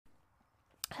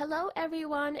Hello,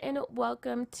 everyone, and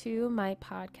welcome to my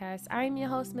podcast. I'm your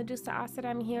host, Medusa Asad.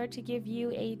 I'm here to give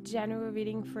you a general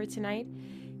reading for tonight.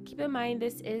 Keep in mind,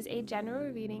 this is a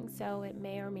general reading, so it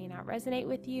may or may not resonate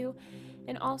with you.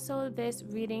 And also, this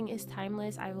reading is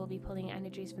timeless. I will be pulling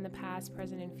energies from the past,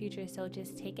 present, and future, so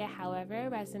just take it however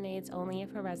it resonates, only if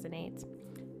it resonates.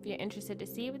 If you're interested to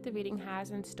see what the reading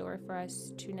has in store for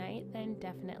us tonight, then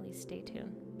definitely stay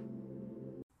tuned.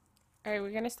 All right,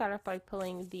 we're going to start off by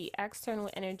pulling the external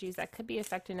energies that could be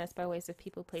affecting us by ways of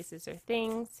people, places, or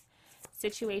things,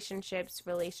 situationships,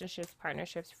 relationships,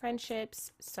 partnerships, friendships,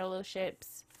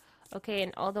 soloships. Okay,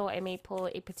 and although I may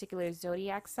pull a particular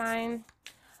zodiac sign,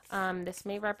 this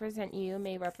may represent you,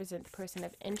 may represent the person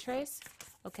of interest,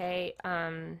 okay,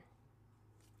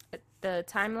 the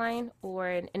timeline, or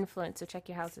an influence, so check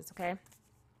your houses, okay?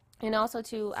 And also,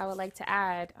 too, I would like to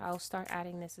add, I'll start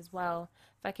adding this as well,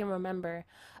 if I can remember.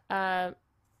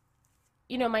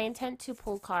 My intent to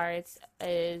pull cards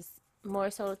is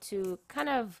more so to kind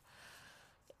of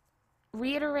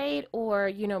reiterate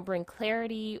or, bring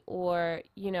clarity or,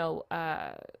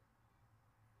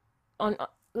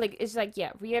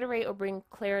 reiterate or bring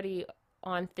clarity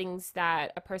on things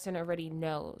that a person already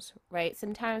knows, right?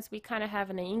 Sometimes we kind of have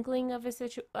an inkling of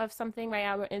of something, right?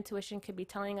 Our intuition could be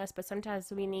telling us, but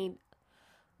sometimes we need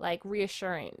like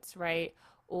reassurance, right?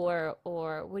 Or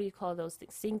what do you call those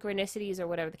things? Synchronicities or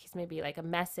whatever the case may be, like a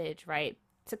message, right?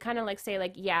 To kind of like say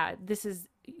like, yeah, this is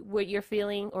what you're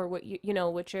feeling or what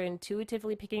what you're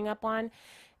intuitively picking up on.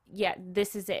 Yeah,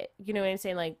 this is it. You know what I'm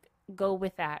saying? Like go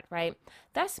with that, right?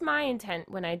 That's my intent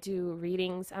when I do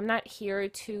readings. I'm not here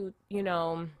to,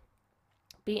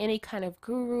 be any kind of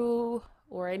guru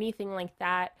or anything like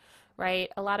that, right?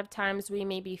 A lot of times we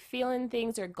may be feeling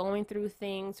things or going through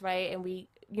things, right? And we,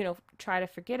 try to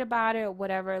forget about it or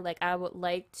whatever. Like, I would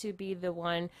like to be the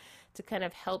one to kind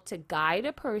of help to guide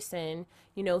a person,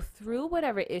 through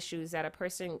whatever issues that a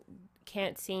person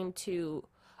can't seem to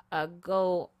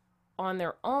go on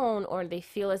their own, or they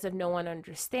feel as if no one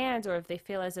understands, or if they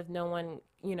feel as if no one,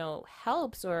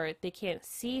 helps, or they can't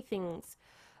see things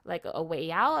like a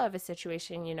way out of a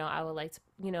situation. I would like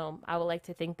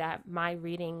to think that my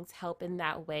readings help in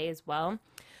that way as well.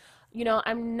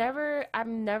 I'm never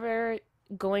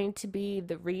going to be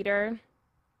the reader,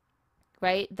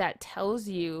 right, that tells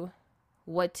you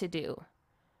what to do,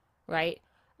 right?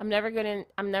 I'm never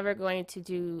going to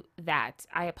do that.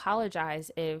 I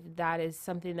apologize if that is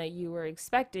something that you were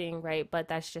expecting, right? But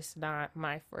that's just not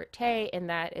my forte, and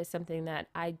that is something that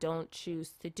I don't choose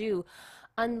to do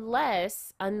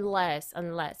unless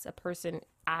a person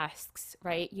asks,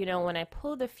 right? When I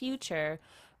pull the future,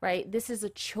 right, this is a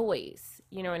choice,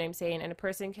 you know what I'm saying? And a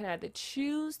person can either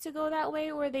choose to go that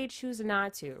way or they choose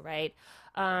not to, right?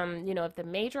 If the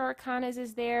major arcanas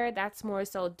is there, that's more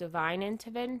so divine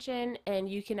intervention, and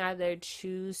you can either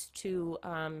choose to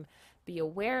be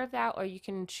aware of that, or you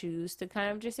can choose to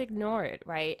kind of just ignore it,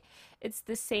 right? It's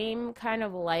the same kind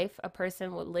of life a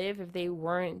person would live if they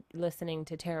weren't listening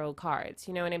to tarot cards,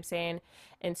 you know what I'm saying?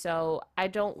 And so I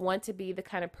don't want to be the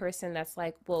kind of person that's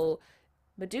like, well,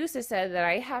 Medusa said that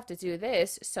I have to do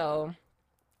this, so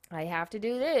I have to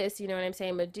do this, you know what I'm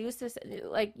saying? Medusa,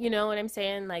 like, you know what I'm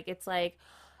saying? Like, it's like,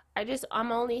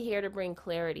 I'm only here to bring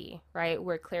clarity, right?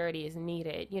 Where clarity is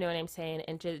needed, you know what I'm saying?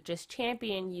 And to just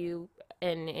champion you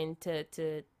and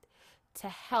to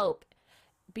help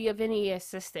be of any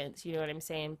assistance, you know what I'm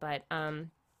saying? But I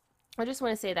just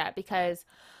want to say that because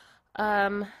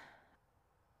um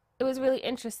it was really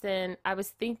interesting. I was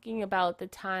thinking about the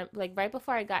time, like right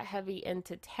before I got heavy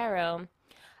into tarot,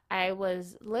 I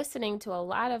was listening to a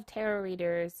lot of tarot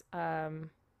readers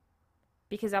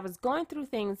because I was going through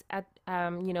things at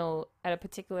a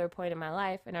particular point in my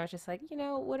life, and I was just like,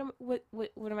 what am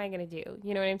I gonna do?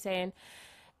 You know what I'm saying?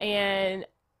 And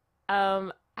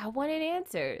I wanted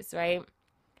answers, right?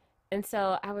 And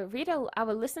so I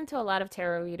would listen to a lot of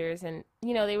tarot readers, and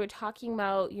they were talking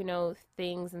about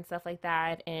things and stuff like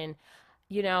that, and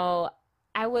you know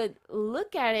I would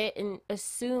look at it and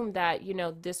assume that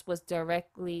this was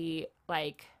directly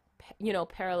like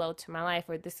parallel to my life,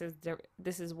 or this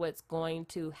is what's going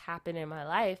to happen in my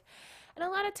life. And a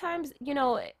lot of times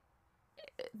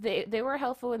they were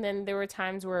helpful, and then there were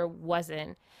times where it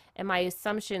wasn't, and my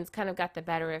assumptions kind of got the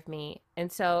better of me. And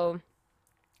so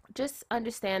just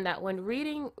understand that when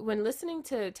listening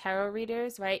to tarot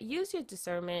readers, right, use your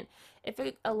discernment. If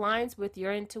it aligns with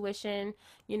your intuition,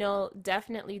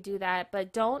 definitely do that,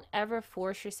 but don't ever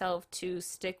force yourself to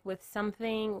stick with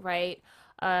something, right?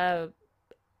 uh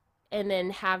and then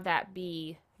have that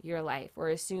be your life, or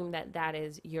assume that that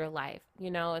is your life.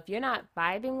 If you're not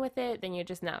vibing with it, then you're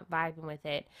just not vibing with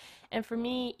it. And for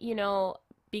me,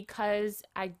 because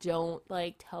I don't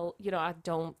like tell, I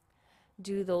don't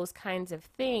do those kinds of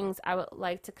things, I would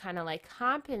like to kind of like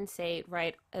compensate,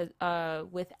 right?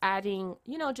 With adding,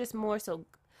 just more so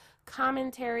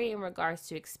commentary in regards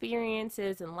to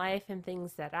experiences in life and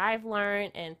things that I've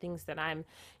learned and things that I'm,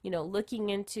 looking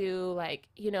into, like,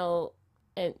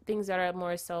 and things that are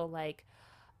more so like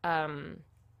um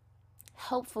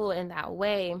helpful in that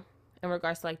way in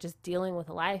regards to like just dealing with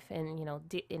life and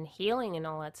in healing and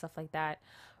all that stuff like that,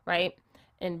 right?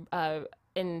 And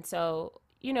so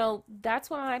that's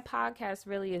what my podcast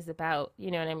really is about.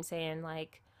 You know what I'm saying?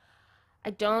 Like, I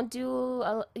don't do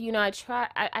I try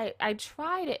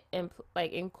to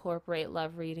like incorporate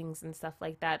love readings and stuff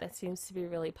like that. That seems to be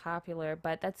really popular,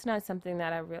 but that's not something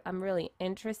that I'm really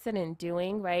interested in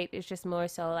doing, right? It's just more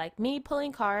so like me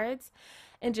pulling cards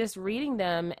and just reading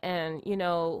them, and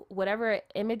whatever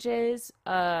images,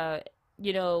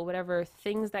 whatever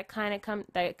things that kind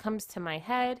of comes to my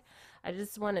head, I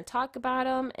just want to talk about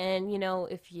them. And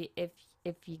if you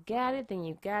got it, then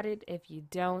you got it. If you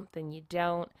don't, then you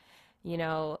don't. you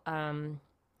know, um,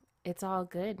 it's all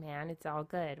good, man. It's all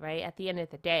good, right? At the end of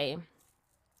the day.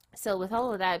 So, with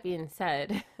all of that being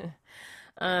said,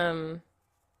 um,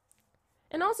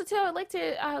 and also too, I like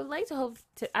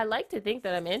to think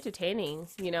that I'm entertaining.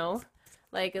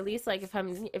 Like at least like if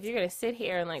you're gonna sit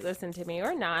here and like listen to me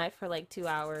or not for like 2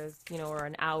 hours, or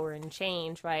an hour and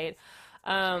change, right?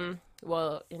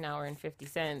 Well, an hour and 50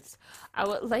 cents. I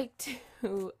would like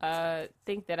to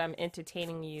think that I'm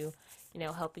entertaining you,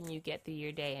 helping you get through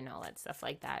your day and all that stuff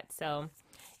like that. So,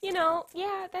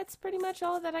 yeah, that's pretty much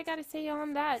all that I got to say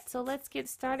on that. So let's get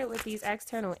started with these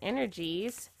external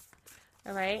energies.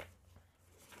 All right.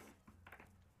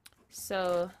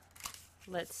 So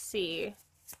let's see.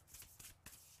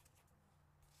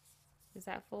 Is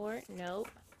that 4? Nope.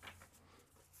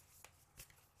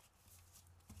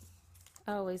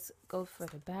 I always go for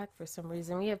the back for some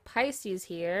reason. We have Pisces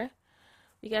here.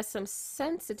 We got some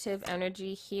sensitive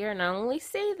energy here, and I only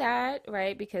say that,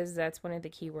 right, because that's one of the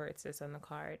keywords that's on the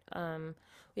card.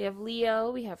 We have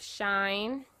Leo, we have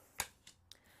shine,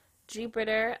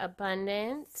 Jupiter,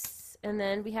 abundance, and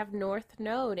then we have North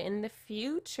Node in the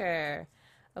future.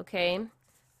 Okay,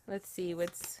 let's see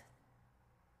what's...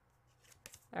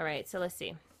 All right, so let's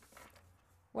see.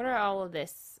 What are all of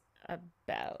this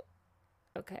about?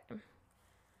 Okay.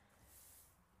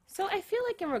 So I feel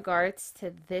like in regards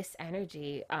to this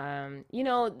energy, it kind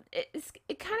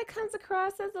of comes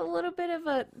across as a little bit of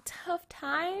a tough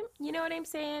time. You know what I'm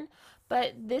saying?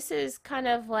 But this is kind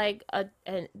of like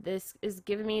this is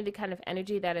giving me the kind of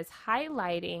energy that is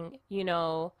highlighting,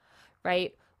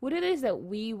 right? What it is that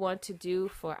we want to do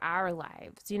for our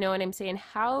lives. You know what I'm saying?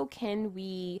 How can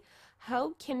we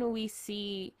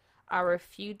see our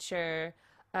future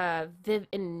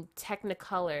in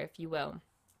technicolor, if you will?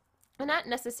 And not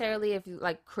necessarily if you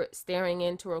like staring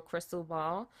into a crystal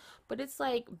ball, but it's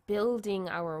like building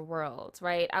our world,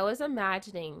 right? I was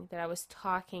imagining that I was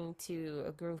talking to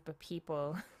a group of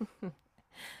people,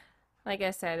 like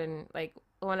I said in like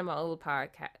one of my old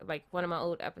podcast, like one of my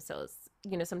old episodes.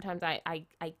 Sometimes I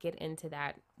get into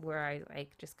that where I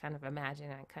like just kind of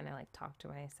imagine, I kind of like talk to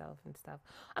myself and stuff.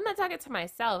 I'm not talking to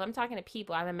myself, I'm talking to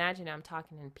people. I'm imagining I'm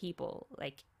talking to people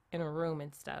like in a room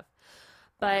and stuff.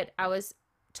 But I was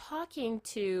talking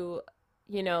to,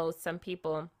 some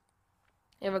people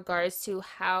in regards to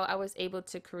how I was able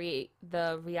to create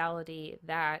the reality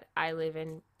that I live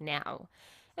in now.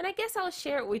 And I guess I'll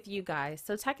share it with you guys.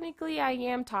 So technically I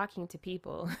am talking to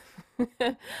people.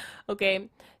 Okay.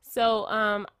 So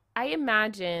I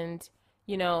imagined,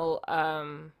 you know,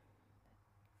 um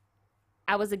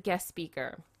I was a guest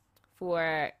speaker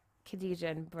for Khadijah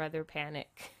and Brother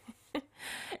Panic.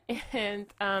 And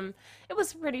it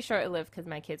was pretty short lived because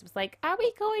my kids was like, "Are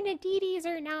we going to Dee Dee's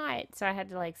or not?" So I had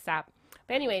to like stop.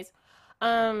 But anyways,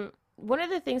 one of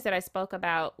the things that I spoke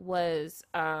about was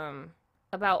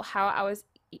about how I was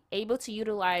able to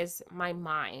utilize my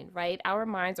mind. Right, our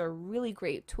minds are really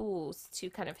great tools to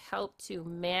kind of help to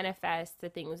manifest the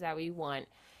things that we want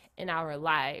in our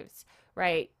lives.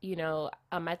 Right,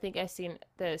 I think I seen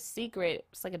The Secret.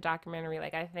 It's like a documentary.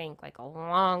 Like I think like a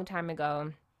long time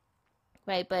ago,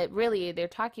 right? But really, they're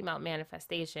talking about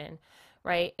manifestation,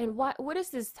 right? And what is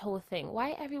this whole thing?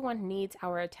 Why everyone needs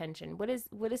our attention? What is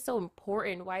so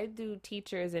important? Why do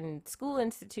teachers and school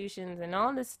institutions and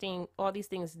all these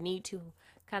things need to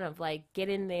kind of like get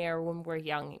in there when we're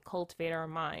young and cultivate our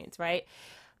minds, right?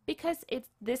 Because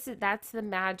that's the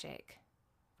magic,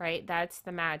 right? That's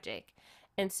the magic.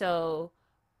 And so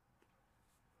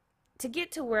to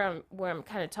get to where I'm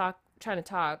kind of trying to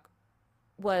talk,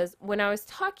 was when I was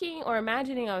talking or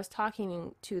imagining I was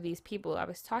talking to these people, I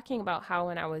was talking about how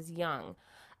when I was young,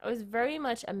 I was very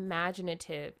much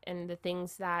imaginative in the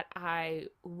things that I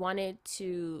wanted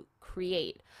to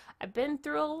create. I've been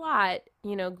through a lot,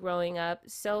 growing up.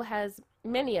 So has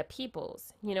many a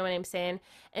people's, you know what I'm saying?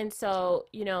 And so,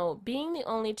 being the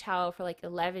only child for like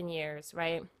 11 years,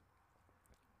 right?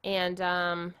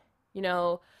 And, you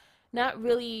know, not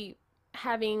really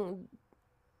having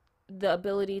the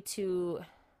ability to,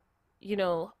 you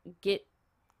know, get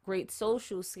great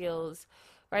social skills,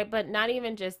 right? But not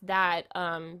even just that,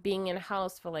 being in a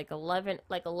house for like 11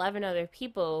 other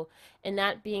people and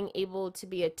not being able to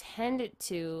be attended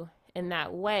to in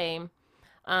that way.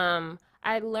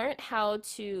 I learned how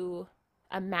to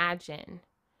imagine,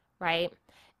 right?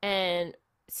 And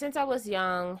since I was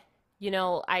young,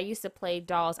 I used to play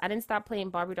dolls. I didn't stop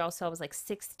playing Barbie dolls till I was like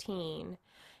 16.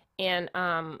 And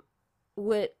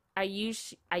what I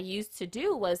used to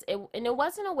do was it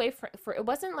wasn't a way for it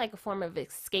wasn't like a form of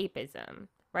escapism,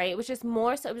 right? It was just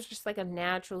more so it was just like a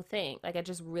natural thing. Like I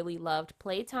just really loved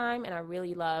playtime and I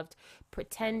really loved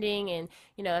pretending, and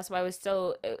that's why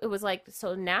it was like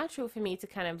so natural for me to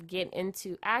kind of get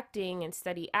into acting and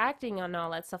study acting and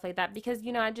all that stuff like that, because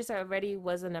I just already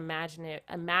was an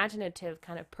imaginative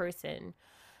kind of person,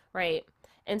 right?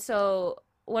 And so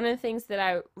one of the things that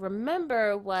I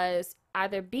remember was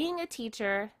either being a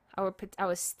teacher. I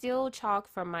would steal chalk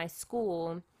from my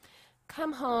school,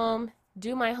 come home,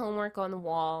 do my homework on the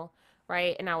wall,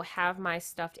 right? And I would have my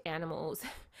stuffed animals,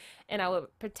 and I would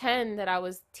pretend that I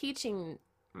was teaching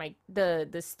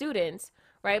the students,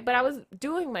 right? But I was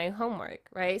doing my homework,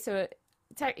 right? So,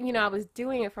 I was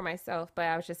doing it for myself, but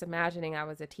I was just imagining I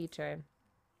was a teacher.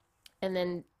 And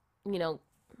then, you know,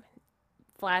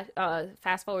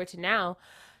 fast forward to now,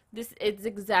 this is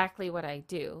exactly what I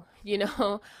do.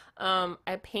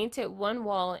 I painted one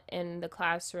wall in the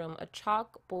classroom, a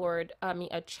chalkboard, I mean,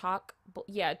 a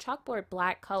chalkboard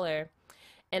black color.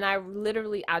 And I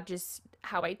just,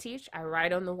 how I teach, I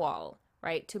write on the wall,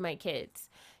 right, to my kids.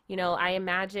 I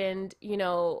imagined,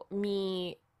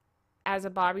 me as a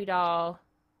Barbie doll,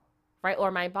 right?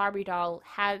 Or my Barbie doll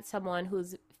had someone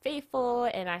who's faithful,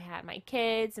 and I had my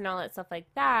kids and all that stuff like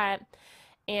that.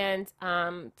 And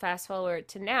fast forward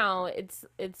to now, it's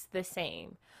the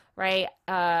same, right?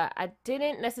 I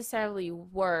didn't necessarily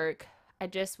work. I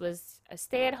just was a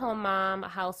stay-at-home mom, a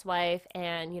housewife,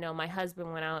 and my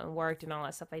husband went out and worked and all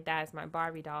that stuff like that as my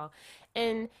Barbie doll.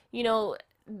 And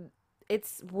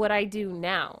it's what I do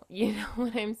now. You know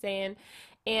what I'm saying?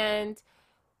 And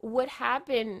what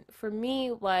happened for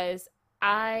me was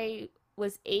I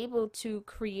was able to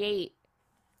create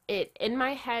it in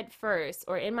my head first,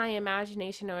 or in my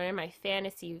imagination, or in my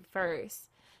fantasy first.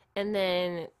 And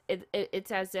then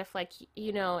it's as if, like,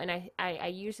 and I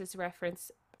use this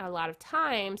reference a lot of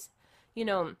times, you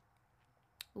know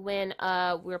when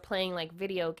we're playing like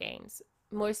video games,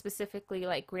 more specifically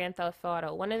like Grand Theft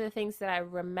Auto. One of the things that I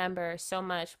remember so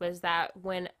much was that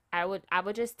when I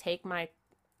would just take my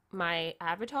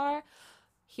avatar,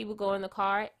 he would go in the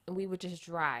car and we would just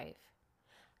drive.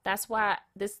 That's what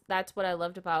I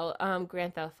loved about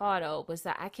Grand Theft Auto, was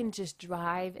that I can just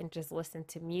drive and just listen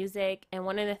to music. And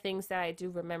one of the things that I do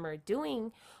remember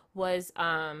doing was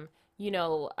you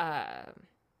know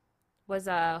was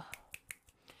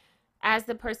as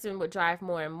the person would drive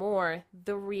more and more,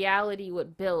 the reality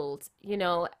would build,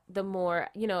 the more,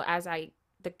 as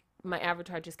my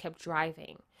avatar just kept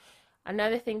driving.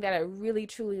 Another thing that I really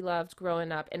truly loved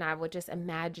growing up, and I would just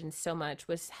imagine so much,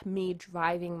 was me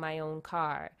driving my own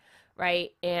car,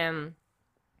 right? And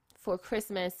for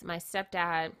Christmas, my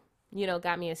stepdad,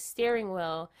 got me a steering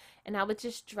wheel, and I would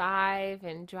just drive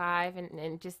and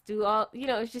just do all,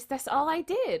 it's just, that's all I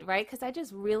did, right? Because I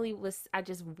just really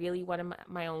wanted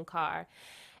my own car.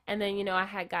 And then, I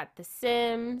had got The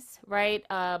Sims, right?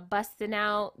 Busting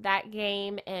out that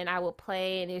game, and I would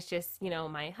play, and it's just,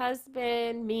 my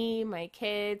husband, me, my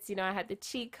kids, I had the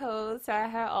cheat codes, so I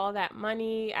had all that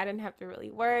money. I didn't have to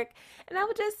really work. And I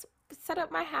would just set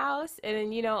up my house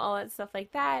and then, all that stuff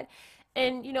like that.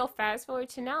 And, fast forward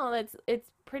to now, it's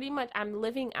pretty much, I'm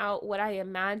living out what I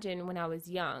imagined when I was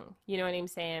young. You know what I'm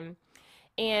saying?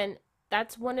 And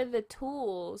that's one of the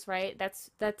tools, right? That's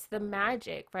the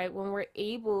magic, right? When we're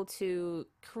able to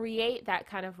create that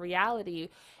kind of reality.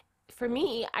 For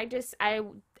me, I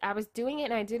was doing it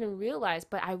and I didn't realize,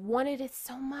 but I wanted it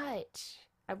so much.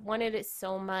 I wanted it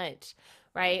so much,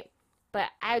 right? But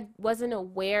I wasn't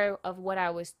aware of what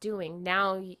I was doing.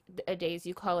 Nowadays,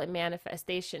 you call it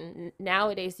manifestation.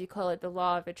 Nowadays, you call it the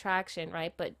law of attraction,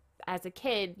 right? But as a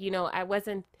kid,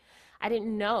 I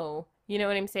didn't know, You know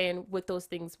what I'm saying? What those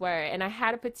things were. And I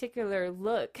had a particular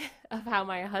look of how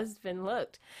my husband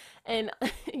looked. And,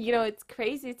 it's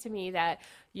crazy to me that,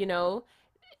 you know,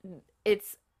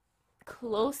 it's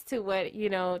close to what,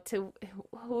 to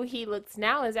who he looks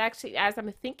now is actually, as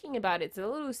I'm thinking about it, it's a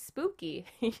little spooky.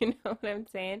 You know what I'm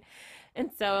saying? And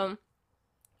so,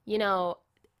 you know,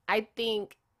 I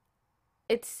think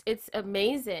it's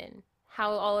amazing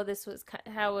how all of this was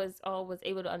how was all was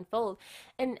able to unfold,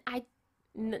 and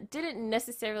didn't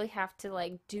necessarily have to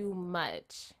like do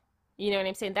much. You know what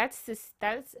I'm saying? That's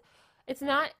it's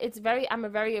not it's very I'm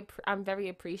very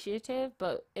appreciative,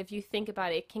 but if you think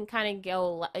about it, it can kind of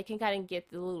get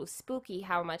a little spooky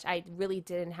how much I really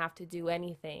didn't have to do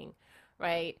anything,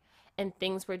 right? And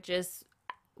things were just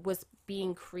was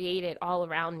being created all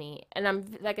around me. And I'm,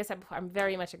 like I said before, I'm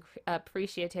very much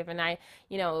appreciative. And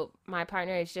my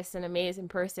partner is just an amazing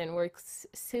person, works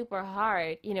super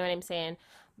hard, you know what I'm saying?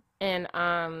 And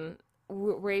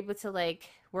we're able to like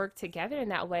work together in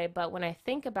that way. But when I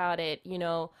think about it,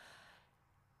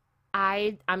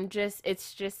 I'm just,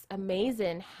 it's just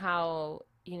amazing how,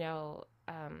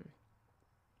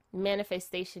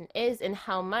 manifestation is and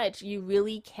how much you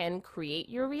really can create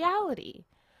your reality,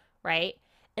 right?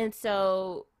 And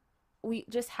so we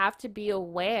just have to be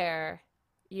aware,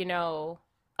 you know,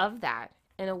 of that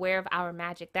and aware of our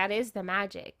magic. That is the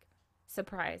magic.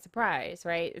 Surprise, surprise,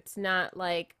 right? It's not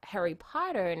like Harry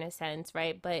Potter in a sense,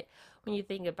 right? But when you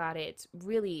think about it, it's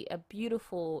really a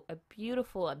beautiful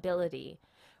ability,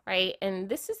 right? And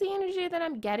this is the energy that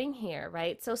I'm getting here,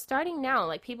 right? So starting now,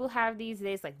 like people have these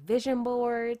days like vision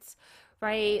boards,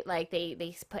 right? Like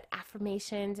they put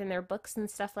affirmations in their books and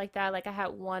stuff like that. Like I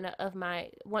had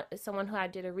someone who I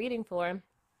did a reading for.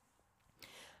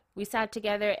 We sat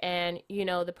together and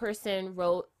the person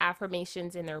wrote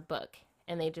affirmations in their book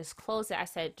and they just closed it. I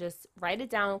said just write it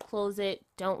down, close it,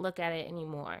 don't look at it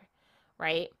anymore,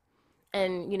 right?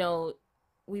 And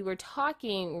we were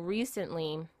talking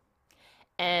recently,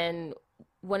 and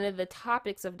one of the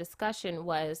topics of discussion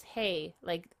was, hey,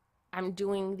 like I'm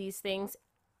doing these things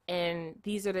and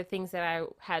these are the things that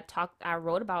I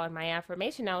wrote about in my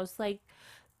affirmation. I was like,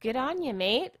 good on you,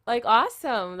 mate. Like,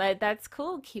 awesome. That's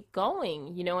cool. Keep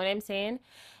going. You know what I'm saying?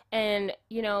 And,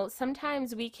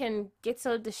 sometimes we can get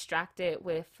so distracted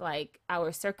with like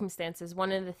our circumstances.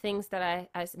 One of the things that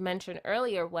I mentioned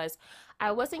earlier was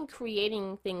I wasn't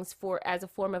creating things as a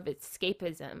form of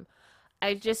escapism.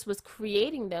 I just was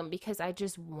creating them because I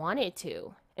just wanted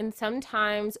to. And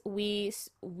sometimes we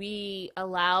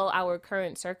allow our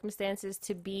current circumstances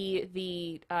to be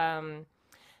the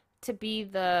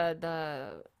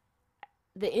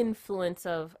influence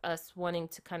of us wanting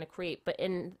to kind of create. But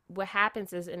in what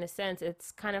happens is, in a sense,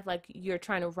 it's kind of like you're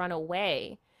trying to run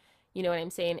away. You know what I'm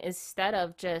saying? Instead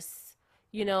of just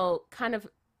kind of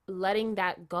letting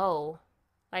that go,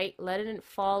 like letting it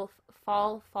fall,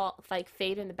 like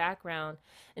fade in the background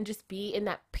and just be in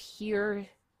that pure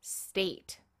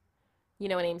state. You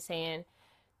know what I'm saying?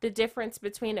 The difference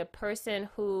between a person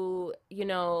who,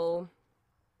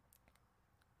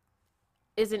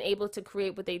 isn't able to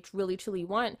create what they really truly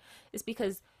want is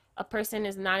because a person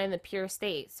is not in the pure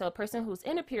state. So a person who's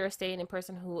in a pure state and a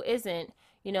person who isn't,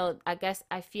 I guess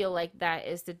I feel like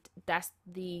that's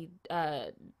the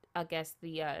I guess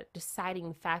the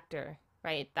deciding factor,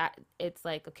 right? That it's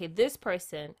like, okay, this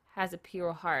person has a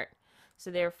pure heart, so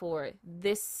therefore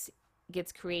this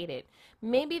gets created.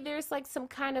 Maybe there's like some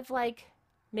kind of like,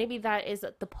 maybe that is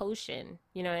the potion,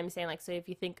 you know what I'm saying? Like, so if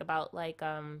you think about like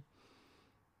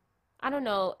I don't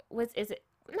know, is it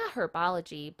not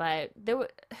herbology, but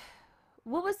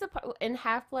what was the part in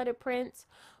Half-Blooded Prince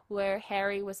where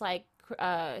Harry was like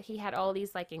he had all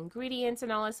these like ingredients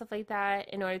and all that stuff like that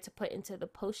in order to put into the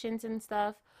potions and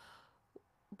stuff,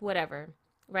 whatever,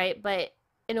 right? But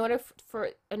in order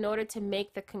to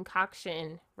make the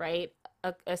concoction, right,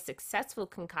 a successful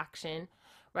concoction,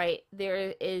 right,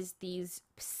 there is these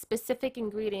specific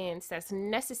ingredients that's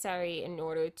necessary in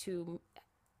order to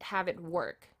have it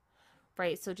work,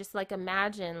 right? So just like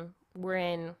imagine we're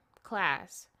in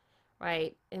class,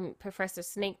 right, in Professor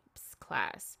Snape's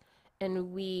class,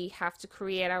 and we have to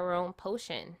create our own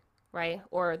potion, right,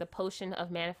 or the potion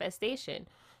of manifestation.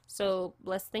 So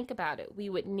let's think about it. We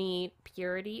would need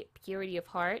purity of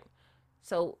heart.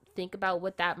 So think about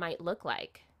what that might look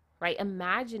like, right?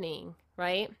 Imagining,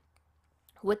 right,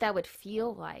 what that would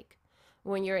feel like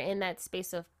when you're in that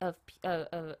space of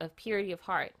purity of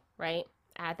heart, right?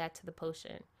 Add that to the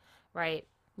potion, right?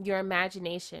 Your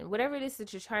imagination, whatever it is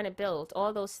that you're trying to build,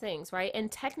 all those things, right?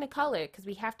 And Technicolor, because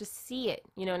we have to see it.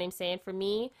 You know what I'm saying? For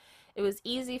me, it was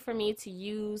easy for me to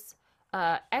use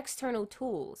external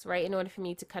tools, right, in order for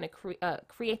me to kind of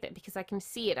create that, because I can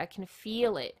see it, I can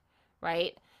feel it,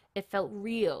 right? It felt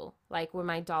real, like when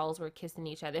my dolls were kissing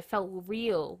each other. It felt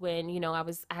real when, I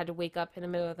had to wake up in the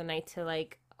middle of the night to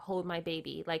like hold my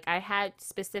baby. Like I had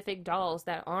specific dolls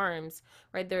that arms,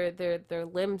 right, their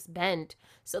limbs bent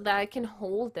so that I can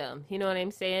hold them. You know what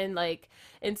I'm saying? Like,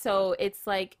 and so it's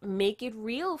like make it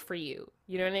real for you.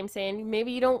 You know what I'm saying?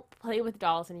 Maybe you don't play with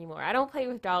dolls anymore. I don't play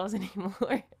with dolls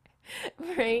anymore.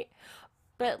 Right?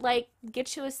 But like,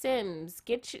 get you a Sims,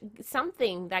 get you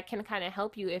something that can kind of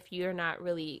help you if you're not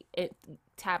really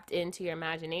tapped into your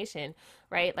imagination,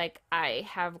 right? Like, I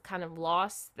have kind of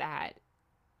lost that,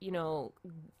 you know,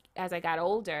 as I got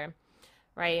older,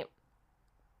 right?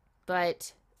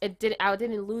 But I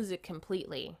didn't lose it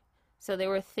completely. So there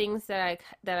were things that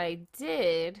I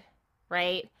did,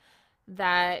 right?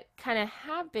 That kind of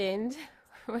happened,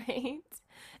 right?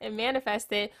 And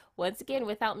manifested once again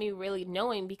without me really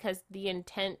knowing, because the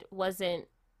intent wasn't,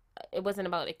 it wasn't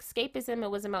about escapism,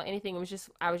 it wasn't about anything. It was just,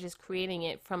 I was just creating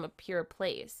it from a pure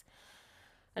place.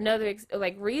 Another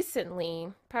like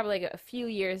recently, probably like a few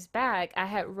years back, I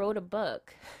had wrote a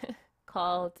book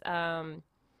called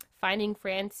Finding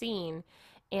Francine.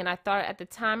 And I thought at the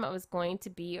time I was going to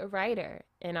be a writer.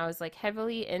 And I was like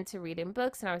heavily into reading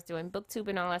books, and I was doing booktube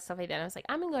and all that stuff like that. And I was like,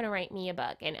 I'm going to write me a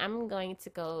book, and I'm going to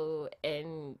go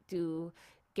and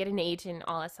get an agent,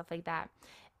 all that stuff like that,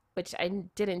 which I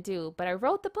didn't do. But I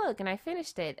wrote the book and I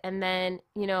finished it. And then,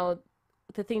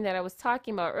 the thing that I was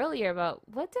talking about earlier about,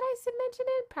 what did I mention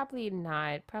it? Probably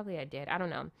not. Probably I did. I don't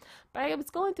know. But I was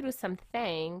going through some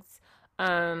things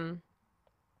um,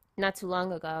 not too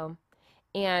long ago,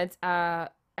 and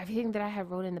everything that I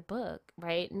had wrote in the book,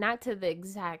 right? Not to the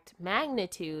exact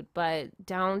magnitude, but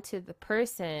down to the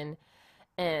person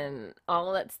and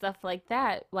all that stuff like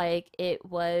that. Like it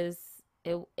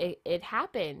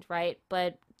happened, right?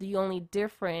 But the only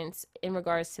difference in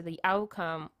regards to the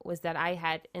outcome was that I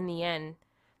had, in the end,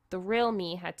 the real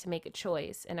me had to make a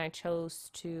choice, and I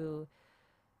chose to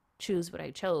choose what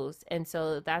I chose. And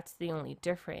so that's the only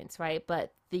difference, right?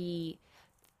 But the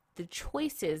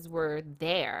choices were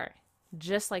there,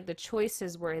 just like the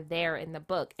choices were there in the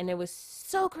book. And it was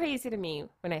so crazy to me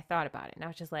when I thought about it. And I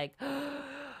was just like,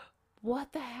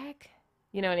 what the heck?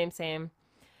 You know what I'm saying?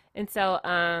 And so,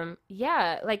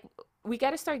 yeah, like we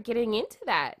got to start getting into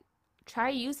that. Try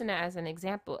using it as an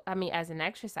example, I mean, as an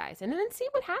exercise, and then see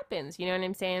what happens. You know what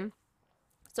I'm saying?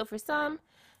 So for some,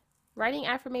 writing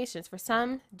affirmations, for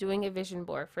some, doing a vision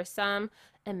board, for some,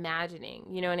 imagining,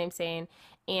 you know what I'm saying?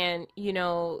 And,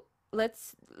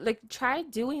 let's like try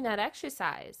doing that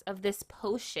exercise of this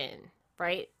potion,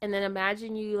 right? And then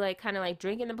imagine you like kind of like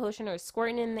drinking the potion or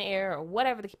squirting in the air or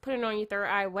whatever, putting it on your third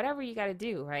eye, whatever you got to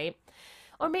do, right?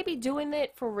 Or maybe doing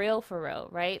it for real,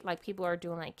 right? Like people are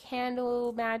doing like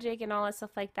candle magic and all that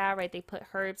stuff like that, right? They put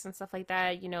herbs and stuff like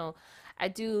that. I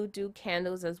do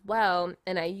candles as well,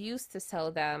 and I used to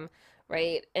sell them,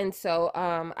 right? And so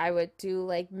I would do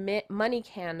like money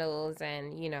candles,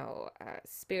 and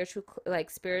spiritual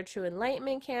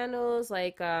enlightenment candles,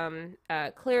 like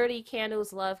clarity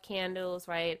candles, love candles,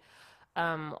 right?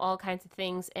 All kinds of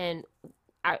things. And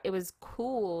it was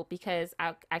cool because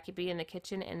I could be in the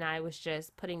kitchen and I was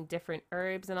just putting different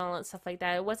herbs and all that stuff like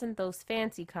that. It wasn't those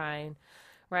fancy kind,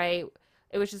 right?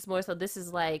 It was just more so, this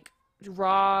is like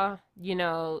raw,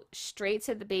 straight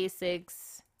to the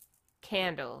basics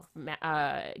candle,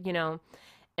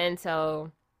 and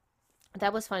so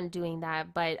that was fun doing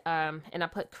that. But and I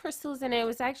put crystals in it.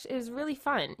 It was really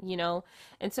fun,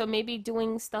 and so maybe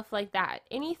doing stuff like that,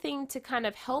 anything to kind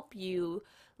of help you.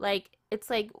 Like, it's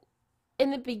like, in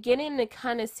the beginning it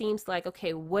kind of seems like,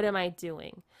 okay, what am I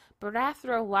doing? But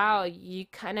after a while, you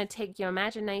kind of take your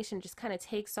imagination, just kind of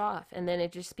takes off, and then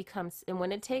it just becomes, and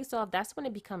when it takes off, that's when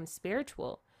it becomes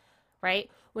spiritual, right?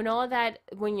 When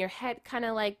your head kind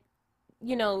of like,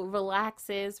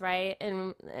 relaxes, right?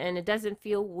 And it doesn't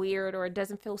feel weird, or it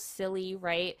doesn't feel silly,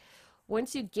 right?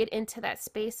 Once you get into that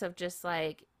space of just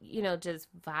like, just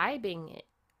vibing it,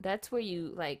 that's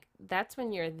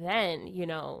when you're then,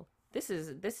 this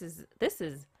is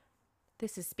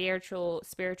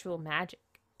spiritual magic.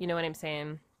 You know what I'm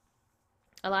saying?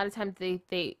 A lot of times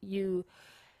you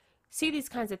see these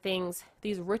kinds of things,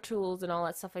 these rituals and all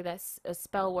that stuff like that,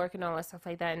 spell work and all that stuff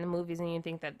like that in the movies, and you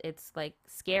think that it's like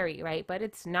scary, right? But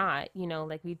it's not.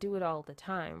 Like, we do it all the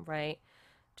time, right?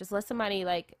 Just let somebody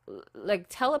like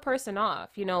tell a person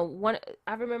off. One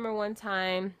I remember one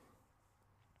time,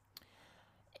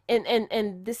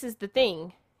 and this is the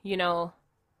thing,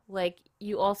 like,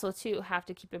 you also too have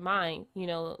to keep in mind,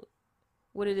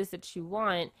 what it is that you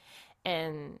want,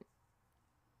 and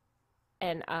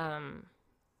and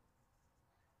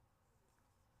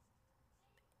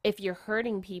if you're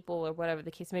hurting people or whatever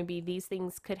the case may be, these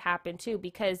things could happen too.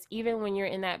 Because even when you're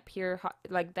in that pure,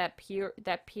 like that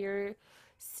pure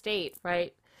state,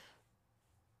 right?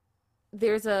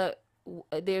 There's a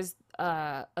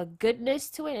a goodness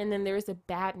to it, and then there's a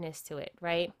badness to it,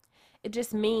 right? It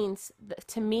just means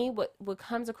to me what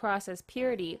comes across as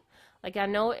purity. Like I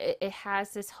know it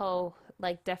has this whole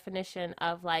like definition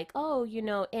of like, oh,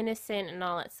 innocent and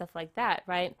all that stuff like that,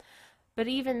 right? But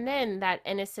even then, that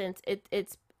innocence,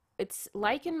 it's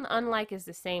like and unlike is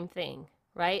the same thing,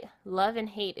 right? Love and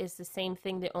hate is the same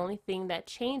thing. The only thing that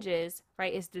changes,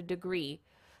 right, is the degree,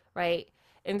 right?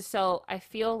 And so I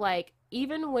feel like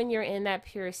even when you're in that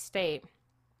pure state,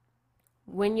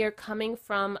 when you're coming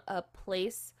from a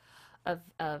place of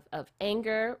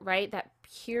anger, right? That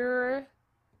pure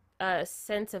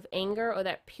sense of anger, or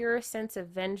that pure sense of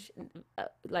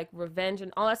like revenge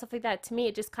and all that stuff like that, to me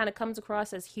it just kind of comes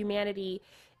across as humanity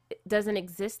doesn't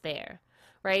exist there,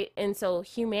 right? And so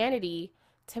humanity,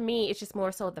 to me, it's just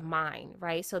more so the mind,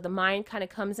 right? So the mind kind of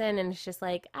comes in and it's just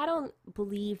like, I don't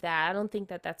believe that, I don't think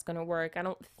that that's going to work, I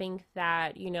don't think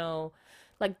that,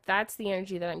 like that's the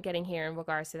energy that I'm getting here in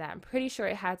regards to that. I'm pretty sure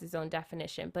it has its own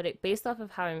definition, but it based off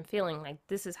of how I'm feeling, like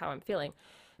this is how I'm feeling.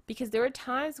 Because there were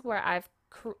times where I've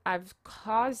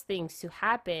caused things to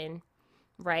happen,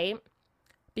 right?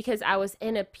 Because I was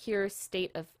in a pure state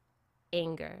of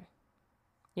anger.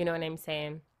 You know what I'm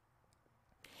saying?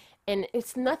 And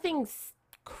it's nothing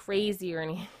crazy or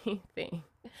anything.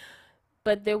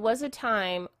 But there was a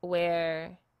time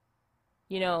where,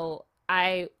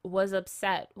 I was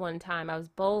upset one time. I was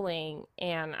bowling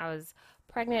and I was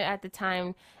pregnant at the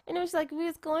time, and it was like we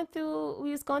was going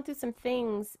through some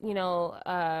things,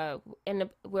 where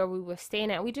we were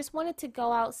staying at. We just wanted to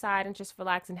go outside and just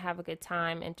relax and have a good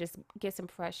time and just get some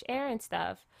fresh air and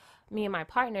stuff, me and my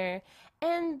partner.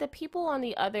 And the people on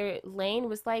the other lane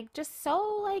was like just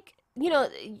so like,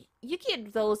 you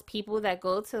get those people that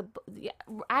go to,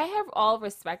 I have all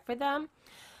respect for them,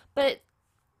 but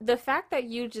the fact that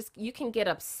you can get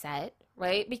upset,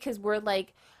 right? Because we're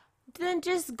like, then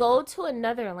just go to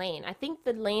another lane. I think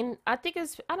the lane, I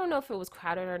don't know if it was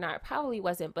crowded or not. It probably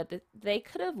wasn't, but they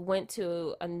could have went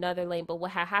to another lane. But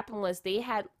what had happened was they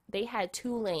had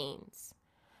two lanes,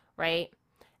 right?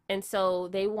 And so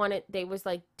they was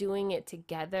like doing it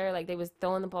together, like they was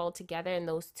throwing the ball together in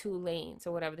those two lanes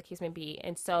or whatever the case may be.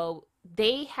 And so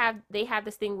they have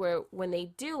this thing where when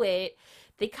they do it,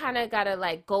 they kind of gotta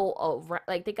like go over,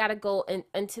 like they gotta go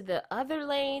into the other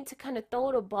lane to kind of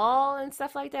throw the ball and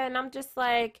stuff like that. And I'm just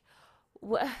like,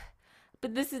 what?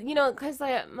 But this is, because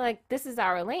like this is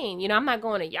our lane. I'm not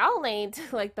going to y'all lane to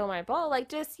like throw my ball, like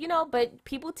just, but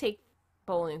people take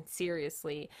bowling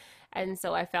seriously. And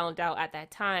so I found out at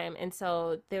that time. And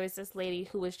so there was this lady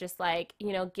who was just like,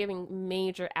 giving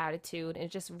major attitude. And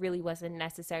it just really wasn't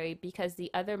necessary because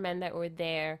the other men that were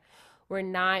there were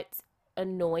not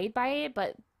annoyed by it.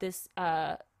 But this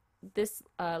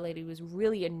lady was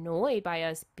really annoyed by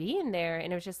us being there.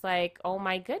 And it was just like, oh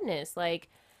my goodness. Like,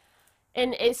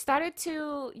 and it started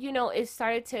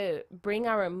to bring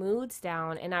our moods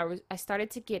down. And I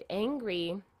started to get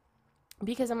angry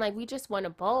because I'm like, we just want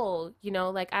to bowl,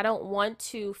 like I don't want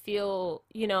to feel,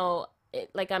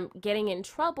 like I'm getting in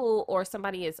trouble or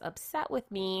somebody is upset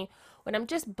with me when I'm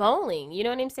just bowling. You know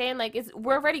what I'm saying? Like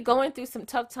we're already going through some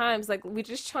tough times. Like we're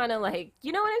just trying to like,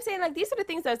 you know what I'm saying? Like these are the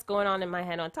things that's going on in my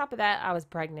head. On top of that, I was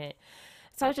pregnant.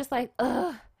 So I was just like,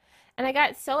 ugh. And I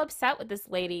got so upset with this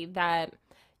lady that,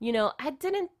 I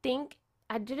didn't think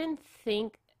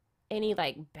any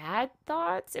like bad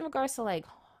thoughts in regards to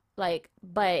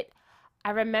but I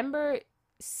remember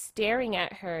staring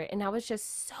at her and I was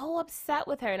just so upset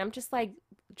with her. And I'm just like,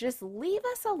 just leave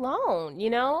us alone?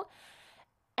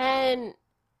 And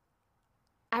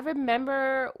I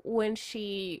remember when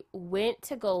she went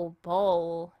to go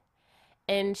bowl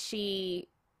and she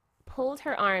pulled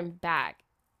her arm back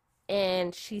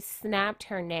and she snapped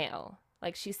her nail.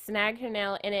 Like she snagged her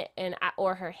nail in it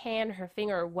or her hand, her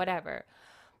finger, or whatever.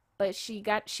 But she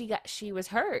was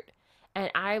hurt. And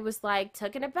I was like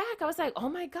taken aback. I was like, "Oh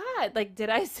my God. Like did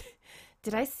I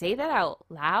say that out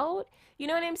loud?" You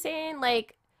know what I'm saying?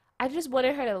 Like I just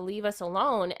wanted her to leave us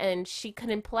alone and she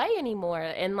couldn't play anymore.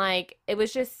 And like it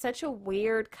was just such a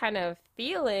weird kind of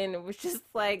feeling. It was just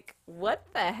like, "What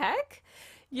the heck?"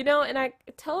 And I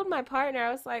told my partner,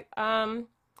 I was like,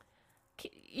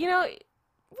 you know,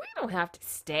 we don't have to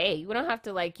stay. We don't have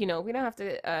to we don't have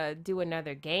to do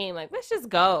another game. Like let's just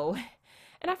go.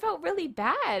 And I felt really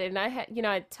bad. And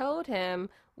I told him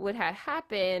what had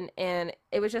happened. And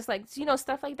it was just like,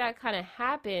 stuff like that kind of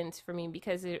happened for me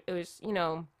because it was,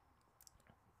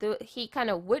 he kind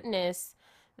of witnessed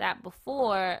that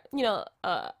before,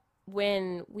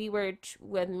 when we were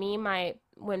when me, my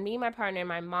partner, and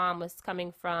my mom was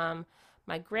coming from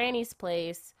my granny's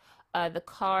place, the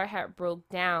car had broke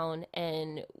down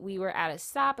and we were at a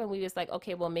stop, and we was like,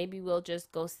 okay, well, maybe we'll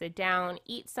just go sit down,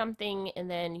 eat something, and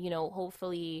then,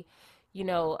 hopefully,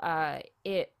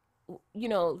 it,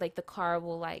 like the car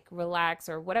will like relax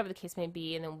or whatever the case may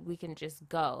be, and then we can just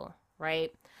go,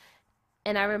 right?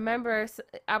 And I remember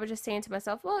I was just saying to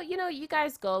myself, well, you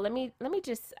guys go. Let me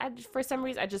just. For some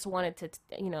reason, I just wanted to,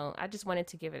 I just wanted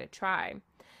to give it a try.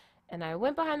 And I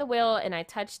went behind the wheel and I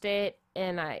touched it,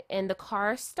 and the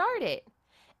car started.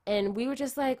 And we were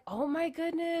just like, oh my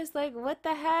goodness, like what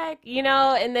the heck,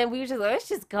 And then we were just like, let's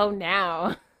just go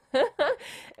now.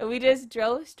 And we just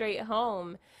drove straight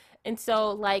home. And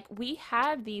so, like, we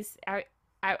have these.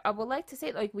 I would like to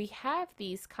say, like, we have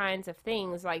these kinds of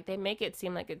things, like they make it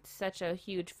seem like it's such a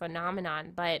huge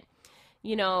phenomenon, but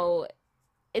you know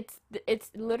it's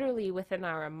literally within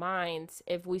our minds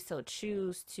if we so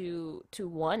choose to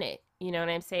want it. You know what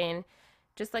I'm saying?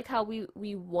 Just like how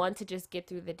we want to just get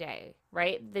through the day,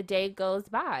 right? The day goes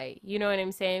by. You know what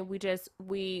I'm saying?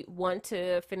 We want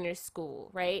to finish school,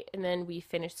 right? And then we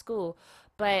finish school.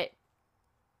 But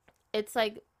it's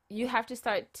like you have to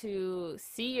start to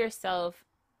see yourself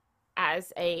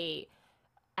as a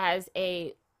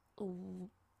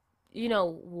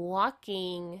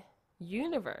walking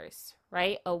universe,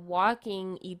 right? A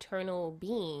walking eternal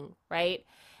being, right?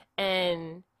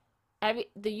 And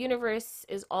the universe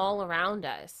is all around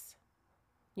us.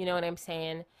 You know what I'm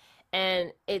saying?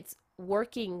 And it's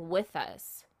working with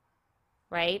us,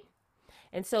 right?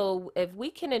 And so if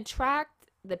we can attract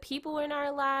the people in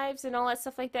our lives and all that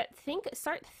stuff like that,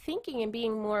 start thinking and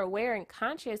being more aware and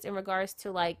conscious in regards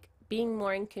to like being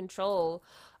more in control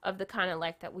of the kind of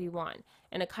life that we want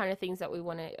and the kind of things that we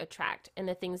want to attract and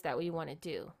the things that we want to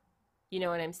do. You know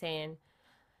what I'm saying?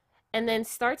 And then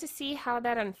start to see how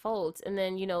that unfolds, and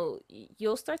then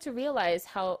you'll start to realize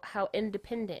how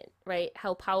independent, right,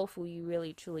 how powerful you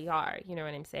really truly are. You know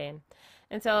what I'm saying?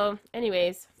 And so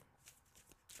anyways,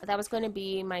 that was going to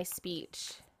be my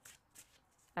speech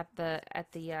at the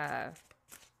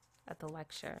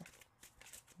lecture,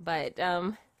 but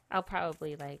I'll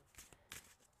probably like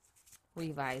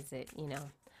revise it.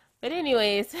 But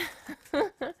anyways,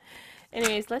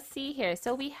 let's see here.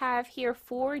 So we have here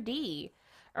 4D.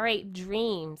 All right,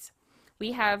 dreams.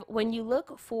 We have when you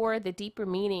look for the deeper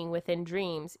meaning within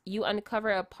dreams, you uncover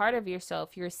a part of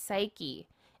yourself, your psyche.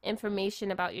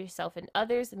 Information about yourself and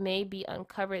others may be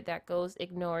uncovered that goes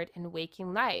ignored in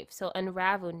waking life. So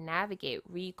unravel, navigate,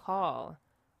 recall.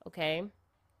 Okay.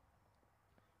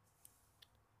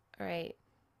 All right.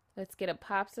 Let's get a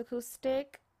popsicle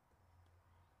stick.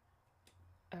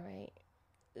 All right.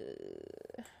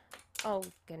 Oh,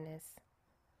 goodness.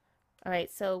 All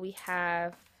right. So we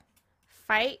have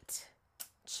fight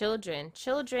children.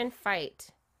 Children fight.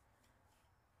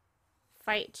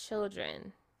 Fight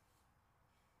children.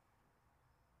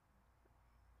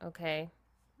 Okay.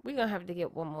 We're going to have to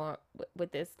get one more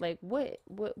with this. Like,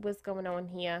 what's going on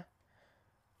here?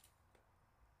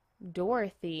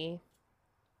 Dorothy.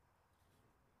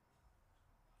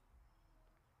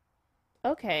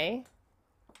 Okay.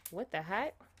 What the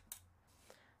heck?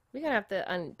 We're going to have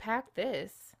to unpack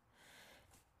this.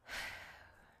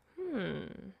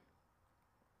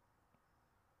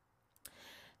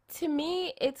 To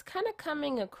me, it's kind of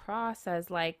coming across as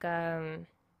like the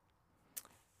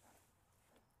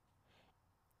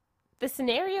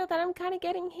scenario that I'm kind of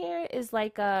getting here is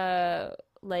like what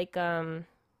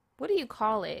do you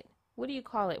call it? What do you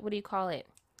call it? What do you call it?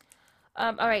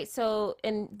 All right, so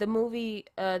in the movie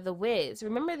The Wiz,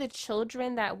 remember the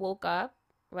children that woke up,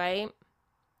 right?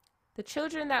 The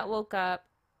children that woke up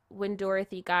when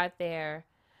Dorothy got there,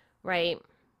 right?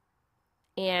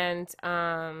 And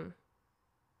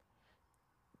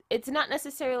it's not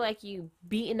necessarily like you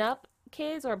beating up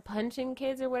kids or punching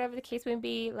kids or whatever the case may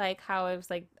be, like how it was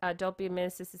like don't be a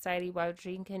menace to society while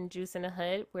drinking juice in the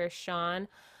hood, where Sean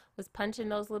was punching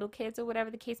those little kids or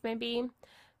whatever the case may be,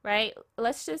 right?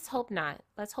 Let's just hope not.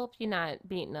 Let's hope you're not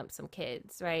beating up some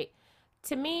kids, right?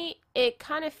 To me, it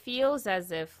kind of feels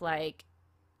as if like,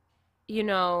 you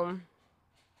know,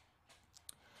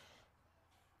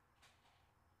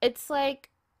 it's like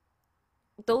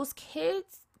those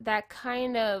kids that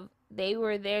kind of they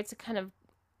were there to kind of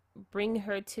bring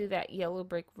her to that yellow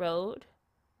brick road,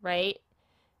 right?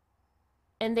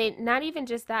 And they not even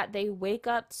just that, they wake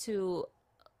up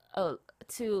uh,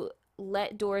 to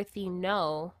let Dorothy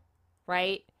know,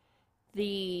 right?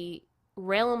 The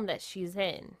realm that she's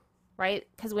in, right?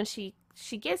 Because when she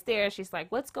gets there, she's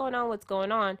like, "What's going on? What's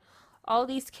going on?" all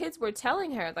these kids were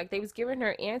telling her, like they was giving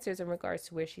her answers in regards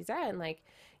to where she's at, and like,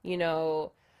 you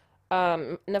know,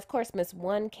 and of course Miss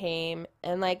One came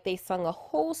and like they sung a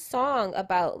whole song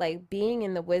about like being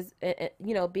in the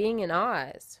being in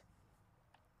Oz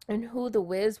and who the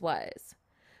Wiz was,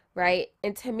 right?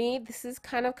 And to me, this is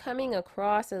kind of coming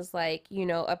across as like,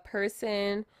 a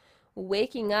person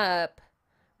waking up,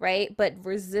 right? But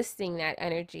resisting that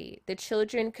energy. The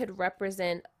children could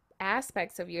represent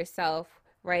aspects of yourself,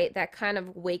 right? That kind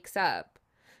of wakes up,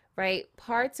 right?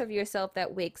 Parts of yourself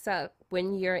that wakes up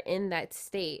when you're in that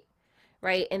state,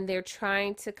 right? And they're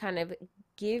trying to kind of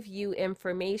give you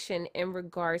information in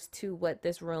regards to what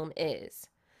this room is,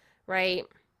 right?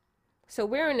 So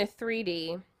we're in a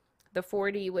 3D. The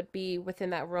 4D would be within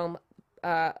that room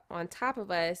on top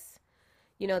of us,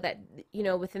 that,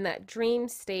 within that dream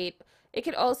state. It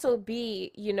could also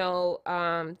be,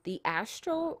 the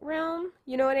astral realm.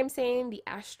 You know what I'm saying? The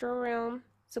astral realm.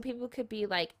 So people could be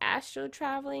like astral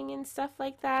traveling and stuff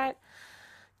like that.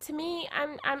 To me,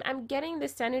 I'm getting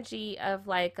this energy of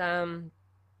like a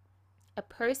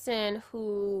person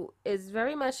who is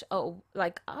very much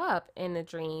like up in a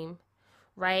dream,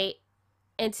 right?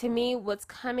 And to me, what's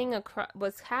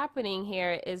happening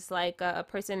here is like a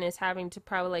person is having to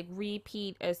probably like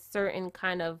repeat a certain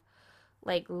kind of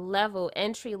like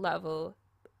entry level,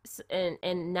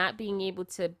 and not being able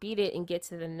to beat it and get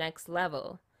to the next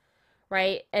level,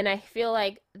 right? And I feel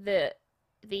like the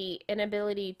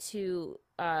inability to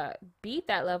beat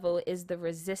that level is the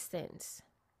resistance,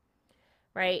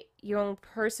 right? Your own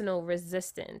personal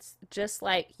resistance. Just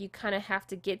like you kind of have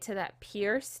to get to that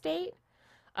pure state.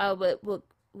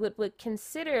 What would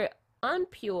consider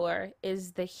unpure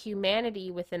is the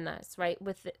humanity within us, right?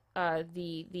 With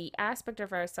the aspect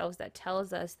of ourselves that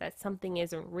tells us that something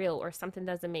isn't real or something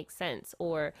doesn't make sense,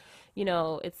 or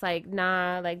it's like,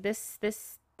 nah, like this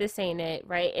ain't it,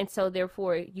 right? And so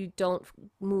therefore you don't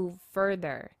move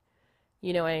further.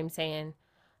 You know what I'm saying?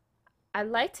 I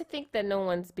like to think that no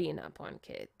one's beating up on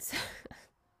kids.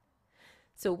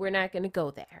 So we're not going to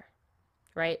go there,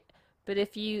 right? But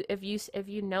if you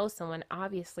know someone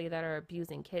obviously that are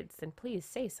abusing kids, then please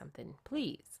say something,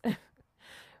 please.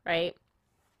 Right?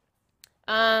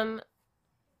 Um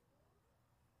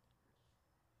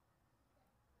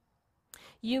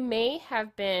you may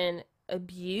have been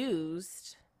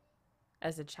abused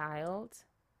as a child,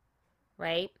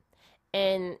 right?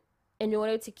 And in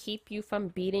order to keep you from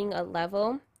beating a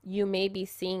level, you may be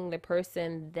seeing the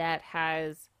person that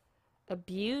has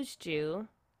abused you,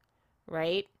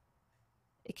 right?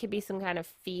 It could be some kind of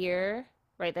fear,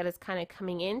 right, that is kind of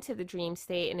coming into the dream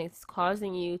state and it's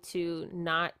causing you to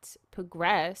not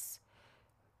progress.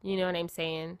 You know what I'm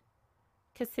saying?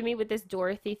 Because to me, with this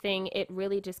Dorothy thing, it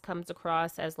really just comes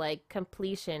across as like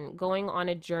completion, going on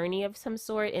a journey of some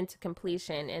sort into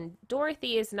completion. And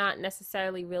Dorothy is not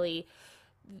necessarily really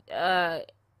uh,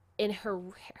 in her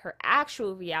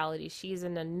actual reality. She's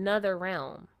in another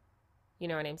realm. You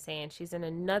know what I'm saying? She's in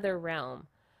another realm.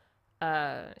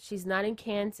 She's not in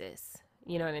Kansas.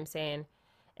 You know what I'm saying?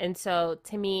 And so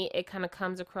to me, it kind of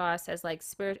comes across as like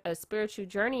a spiritual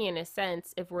journey in a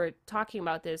sense, if we're talking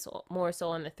about this more so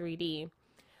on the 3D,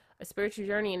 a spiritual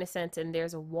journey in a sense, and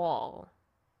there's a wall.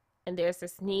 And there's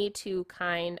this need to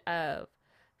kind of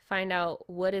find out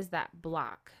what is that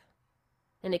block.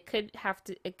 And it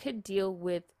could deal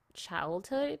with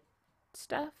childhood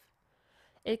stuff.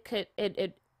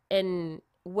 And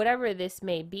whatever this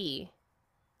may be,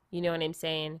 you know what I'm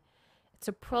saying? It's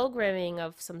a programming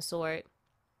of some sort,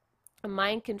 a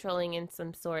mind controlling in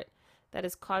some sort that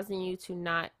is causing you to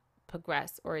not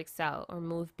progress or excel or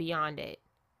move beyond it.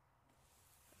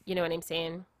 You know what I'm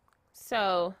saying?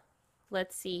 So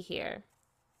let's see here.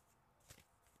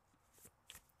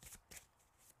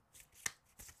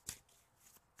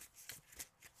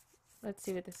 Let's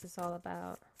see what this is all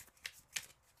about.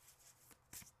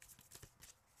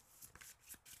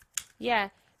 Yeah,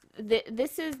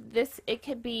 it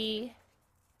could be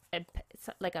a,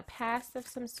 like a past of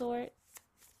some sort,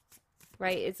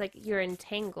 right? It's like you're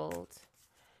entangled.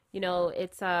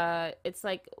 It's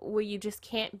like where you just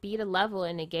can't beat a level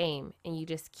in a game, and you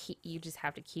just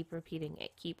have to keep repeating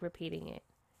it.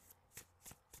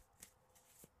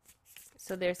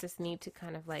 So there's this need to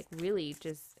kind of like really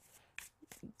just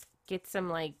get some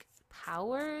like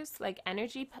powers, like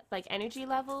energy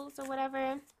levels or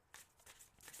whatever,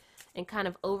 and kind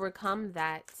of overcome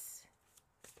that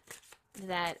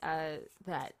that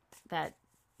that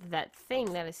that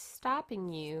thing that is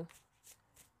stopping you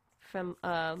from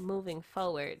moving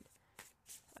forward.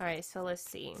 All right, so let's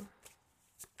see.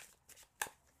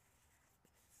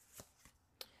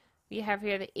 We have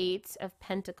here the Eight of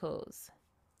Pentacles.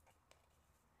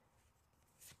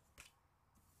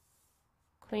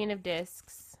 Queen of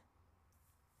Discs,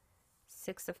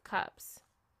 Six of Cups.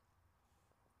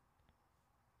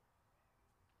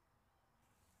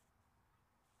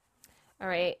 All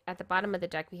right, at the bottom of the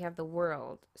deck, we have the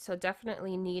World. So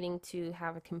definitely needing to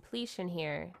have a completion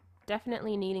here.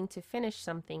 Definitely needing to finish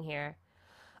something here.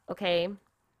 Okay.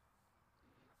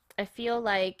 I feel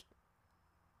like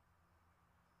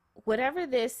whatever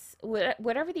these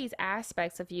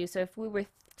aspects of you, so if we were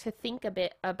to think a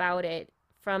bit about it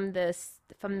from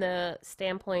the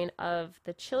standpoint of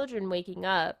the children waking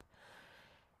up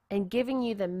and giving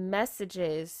you the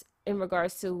messages in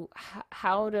regards to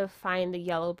how to find the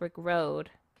yellow brick road,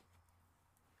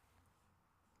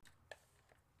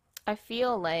 I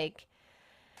feel like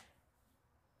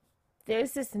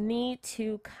there's this need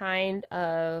to kind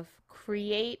of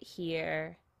create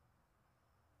here.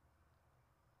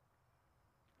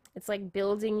 It's like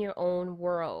building your own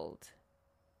world.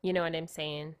 You know what I'm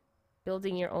saying?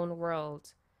 Building your own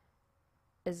world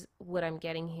is what I'm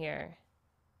getting here.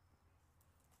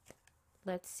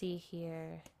 Let's see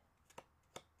here.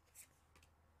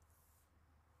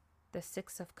 The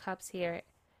Six of Cups here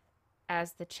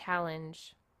as the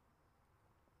challenge.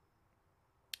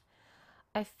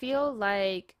 I feel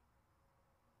like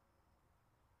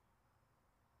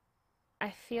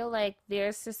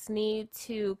there's this need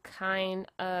to kind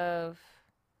of,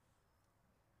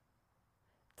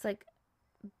 it's like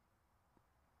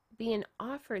being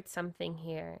offered something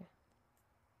here.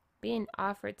 Being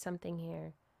offered something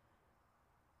here.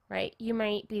 Right? You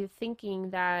might be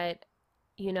thinking that,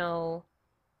 you know,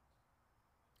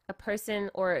 a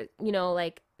person or, you know,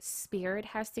 like spirit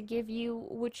has to give you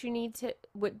what you need to,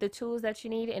 what the tools that you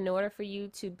need in order for you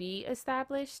to be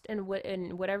established and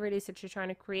whatever it is that you're trying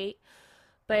to create.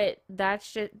 But that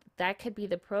could be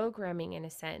the programming in a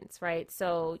sense, right?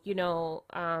 So, you know,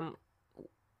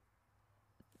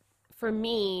 for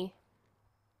me,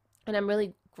 and I'm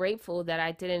really grateful that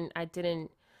I didn't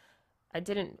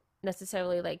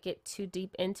necessarily like get too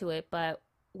deep into it, but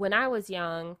when I was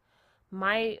young,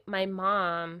 my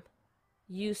mom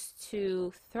used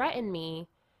to threaten me,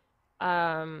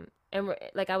 and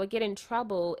like I would get in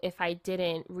trouble if I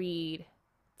didn't read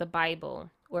the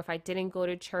Bible or if I didn't go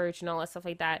to church and all that stuff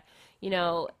like that, you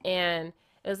know. And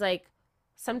it was like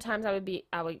sometimes I would you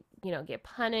know get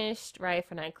punished, right,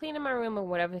 for not cleaning my room or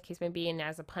whatever the case may be, and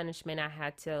as a punishment I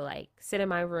had to like sit in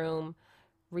my room,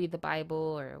 read the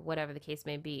Bible or whatever the case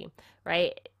may be,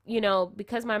 right? You know,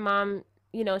 because my mom,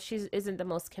 you know, she isn't the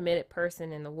most committed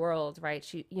person in the world, right?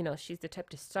 She, you know, she's the type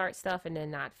to start stuff and then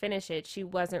not finish it. She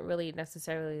wasn't really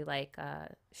necessarily like,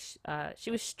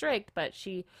 she was strict, but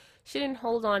she didn't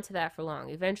hold on to that for long.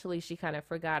 Eventually, she kind of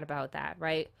forgot about that,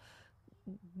 right?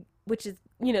 Which is,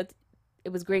 you know,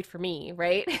 it was great for me,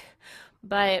 right?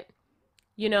 But,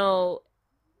 you know,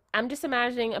 I'm just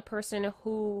imagining a person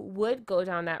who would go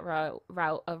down that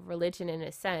route of religion in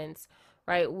a sense,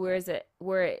 right? Where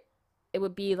it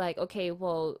would be like, okay,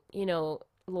 well, you know,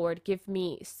 Lord,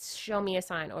 show me a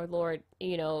sign, or Lord,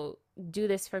 you know, do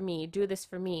this for me,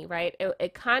 right?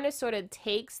 It kind of sort of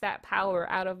takes that power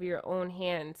out of your own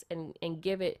hands and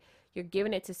you're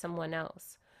giving it to someone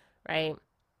else, right?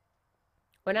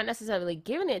 Or not necessarily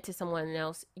giving it to someone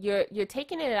else, you're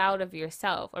taking it out of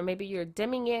yourself, or maybe you're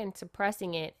dimming it and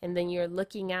suppressing it, and then you're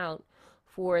looking out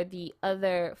for the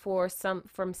other, for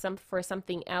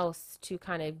something else to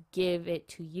kind of give it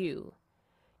to you.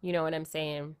 You know what I'm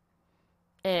saying?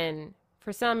 And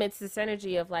for some it's this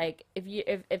energy of like,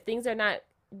 if things are not,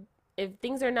 if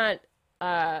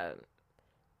uh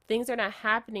things are not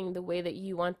happening the way that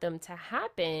you want them to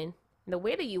happen, the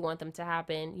way that you want them to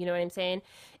happen, you know what I'm saying?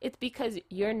 It's because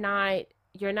you're not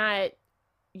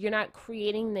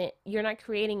creating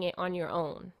it on your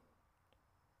own,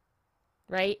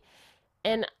 right?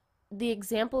 And the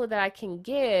example that I can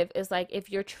give is like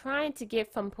if you're trying to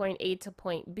get from point A to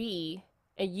point B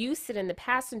and you sit in the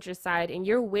passenger side and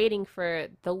you're waiting for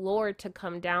the Lord to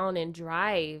come down and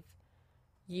drive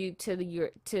you to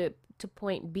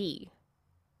point B.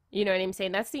 You know what I'm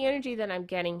saying? That's the energy that I'm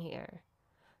getting here,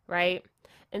 right?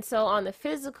 And so on the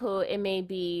physical, it may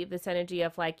be this energy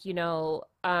of like, you know,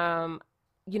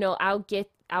 I'll get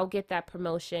that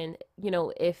promotion, you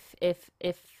know, if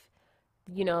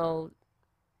you know,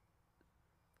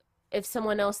 if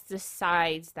someone else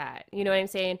decides that, you know what I'm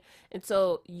saying? And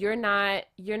so you're not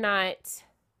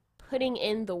putting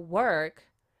in the work,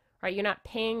 right? You're not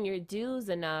paying your dues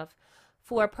enough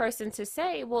for a person to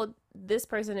say, well, this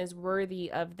person is worthy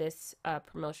of this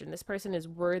promotion. This person is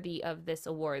worthy of this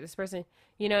award. This person,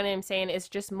 you know what I'm saying? It's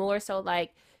just more so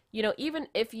like, you know, even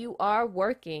if you are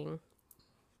working,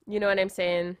 you know what I'm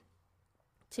saying?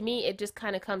 To me, it just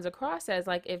kind of comes across as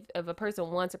like if a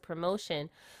person wants a promotion,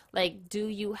 like, do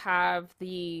you have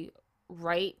the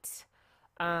right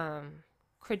um,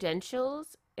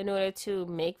 credentials in order to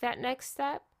make that next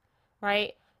step,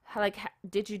 right?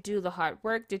 Did you do the hard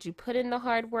work? Did you put in the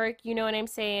hard work? You know what I'm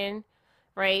saying?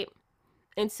 Right?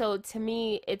 And so to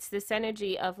me, it's this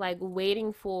energy of like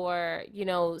waiting for,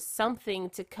 something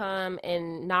to come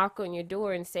and knock on your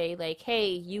door and say, like, hey,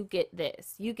 you get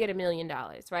this, you get $1 million,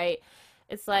 right?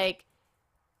 It's like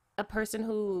a person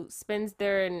who spends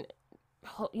their,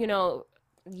 you know,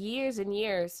 years and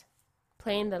years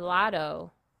playing the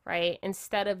lotto, right?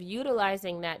 Instead of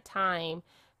utilizing that time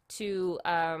to,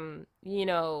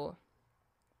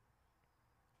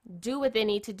 do what they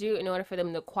need to do in order for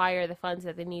them to acquire the funds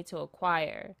that they need to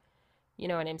acquire. You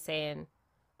know what I'm saying?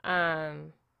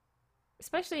 Um,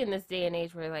 Especially in this day and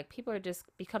age where like people are just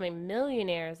becoming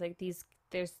millionaires. Like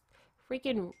there's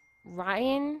freaking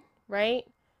Ryan, right?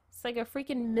 It's like a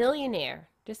freaking millionaire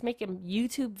just making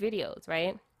YouTube videos,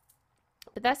 right?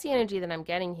 But that's the energy that I'm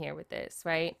getting here with this,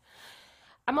 right?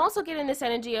 I'm also getting this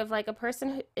energy of like a person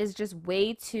who is just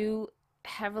way too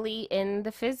heavily in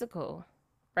the physical,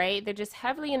 right? They're just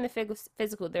heavily in the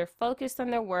physical. They're focused on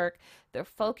their work. They're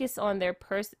focused on their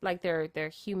like their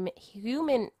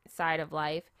human side of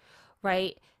life,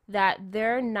 right? That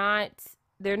they're not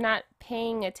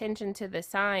paying attention to the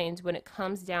signs when it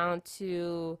comes down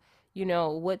to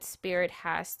what spirit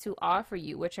has to offer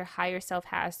you, what your higher self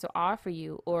has to offer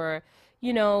you, or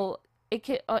you know it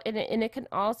could and it can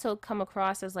also come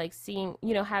across as like seeing,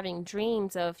 having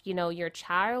dreams of your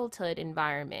childhood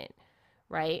environment,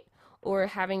 right? Or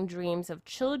having dreams of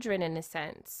children in a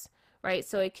sense, right?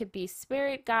 So it could be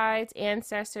spirit guides,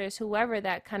 ancestors, whoever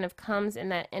that kind of comes in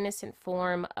that innocent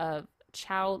form of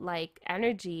childlike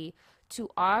energy to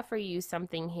offer you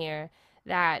something here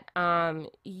that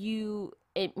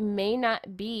it may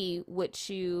not be what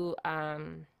you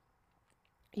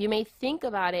may think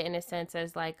about it in a sense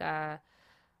as like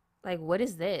what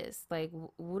is this, like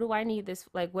what do I need this,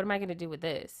 like what am I going to do with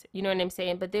this, you know what I'm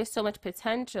saying? But there's so much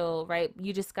potential, right?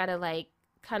 You just got to like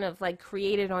kind of like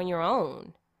create it on your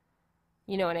own,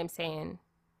 you know what I'm saying,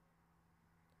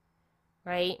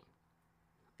 right?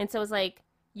 And so it's like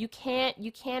you can't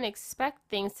expect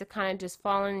things to kind of just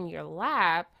fall in your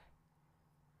lap,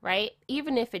 right?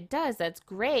 Even if it does, that's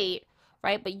great,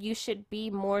 right? But you should be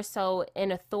more so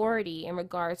in authority in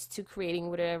regards to creating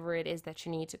whatever it is that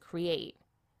you need to create.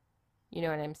 You know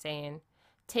what I'm saying?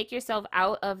 Take yourself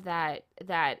out of that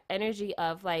energy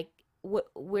of like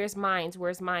where's mines,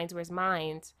 where's mines, where's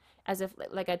mines, as if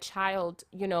like a child,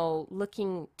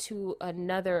 looking to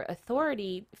another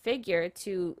authority figure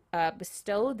to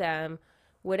bestow them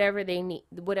whatever they need,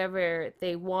 whatever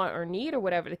they want or need, or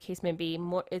whatever the case may be.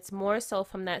 More, it's more so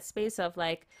from that space of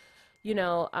like,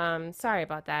 sorry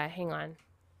about that. Hang on.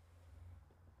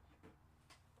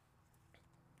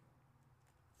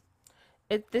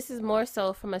 This is more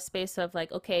so from a space of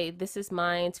like, okay, this is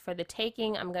mine for the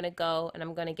taking. I'm gonna go and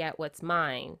I'm gonna get what's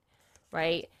mine,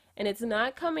 right? And it's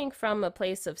not coming from a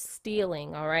place of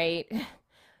stealing, all right?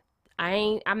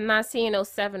 I'm not seeing no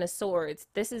seven of swords.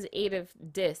 This is eight of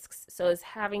discs. So it's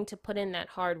having to put in that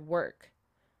hard work,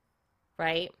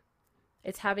 right?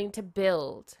 It's having to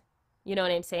build. You know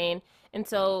what I'm saying? And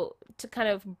so to kind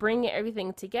of bring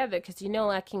everything together, because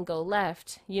I can go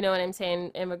left, you know what I'm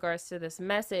saying, in regards to this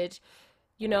message,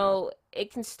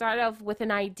 it can start off with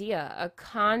an idea, a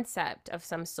concept of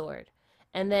some sort.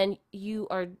 And then you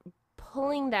are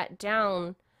pulling that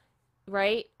down,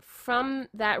 right? From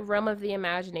that realm of the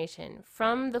imagination,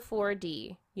 from the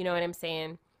 4D, you know what I'm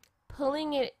saying?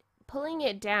 Pulling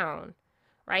it down,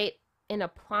 right? And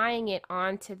applying it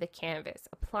onto the canvas,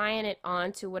 applying it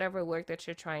onto whatever work that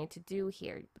you're trying to do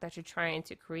here, that you're trying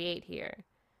to create here,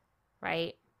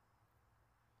 right?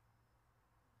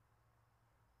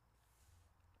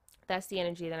 That's the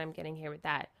energy that I'm getting here with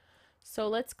that. So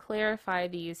let's clarify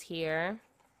these here.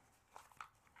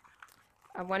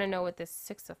 I want to know what this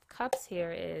Six of Cups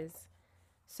here is.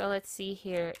 So let's see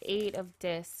here. Eight of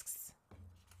Discs.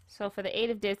 So for the Eight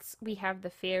of Discs, we have the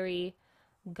fairy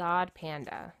god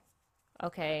panda.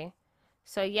 Okay.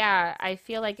 So yeah, I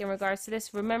feel like in regards to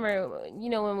this, remember,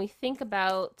 when we think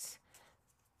about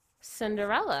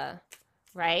Cinderella,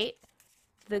 right?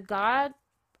 The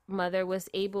godmother was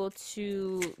able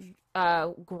to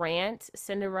grant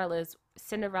Cinderella's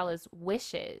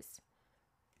wishes,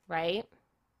 right?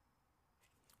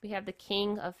 We have the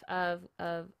King of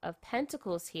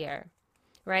Pentacles here,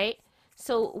 right?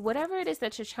 So whatever it is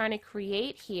that you're trying to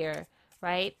create here,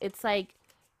 right? It's like,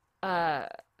 I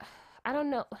don't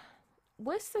know,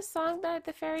 what's the song that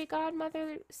the fairy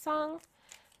godmother sung?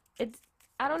 It's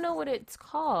I don't know what it's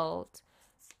called.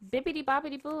 Bibbidi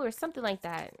bobbidi boo or something like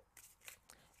that.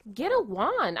 Get a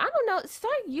wand. I don't know.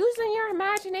 Start using your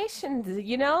imagination,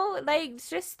 you know? Like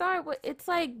just start with it's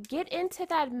like get into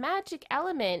that magic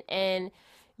element and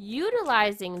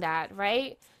utilizing that,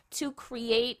 right? To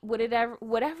create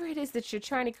whatever it is that you're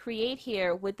trying to create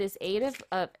here with this eight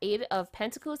of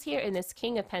pentacles here and this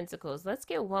king of pentacles. Let's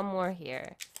get one more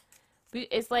here.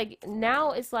 It's like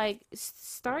now it's like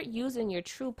start using your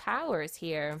true powers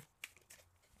here.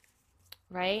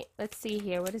 Right? Let's see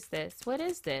here. What is this? What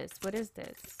is this? What is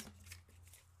this?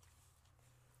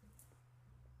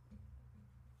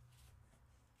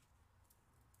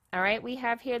 All right, we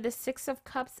have here the Six of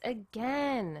Cups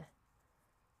again.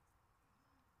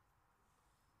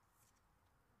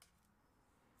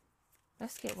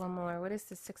 Let's get one more. What is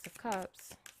the Six of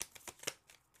Cups?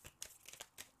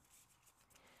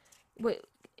 Wait,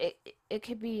 it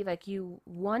could be like you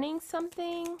wanting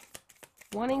something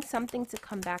to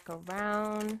come back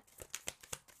around,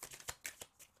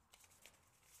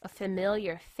 a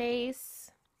familiar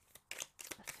face,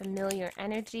 a familiar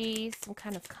energy, some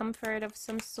kind of comfort of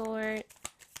some sort,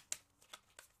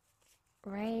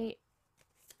 right?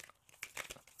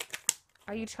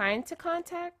 Are you trying to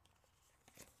contact?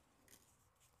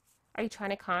 Are you trying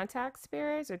to contact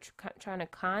spirits or trying to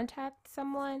contact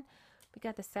someone? We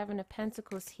got the Seven of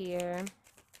Pentacles here.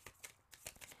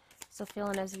 So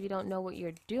feeling as if you don't know what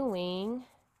you're doing.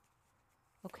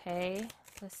 Okay,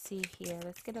 let's see here.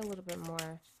 Let's get a little bit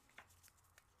more.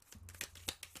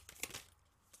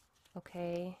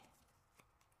 Okay.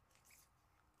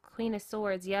 Queen of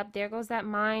Swords. Yep, there goes that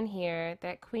mine here.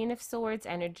 That Queen of Swords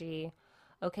energy.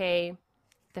 Okay,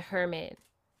 the Hermit.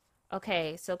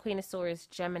 Okay, so Queen of Swords,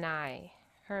 Gemini,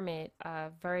 Hermit,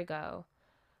 Virgo.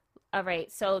 All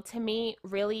right, so to me,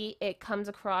 really, it comes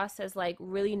across as like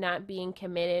really not being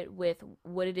committed with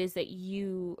what it is that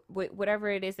whatever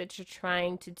it is that you're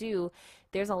trying to do.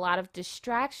 There's a lot of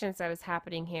distractions that is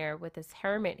happening here with this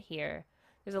Hermit here.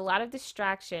 There's a lot of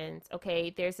distractions, okay?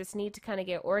 There's this need to kind of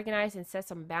get organized and set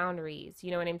some boundaries.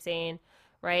 You know what I'm saying?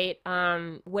 Right?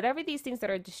 Whatever these things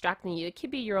that are distracting you, it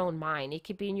could be your own mind, it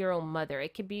could be your own mother,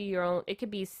 it could be your own, it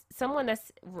could be someone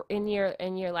that's in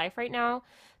your life right now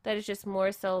that is just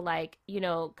more so like, you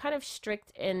know, kind of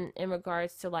strict in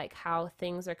regards to like how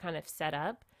things are kind of set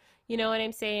up. You know what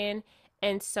I'm saying?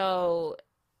 And so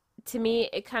to me,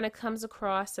 it kind of comes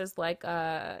across as like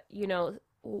you know,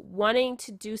 wanting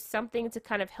to do something to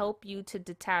kind of help you to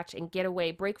detach and get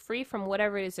away, break free from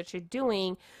whatever it is that you're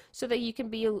doing so that you can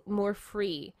be more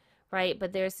free, right?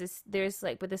 But there's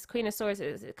like with this Queen of Swords,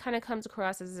 it kind of comes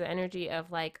across as an energy of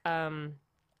like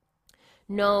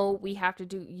no, you have to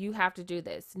do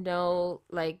this. No,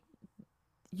 like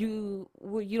you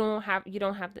don't have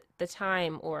the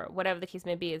time or whatever the case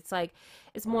may be. It's like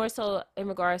it's more so in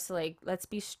regards to like let's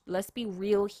be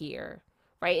real here,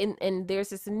 right? And there's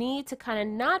this need to kind of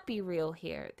not be real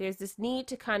here. There's this need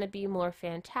to kind of be more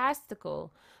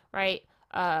fantastical, right?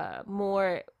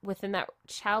 More within that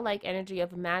childlike energy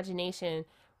of imagination,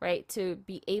 right? To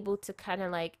be able to kind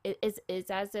of like it's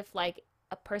as if like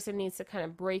a person needs to kind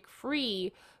of break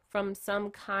free from some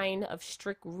kind of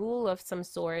strict rule of some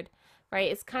sort,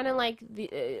 right? It's kind of like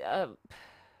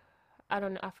I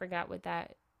don't know, I forgot what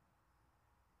that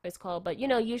is called, but you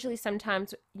know, usually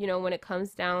sometimes, you know, when it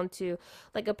comes down to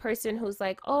like a person who's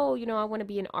like, oh, you know, I want to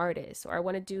be an artist or I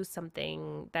want to do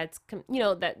something that's you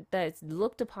know, that's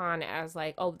looked upon as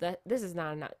like, oh, that this is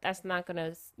not enough, that's not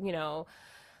gonna, you know,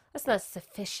 that's not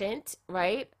sufficient,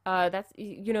 right? That's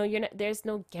you know, you're not, there's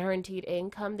no guaranteed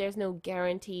income, there's no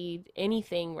guaranteed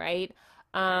anything, right?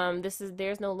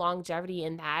 There's no longevity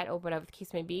in that or whatever the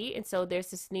case may be, and so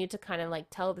there's this need to kind of like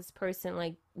tell this person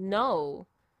like no,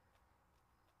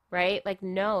 right? Like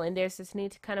no, and there's this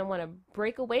need to kind of want to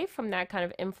break away from that kind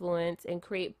of influence and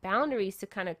create boundaries to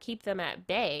kind of keep them at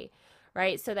bay,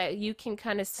 right? So that you can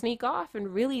kind of sneak off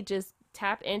and really just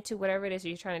tap into whatever it is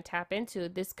you're trying to tap into.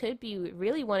 This could be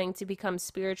really wanting to become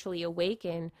spiritually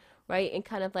awakened, right? And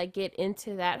kind of like get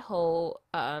into that whole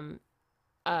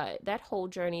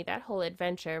journey, that whole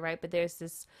adventure, right? But there's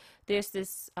this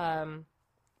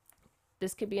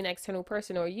this could be an external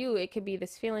person or you, it could be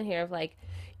this feeling here of like,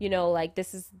 you know, like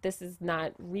this is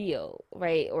not real,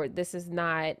 right? Or this is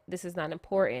not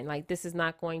important, like this is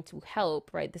not going to help,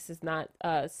 right? This is not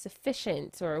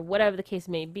sufficient or whatever the case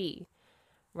may be,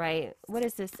 right? What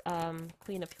is this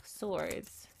Queen of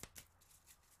Swords?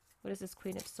 What is this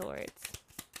Queen of Swords?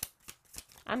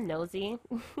 I'm nosy.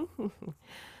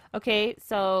 Okay,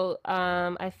 so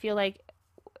I feel like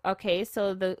okay,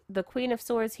 so the Queen of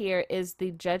Swords here is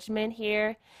the Judgment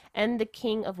here and the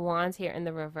King of Wands here in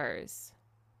the reverse.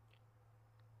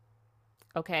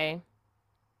 Okay.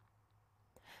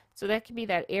 So that could be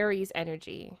that Aries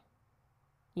energy,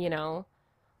 you know,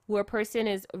 where a person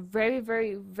is very,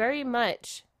 very, very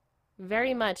much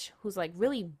who's like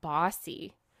really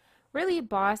bossy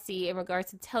in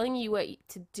regards to telling you what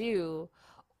to do.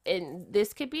 And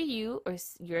this could be you or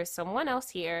you're someone else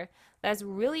here that's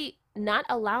really not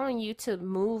allowing you to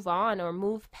move on or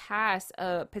move past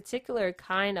a particular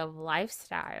kind of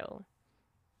lifestyle,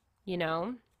 you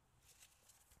know?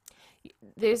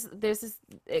 There's this,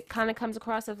 it kind of comes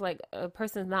across of like a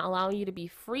person's not allowing you to be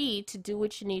free to do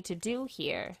what you need to do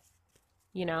here,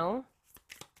 you know?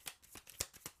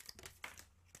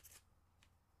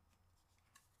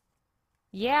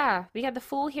 Yeah, we got the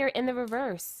Fool here in the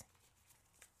reverse,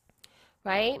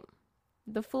 right?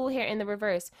 The Fool here in the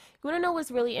reverse. You want to know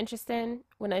what's really interesting?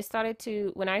 When I started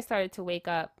to wake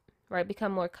up, right,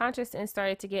 become more conscious and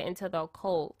started to get into the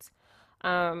occult.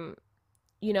 Um,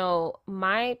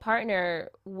 my partner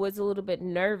was a little bit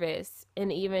nervous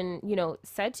and even,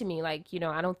 said to me like,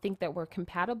 I don't think that we're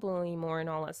compatible anymore and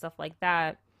all that stuff like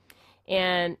that.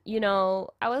 And, I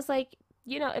was like,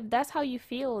 if that's how you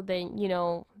feel,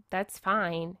 then, that's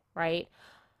fine, right?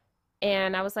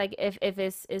 And I was like, if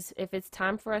it's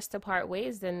time for us to part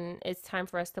ways, then it's time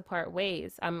for us to part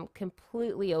ways. I'm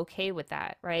completely okay with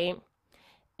that, right?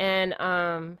 And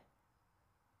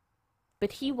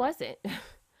but he wasn't.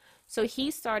 So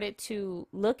he started to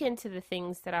look into the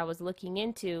things that I was looking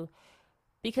into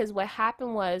because what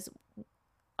happened was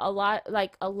a lot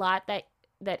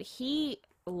that he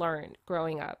learned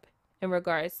growing up in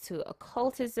regards to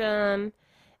occultism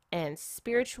and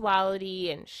spirituality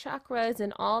and chakras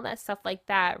and all that stuff like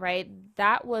that, right?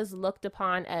 That was looked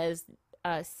upon as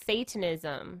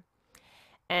Satanism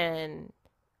and,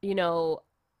 you know,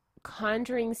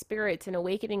 conjuring spirits and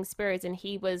awakening spirits. And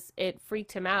it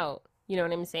freaked him out. You know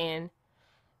what I'm saying?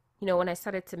 When I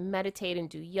started to meditate and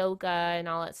do yoga and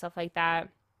all that stuff like that.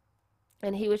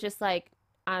 And he was just like,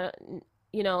 I,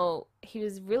 he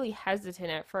was really hesitant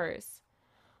at first,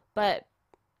 but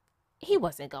he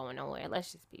wasn't going nowhere.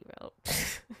 Let's just be real.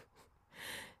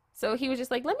 So he was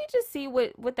just like, let me just see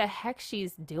what the heck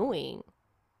she's doing.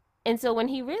 And so when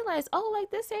he realized, oh,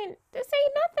 like this ain't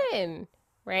nothing,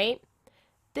 right?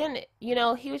 Then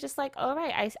he was just like, all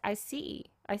right, I see.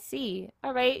 I see.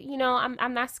 All right,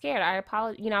 I'm not scared. I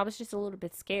apologize. I was just a little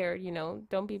bit scared,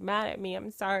 Don't be mad at me. I'm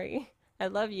sorry. I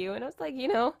love you. And I was like,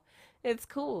 it's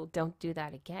cool. Don't do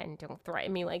that again. Don't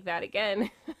threaten me like that again.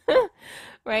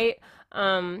 Right?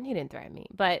 He didn't threaten me,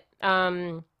 but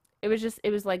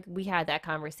it was like we had that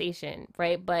conversation,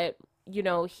 right? But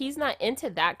he's not into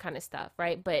that kind of stuff,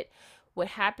 right? But what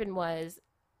happened was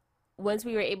once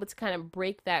we were able to kind of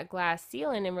break that glass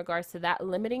ceiling in regards to that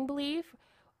limiting belief,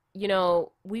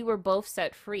 we were both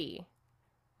set free,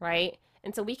 right?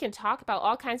 And so we can talk about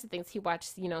all kinds of things. He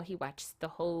watched the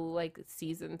whole like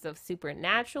seasons of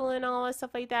Supernatural and all that stuff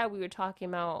like that. We'd be talking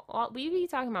about all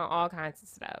kinds of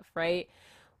stuff, right?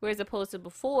 Whereas opposed to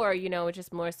before, it's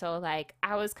just more so like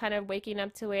I was kind of waking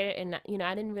up to it and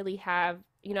I didn't really have,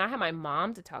 I had my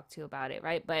mom to talk to about it,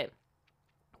 right? But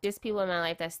just people in my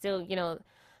life that still, they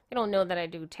don't know that I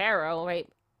do tarot, right?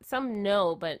 Some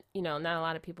know, but not a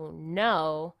lot of people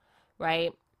know,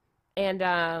 right?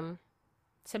 And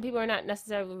some people are not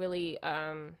necessarily really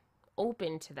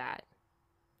open to that.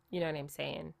 You know what I'm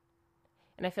saying?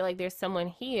 And I feel like there's someone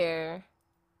here,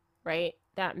 right,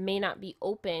 that may not be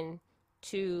open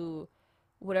to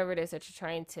whatever it is that you're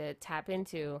trying to tap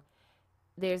into.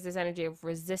 There's this energy of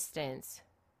resistance,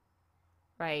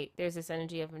 right? There's this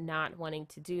energy of not wanting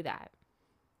to do that,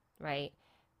 right?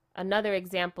 Another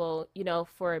example,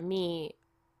 for me,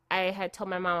 I had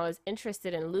told my mom I was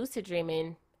interested in lucid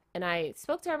dreaming, and I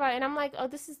spoke to her about it, and I'm like, oh,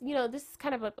 this is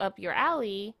kind of up your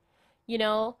alley, you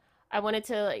know. I wanted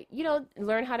to like,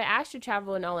 learn how to astral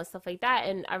travel and all that stuff like that.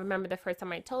 And I remember the first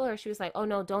time I told her, she was like, "Oh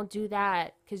no, don't do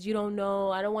that, because you don't know.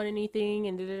 I don't want anything."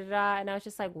 And da da da. And I was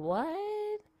just like,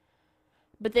 "What?"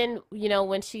 But then,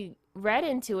 when she read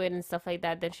into it and stuff like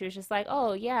that, then she was just like,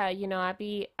 "Oh yeah, I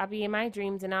be in my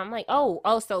dreams," and I'm like,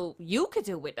 "Oh, so you could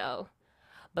do it though."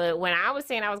 But when I was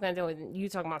saying I was gonna do it, you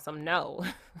talking about some no,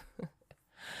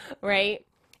 right?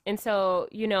 And so,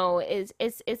 it's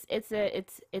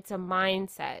a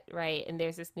mindset, right? And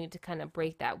there's this need to kind of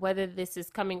break that, whether this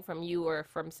is coming from you or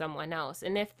from someone else.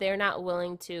 And if they're not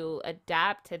willing to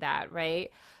adapt to that, right?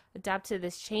 Adapt to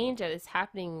this change that is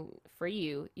happening for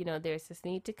you, there's this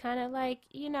need to kind of like,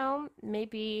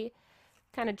 maybe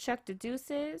kind of chuck the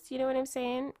deuces, you know what I'm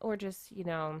saying? Or just,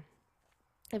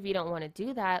 if you don't want to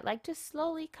do that, like just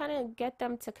slowly kind of get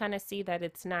them to kind of see that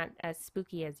it's not as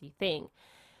spooky as you think.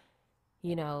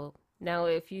 Now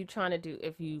if you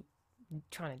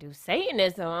trying to do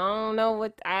Satanism.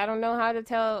 I don't know how to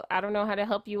tell, I don't know how to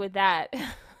help you with that.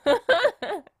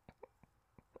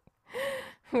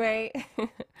 Right?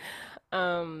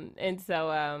 And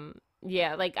so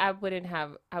yeah, like I wouldn't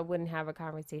have a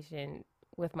conversation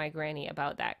with my granny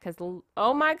about that cuz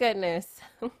oh my goodness.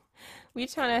 We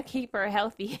trying to keep her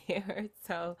healthy here.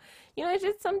 So, it's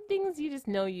just some things you just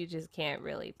know you just can't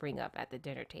really bring up at the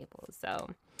dinner table. So, all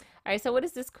right, so what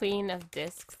is this Queen of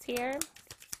Discs here?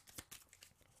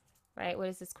 Right? What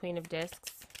is this Queen of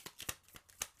Discs?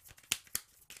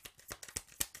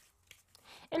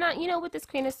 And with this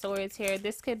Queen of Swords here,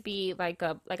 this could be like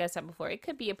I said before, it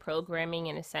could be a programming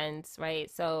in a sense, right?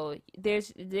 So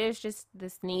there's just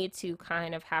this need to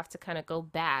kind of go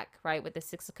back, right? With the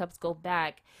Six of Cups, go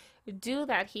back, do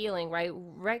that healing, right?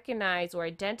 Recognize or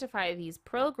identify these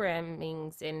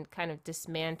programmings and kind of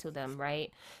dismantle them,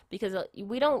 right? Because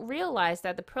we don't realize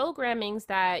that the programmings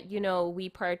that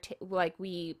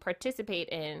we participate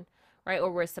in, right,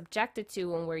 or we're subjected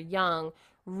to when we're young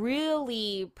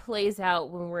really plays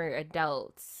out when we're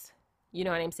adults. You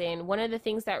know what I'm saying? One of the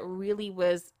things that really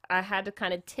was, I had to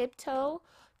kind of tiptoe,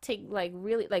 take like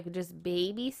really like just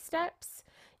baby steps.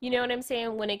 You know what I'm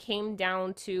saying? When it came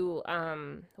down to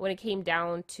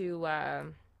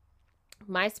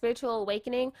my spiritual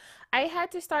awakening, I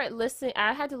had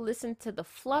to listen to the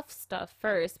fluff stuff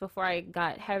first before I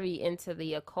got heavy into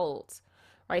the occult.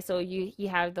 Right? So you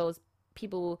have those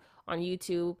people on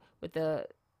YouTube with the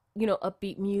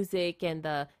upbeat music and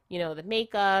the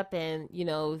makeup and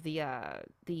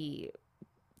the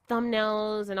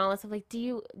thumbnails and all that stuff. Like, do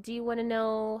you want to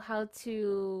know how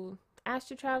to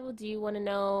astral travel? Do you want to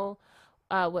know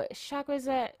what chakras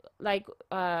that like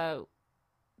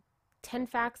 10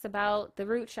 facts about the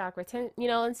root chakra, 10,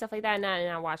 and stuff like that. And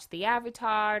I watched the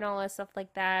Avatar and all that stuff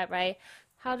like that, right?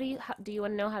 How do you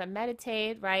want to know how to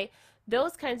meditate, right?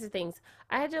 Those kinds of things.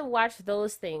 I had to watch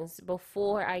those things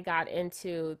before I got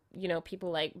into,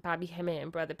 people like Bobby Hemmett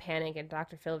and Brother Panic and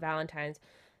Dr. Phil Valentine's.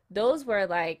 Those were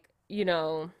like,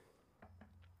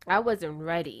 I wasn't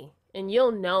ready. And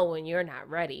you'll know when you're not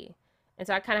ready. And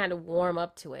so I kind of had to warm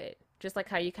up to it. Just like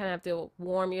how you kind of have to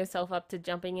warm yourself up to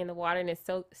jumping in the water and it's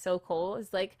so cold.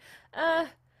 It's like, uh,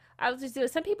 I'll just do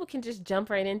it. Some people can just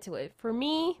jump right into it. For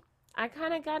me, I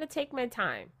kind of got to take my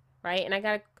time, right? And I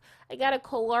got to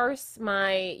coerce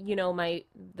my,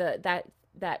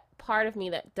 that part of me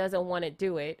that doesn't want to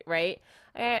do it, right?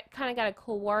 I kind of got to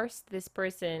coerce this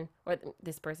person,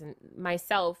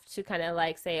 myself, to kind of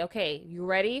like say, okay, you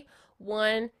ready?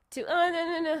 One, two, oh, no,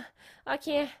 no, no, I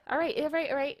can't. All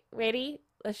right, ready?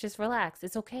 Let's just relax.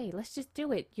 It's okay. Let's just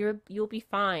do it. You'll be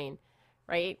fine,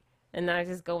 right? And then I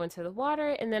just go into the water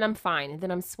and then I'm fine. And then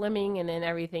I'm swimming and then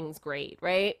everything's great,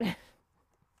 right?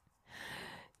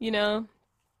 you know?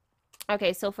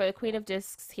 Okay, so for the Queen of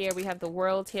Discs here, we have the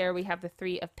World here, we have the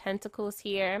Three of Pentacles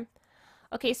here.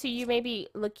 Okay, so you may be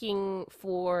looking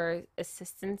for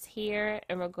assistance here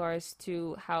in regards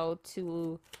to how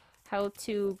to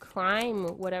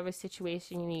climb whatever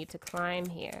situation you need to climb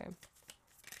here.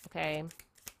 Okay.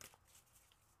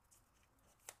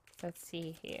 Let's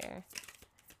see here.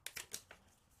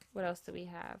 What else do we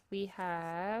have? We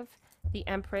have the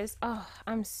Empress. Oh,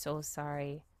 I'm so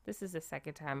sorry. This is the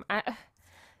second time.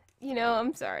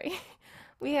 I'm sorry.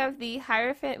 We have the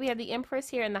Hierophant. We have the Empress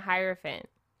here and the Hierophant.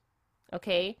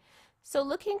 Okay. So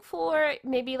looking for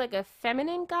maybe like a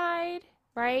feminine guide,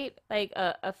 right? Like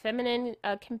a feminine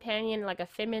companion, like a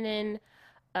feminine,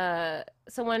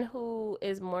 someone who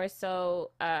is more so,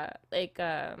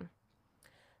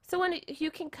 someone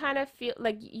you can kind of feel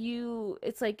like you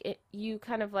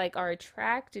kind of like are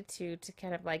attracted to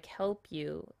kind of like help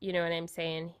you, you know what I'm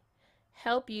saying?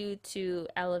 Help you to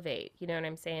elevate, you know what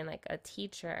I'm saying? Like a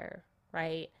teacher,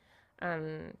 right?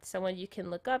 Someone you can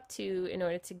look up to in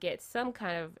order to get some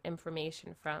kind of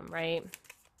information from, right?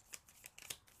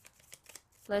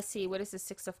 Let's see, what is the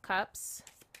Six of Cups?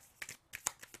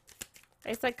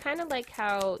 It's like kind of like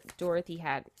how Dorothy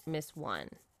had Miss One,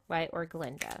 right? Or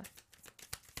Glinda,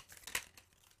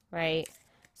 right?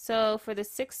 So for the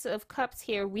Six of Cups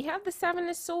here, we have the Seven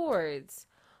of Swords.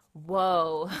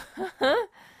 Whoa.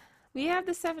 We have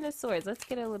the Seven of Swords. Let's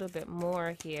get a little bit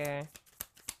more here.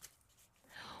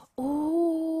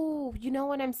 Oh, you know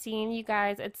what I'm seeing, you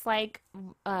guys? It's like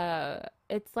a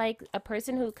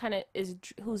person who kind of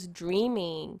who's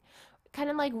dreaming. Kind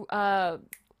of like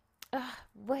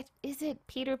what is it?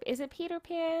 Is it Peter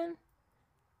Pan?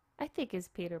 I think it's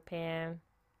Peter Pan.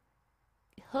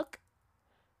 Hook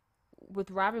with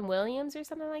Robin Williams or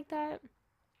something like that.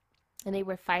 And they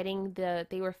were fighting Hook,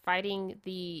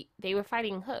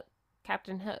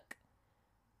 Captain Hook.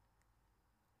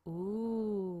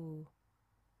 Ooh.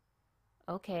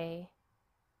 Okay.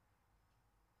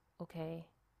 Okay.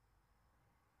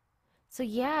 So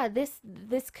yeah, this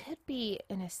could be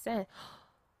in a sense.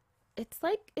 It's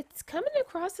like it's coming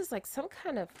across as like some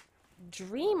kind of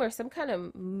dream or some kind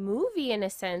of movie in a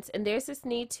sense, and there's this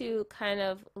need to kind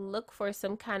of look for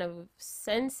some kind of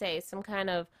sensei, some kind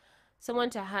of someone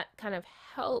to kind of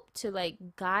help to like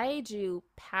guide you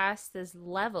past this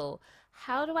level.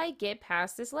 How do I get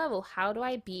past this level? How do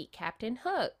I beat Captain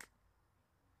Hook?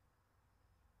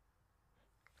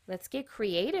 Let's get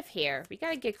creative here. We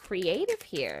got to get creative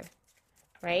here,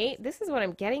 right? This is what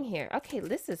I'm getting here. Okay,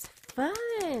 this is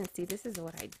fun. See, this is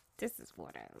what I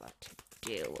love to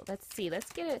do. Let's see.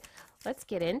 Let's get it. Let's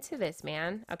get into this,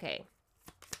 man. Okay.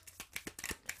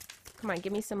 Come on,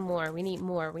 give me some more. We need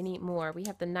more. We need more. We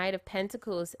have the Knight of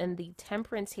Pentacles and the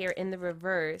Temperance here in the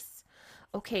reverse.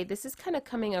 Okay, this is kind of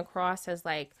coming across as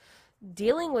like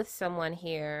dealing with someone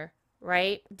here,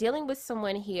 right? Dealing with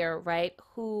someone here, right?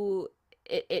 Who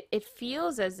it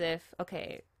feels as if,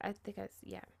 okay, I think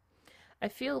yeah. I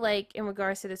feel like in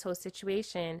regards to this whole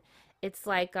situation, it's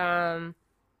like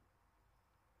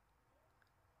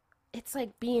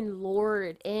being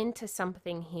lured into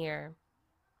something here.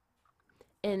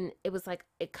 And it was like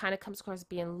it kind of comes across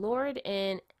being lured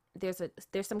in. There's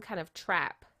some kind of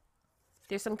trap.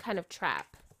 There's some kind of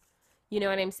trap. You know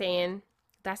what I'm saying?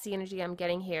 That's the energy I'm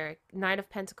getting here. Knight of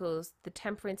Pentacles, the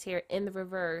Temperance here in the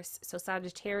reverse. So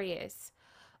Sagittarius,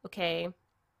 okay?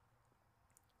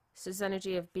 So this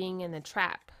energy of being in the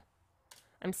trap.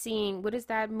 I'm seeing, what is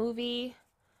that movie?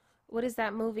 What is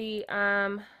that movie?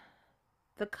 The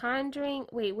Conjuring.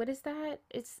 Wait, what is that?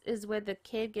 It's is where the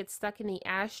kid gets stuck in the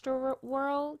astral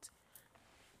world.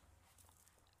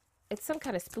 It's some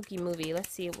kind of spooky movie. Let's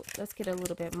see. Let's get a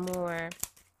little bit more.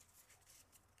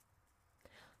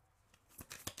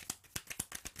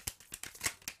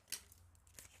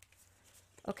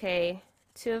 Okay,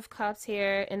 Two of Cups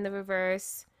here in the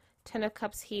reverse. Ten of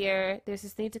Cups here. There's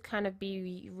this need to kind of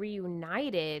be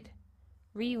reunited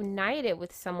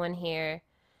with someone here.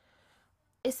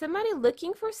 Is somebody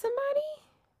looking for somebody?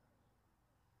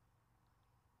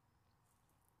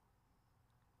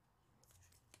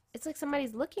 It's like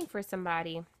somebody's looking for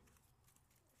somebody.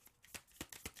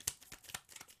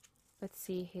 Let's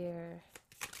see here.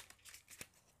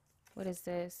 What is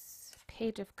this?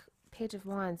 Page of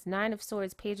Wands. Nine of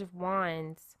Swords, Page of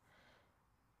Wands.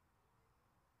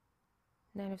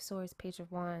 Nine of Swords, Page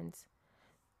of Wands.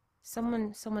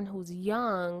 Someone who's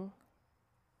young.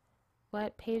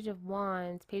 What? Page of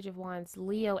Wands,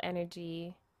 Leo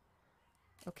energy.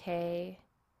 Okay.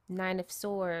 Nine of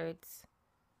Swords.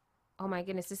 Oh my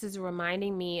goodness, this is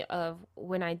reminding me of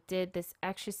when I did this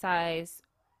exercise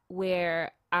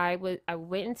where I went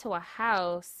into a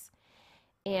house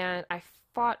and I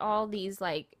fought all these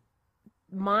like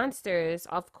monsters.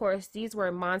 Of course, these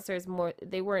were monsters more,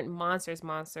 they weren't monsters,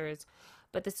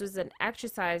 but this was an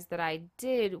exercise that I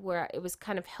did where it was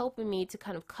kind of helping me to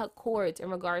kind of cut cords in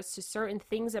regards to certain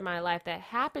things in my life that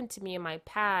happened to me in my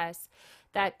past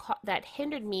that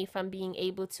hindered me from being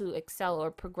able to excel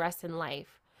or progress in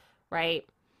life, right?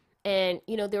 And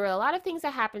there were a lot of things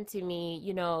that happened to me,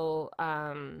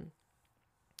 in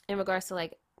regards to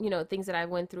like things that I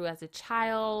went through as a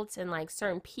child and like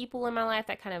certain people in my life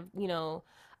that kind of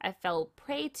I fell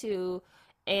prey to.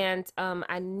 And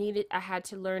I had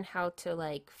to learn how to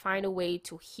like find a way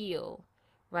to heal,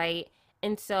 right?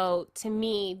 And so to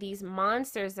me, these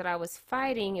monsters that I was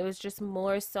fighting, it was just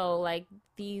more so like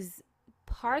these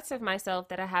parts of myself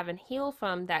that I haven't healed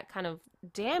from that kind of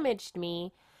damaged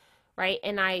me, right?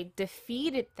 And I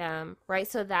defeated them, right?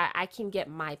 So that I can get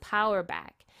my power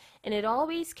back. And it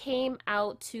always came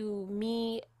out to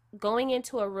me going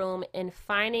into a room and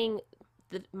finding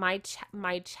my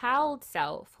child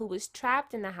self who was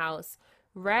trapped in the house,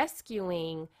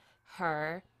 rescuing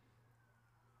her,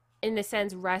 in the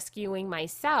sense rescuing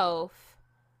myself,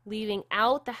 leaving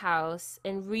out the house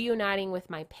and reuniting with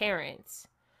my parents,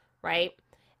 right?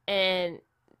 And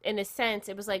in a sense,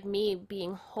 it was like me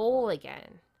being whole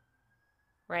again,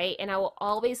 right? And I will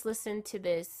always listen to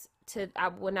this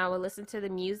when I would listen to the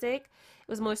music. It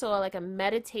was more so like a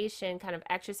meditation kind of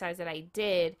exercise that I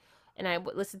did, and I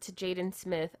would listen to Jaden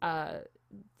Smith,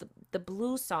 the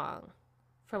Blue Song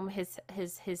from his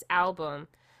album.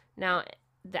 Now,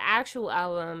 the actual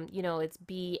album, it's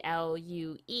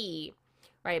BLUE,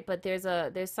 right? But there's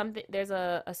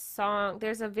a song,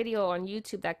 there's a video on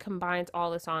YouTube that combines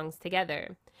all the songs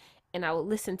together, and I would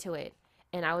listen to it,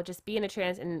 and I would just be in a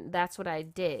trance, and that's what I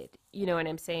did. You know what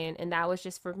I'm saying? And that was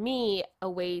just for me a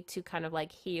way to kind of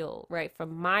like heal, right,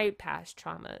 from my past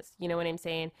traumas. You know what I'm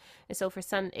saying? And so for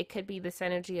some, it could be this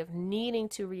energy of needing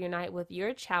to reunite with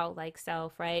your childlike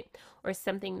self, right? Or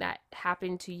something that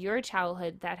happened to your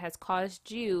childhood that has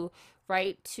caused you,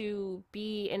 right, to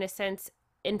be in a sense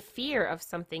in fear of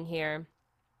something here,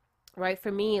 right?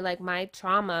 For me, like my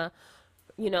trauma,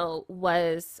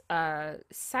 was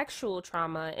sexual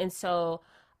trauma. And so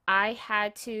I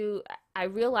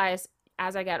realized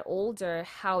as I got older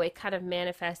how it kind of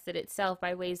manifested itself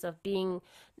by ways of being,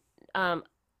 um,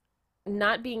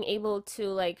 not being able to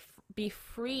like be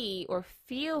free or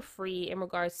feel free in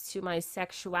regards to my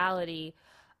sexuality,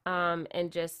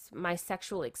 and just my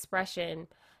sexual expression.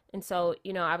 And so,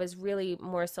 I was really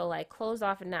more so like closed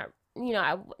off and not,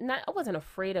 I wasn't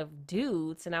afraid of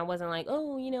dudes, and I wasn't like,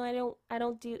 oh, I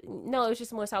don't do. No, it was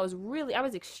just more so I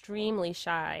was extremely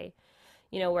shy,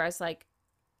 whereas like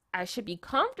I should be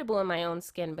comfortable in my own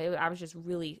skin, but I was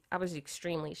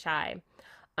extremely shy.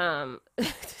 Um,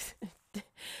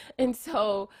 and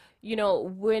so,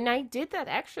 when I did that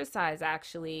exercise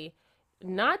actually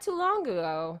not too long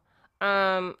ago,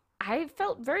 I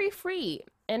felt very free.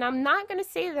 And I'm not going to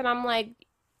say that I'm like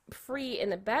free in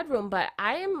the bedroom, but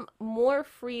I am more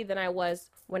free than I was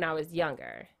when I was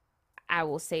younger. I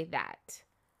will say that,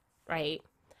 right?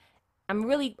 I'm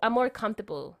more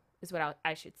comfortable, is what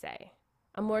I should say.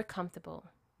 I'm more comfortable,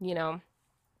 you know?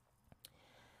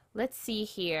 Let's see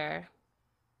here.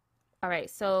 All right,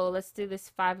 so let's do this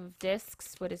 5 of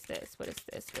discs. What is this? What is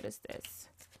this? What is this?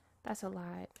 That's a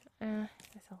lot.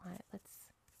 That's a lot.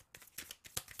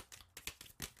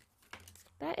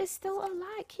 That is still a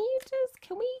lot. Can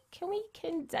we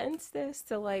condense this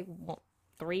to like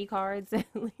 3 cards at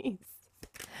least?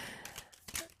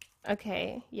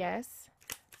 Okay, yes.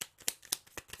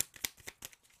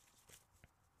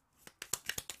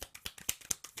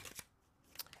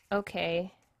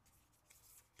 Okay.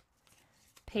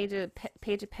 Page of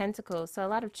Pentacles. So a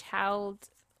lot of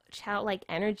childlike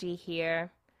energy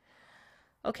here.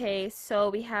 Okay,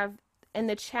 so we have in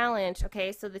the challenge.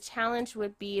 Okay, so the challenge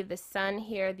would be the Sun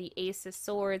here, the Ace of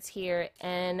Swords here,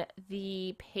 and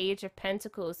the Page of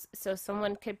Pentacles. So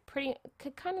someone could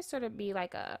kind of sort of be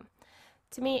like a,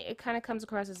 to me it kind of comes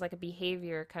across as like a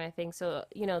behavior kind of thing. So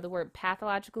the word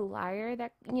pathological liar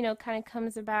that kind of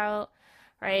comes about,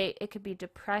 right? It could be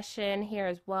depression here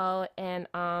as well, and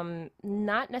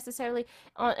not necessarily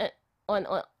on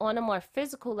on a more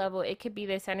physical level. It could be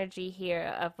this energy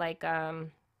here of like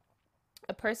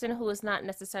a person who is not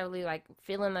necessarily like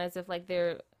feeling as if like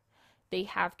they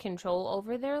have control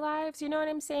over their lives. You know what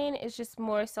I'm saying? It's just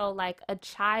more so like a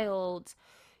child,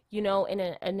 in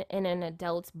an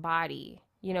adult's body.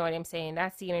 You know what I'm saying?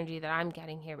 That's the energy that I'm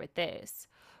getting here with this,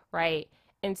 right?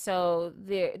 And so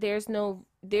there's no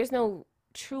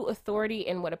true authority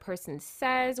in what a person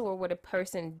says or what a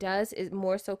person does. It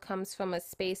more so comes from a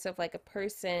space of like a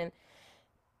person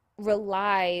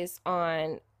relies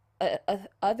on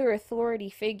other authority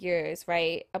figures,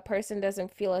 right? A person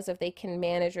doesn't feel as if they can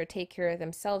manage or take care of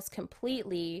themselves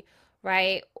completely,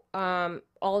 right?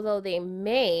 Although they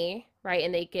may, right,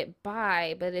 and they get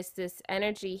by, but it's this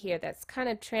energy here that's kind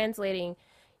of translating,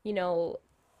 you know,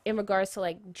 in regards to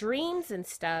like dreams and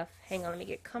stuff. Hang on, let me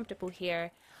get comfortable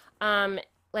here. Um,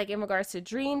 like in regards to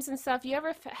dreams and stuff, you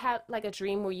ever had like a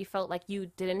dream where you felt like you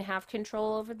didn't have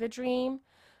control over the dream,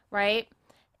 right?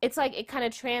 It's like it kind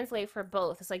of translates for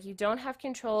both. It's like you don't have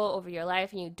control over your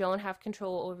life and you don't have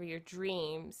control over your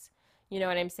dreams. You know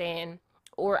what I'm saying?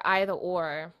 Or either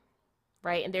or,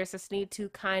 right? And there's this need to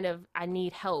kind of, I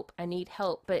need help,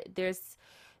 but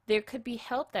there could be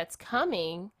help that's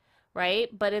coming,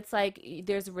 right? But it's like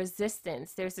there's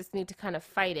resistance. There's this need to kind of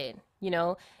fight it,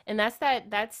 And that's that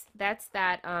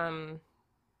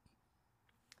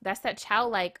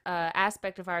childlike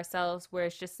aspect of ourselves where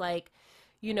it's just like,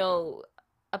 you know,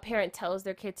 a parent tells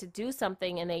their kid to do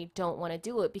something and they don't want to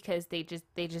do it because they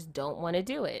just don't want to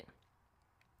do it,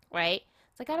 right?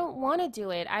 It's like I don't want to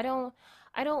do it. I don't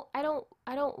want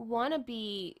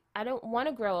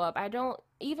to grow up. I don't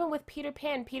Even with Peter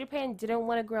Pan didn't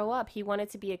want to grow up. He wanted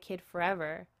to be a kid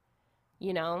forever,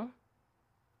 you know?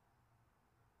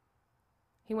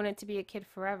 He wanted to be a kid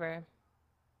forever.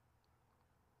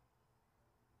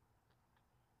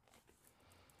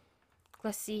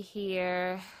 Let's see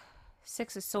here.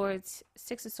 Six of Swords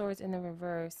in the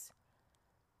reverse.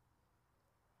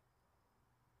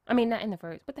 I mean, not in the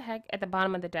verse. What the heck? At the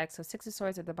bottom of the deck. So Six of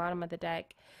Swords at the bottom of the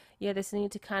deck. Yeah, this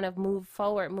need to kind of move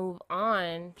forward, move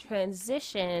on,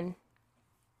 transition,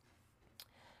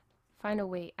 find a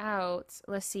way out.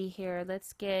 Let's see here.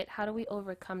 Let's get, how do we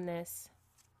overcome this?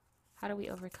 How do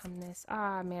we overcome this?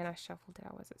 Ah, man, I shuffled it.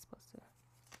 I wasn't supposed to.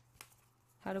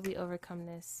 How do we overcome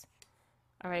this?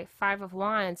 All right, Five of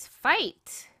Wands.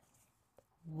 Fight!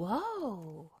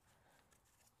 Whoa.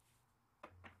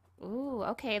 Ooh,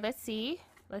 okay, let's see.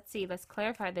 Let's see. Let's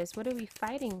clarify this. What are we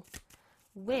fighting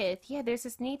with? Yeah, there's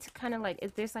this need to kind of like,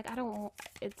 there's like,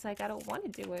 it's like I don't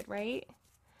want to do it, right?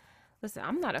 Listen,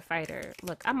 I'm not a fighter.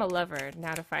 Look, I'm a lover,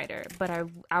 not a fighter, but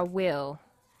I will.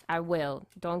 I will.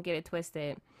 Don't get it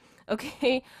twisted.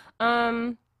 Okay.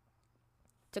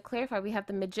 To clarify, we have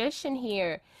the Magician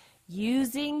here.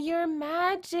 Using your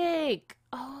magic.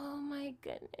 Oh my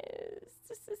goodness.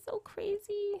 This is so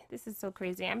crazy. This is so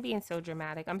crazy. I'm being so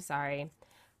dramatic. I'm sorry.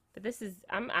 But this is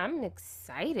I'm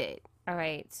excited. All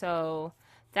right. So,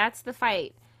 that's the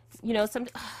fight. You know,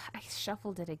 I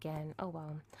shuffled it again. Oh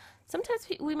well. Sometimes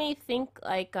we may think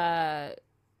like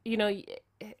you know,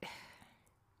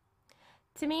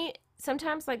 to me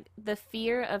sometimes like the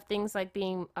fear of things like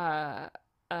being uh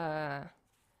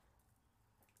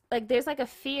like there's like a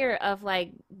fear of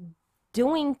like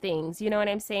doing things, you know what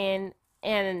I'm saying?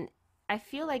 And I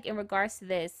feel like in regards to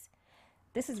this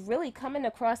is really coming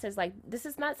across as like this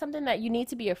is not something that you need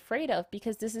to be afraid of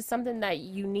because this is something that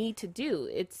you need to do.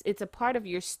 It's a part of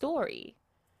your story.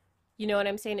 You know what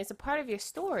I'm saying? It's a part of your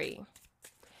story.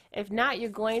 If not, you're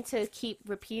going to keep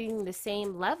repeating the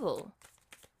same level.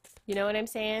 You know what I'm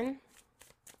saying?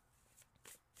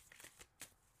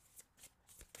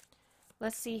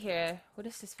 Let's see here. What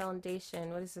is this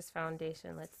foundation? What is this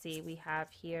foundation? Let's see. We have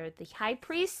here the High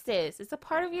Priestess. It's a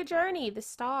part of your journey. The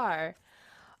Star.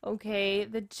 Okay.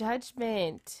 The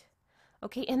Judgment.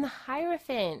 Okay. And the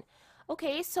Hierophant.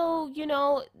 Okay. So, you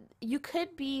know, you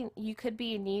could be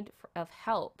in need of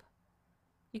help.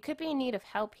 You could be in need of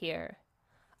help here.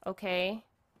 Okay.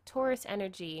 Taurus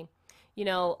energy. You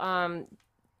know,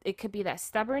 it could be that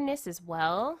stubbornness as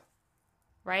well,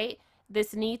 right?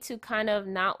 This need to kind of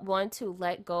not want to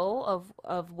let go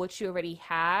of what you already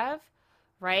have,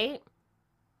 right?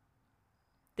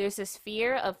 There's this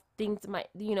fear of things might,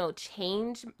 you know,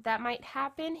 change that might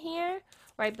happen here,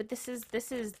 right? But this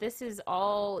is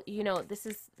all, you know, this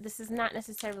is not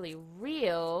necessarily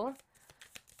real.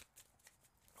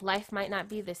 Life might not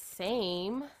be the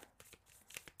same,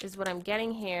 is what I'm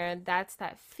getting here. That's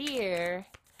that fear.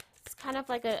 It's kind of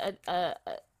like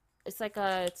it's like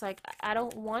I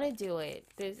don't want to do it.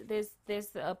 There's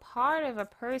a part of a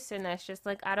person that's just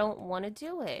like I don't want to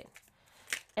do it.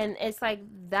 And it's like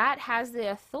that has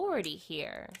the authority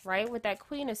here, right? With that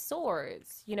Queen of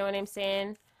Swords. You know what I'm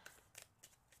saying?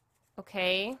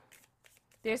 Okay.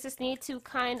 There's this need to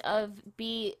kind of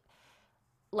be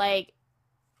like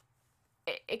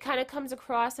it kind of comes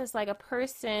across as like a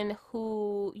person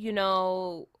who, you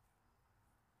know,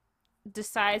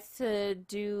 decides to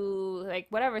do like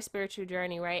whatever spiritual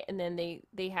journey, right? And then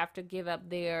they have to give up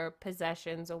their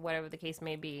possessions or whatever the case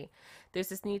may be. There's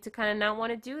this need to kind of not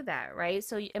want to do that, right?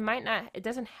 So it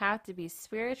doesn't have to be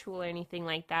spiritual or anything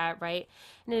like that, right?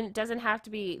 And it doesn't have to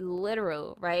be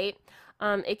literal, right?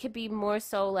 It could be more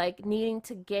so like needing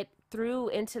to get through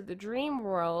into the dream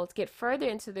world, get further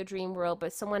into the dream world,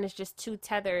 but someone is just too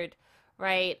tethered,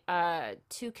 right?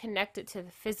 Too connected to the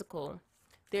physical.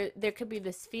 There could be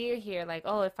this fear here, like,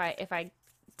 oh, if I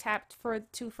tapped for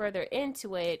too further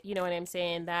into it, you know what I'm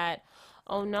saying, that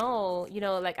oh no, you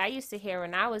know, like I used to hear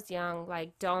when I was young,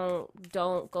 like don't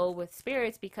go with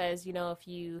spirits because, you know, if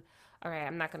you all right,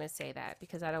 I'm not gonna say that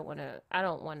because I don't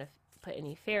wanna put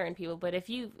any fear in people, but if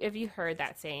you heard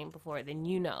that saying before, then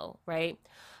you know, right?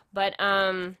 But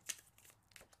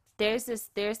there's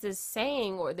this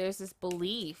saying or there's this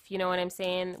belief, you know what I'm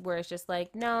saying, where it's just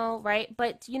like, no, right?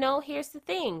 But you know, here's the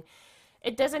thing.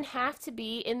 It doesn't have to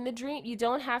be in the dream. You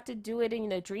don't have to do it in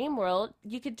the dream world.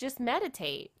 You could just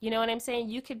meditate. You know what I'm saying?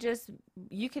 You could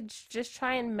just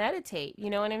try and meditate.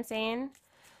 You know what I'm saying?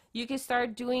 You could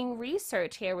start doing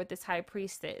research here with this high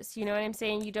priestess. You know what I'm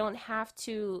saying? You don't have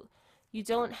to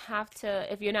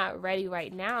if you're not ready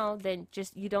right now, then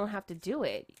just you don't have to do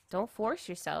it. Don't force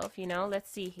yourself, you know? Let's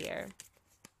see here.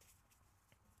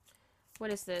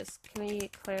 What is this? Can we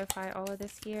clarify all of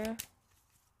this here?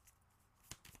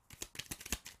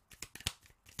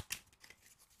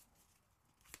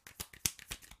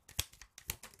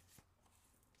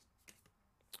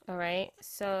 All right.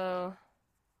 So,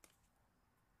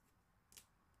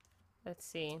 let's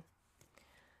see.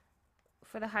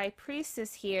 For the high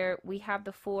priestess here, we have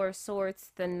the Four of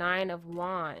Swords, the Nine of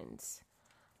Wands.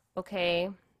 Okay.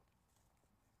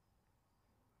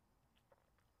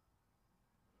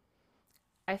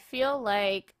 I feel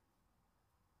like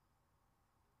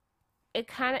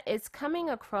it's coming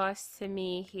across to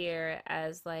me here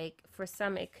as like for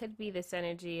some it could be this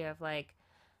energy of like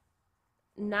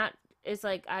not, it's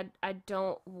like I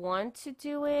don't want to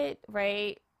do it,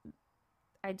 right?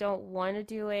 I don't want to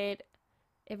do it.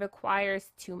 It requires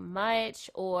too much,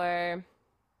 or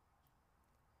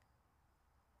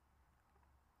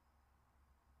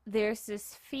there's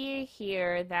this fear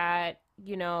here that,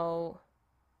 a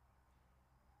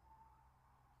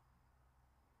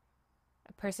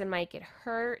person might get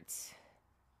hurt.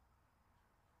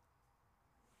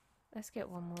 Let's get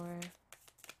one more.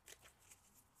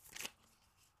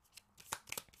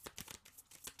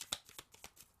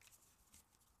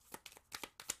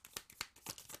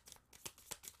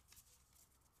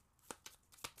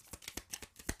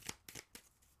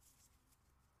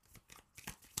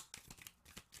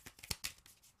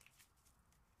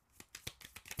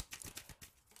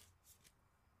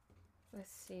 Let's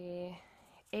see.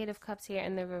 Eight of Cups here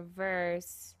in the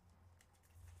reverse.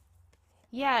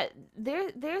 Yeah,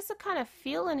 there's a kind of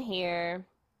feeling here.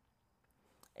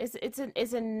 It's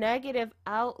a negative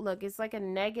outlook. It's like a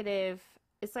negative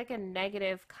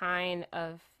kind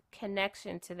of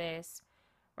connection to this,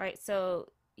 right?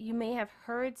 So you may have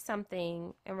heard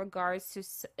something in regards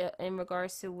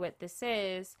to what this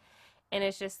is, and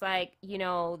it's just like,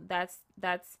 that's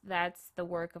the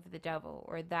work of the devil,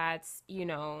 or that's.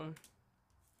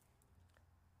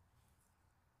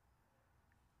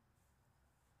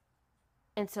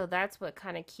 And so that's what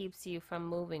kind of keeps you from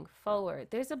moving forward.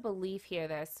 There's a belief here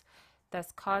that's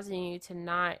causing you to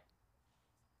not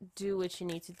do what you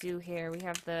need to do here. We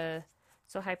have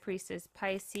High Priestess,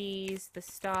 Pisces, the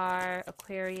Star,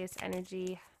 Aquarius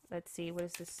energy. Let's see, what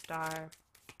is the Star?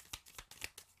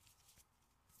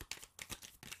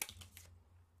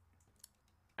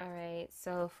 All right,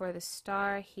 so for the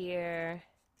Star here,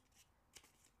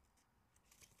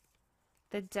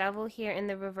 the Devil here in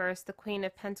the reverse, the Queen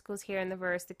of Pentacles here in the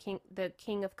reverse, the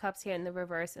King of Cups here in the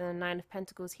reverse, and the Nine of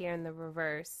Pentacles here in the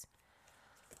reverse.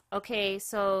 Okay,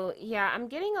 so yeah, I'm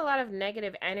getting a lot of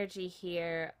negative energy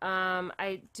here.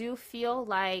 I do feel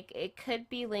like it could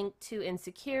be linked to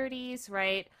insecurities,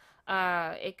 right?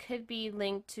 It could be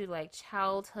linked to like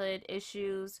childhood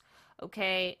issues,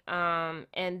 okay?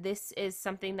 And this is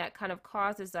something that kind of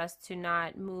causes us to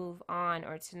not move on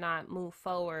or to not move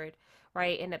forward,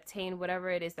 right? And obtain whatever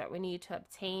it is that we need to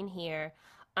obtain here,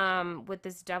 with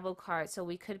this Devil card. So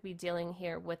we could be dealing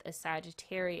here with a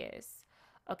Sagittarius.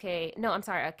 Okay, no, I'm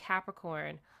sorry, a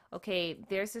Capricorn. Okay,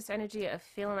 there's this energy of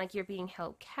feeling like you're being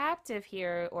held captive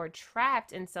here or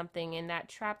trapped in something, and that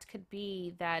trapped could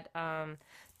be that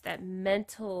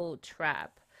mental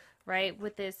trap, right?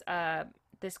 With this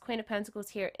Queen of Pentacles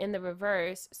here in the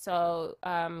reverse. So,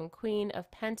 Queen of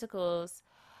Pentacles,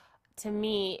 to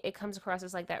me, it comes across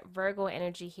as like that Virgo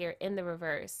energy here in the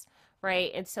reverse,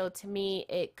 right? And so to me,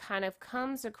 it kind of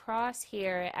comes across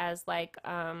here as like,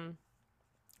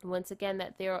 once again,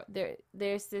 that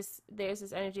there's this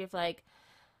energy of like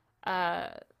uh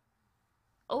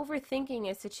overthinking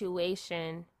a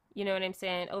situation. You know what I'm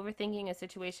saying? Overthinking a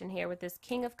situation here. With this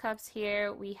King of Cups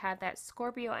here, we have that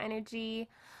Scorpio energy.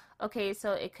 Okay,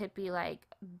 so it could be like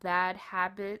bad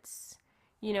habits.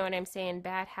 You know what I'm saying?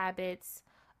 Bad habits,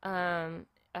 um,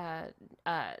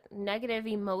 negative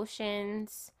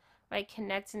emotions, right?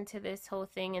 Connecting to this whole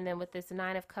thing. And then with this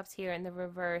Nine of Cups here in the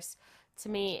reverse, to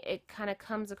me, it kind of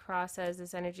comes across as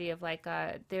this energy of like,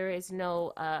 there is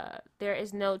no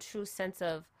true sense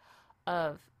of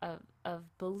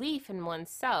belief in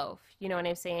oneself. You know what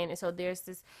I'm saying? And so there's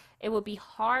this, it would be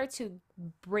hard to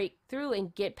break through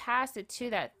and get past it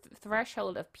to that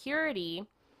threshold of purity,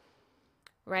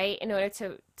 right? In order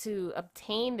to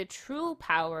obtain the true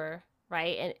power,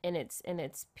 right? In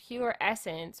its pure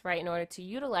essence, right? In order to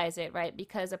utilize it, right?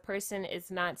 Because a person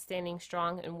is not standing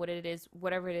strong in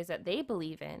whatever it is that they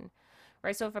believe in,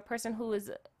 right? So if a person who is,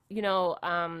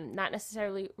 not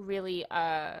necessarily really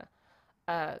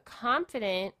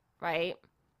confident, right,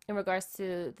 in regards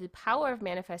to the power of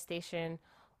manifestation,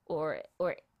 or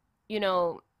you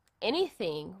know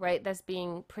anything, right, that's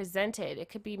being presented. It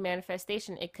could be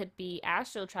manifestation, it could be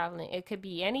astral traveling, it could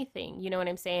be anything, you know what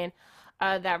I'm saying,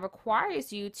 that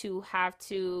requires you to have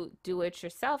to do it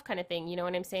yourself, kind of thing, you know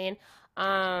what I'm saying.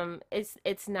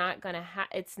 It's not going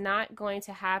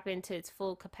to happen to its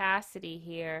full capacity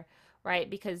here, right,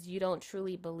 because you don't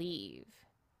truly believe,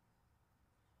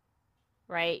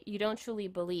 right? You don't truly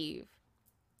believe.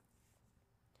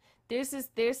 There's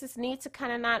this need to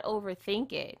kind of not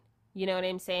overthink it. You know what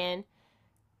I'm saying?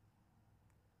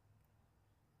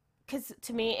 Because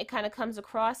to me, it kind of comes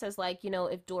across as like,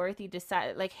 if Dorothy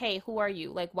decided, like, hey, who are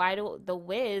you? Like, why do the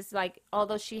Wiz, like,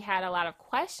 although she had a lot of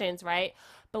questions, right?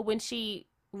 But when she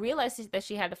realized that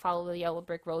she had to follow the yellow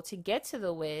brick road to get to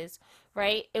the Wiz,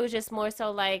 right? It was just more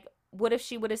so like, what if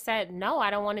she would have said, no, I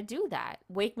don't want to do that,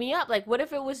 wake me up? Like, what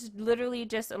if it was literally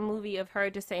just a movie of her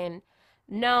just saying,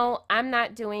 no, I'm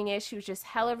not doing it? She was just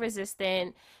hella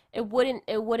resistant. It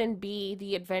wouldn't be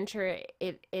the adventure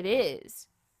it is.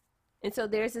 And so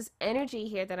there's this energy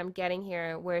here that I'm getting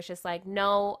here where it's just like,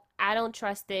 no, I don't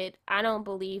trust it. I don't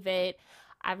believe it.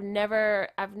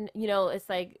 It's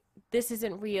like, this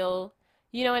isn't real.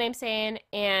 You know what I'm saying?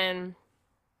 And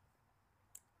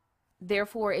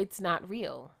therefore, it's not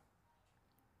real,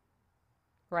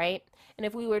 right? And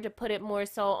if we were to put it more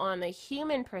so on the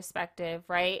human perspective,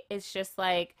 right? It's just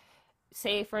like,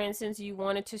 say, for instance, you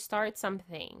wanted to start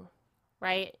something,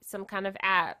 right? Some kind of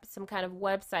app, some kind of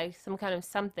website, some kind of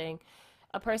something.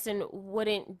 A person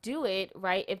wouldn't do it,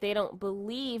 right, if they don't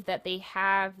believe that they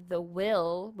have the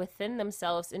will within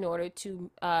themselves in order to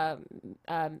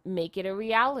make it a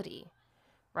reality,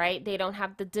 right? They don't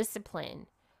have the discipline.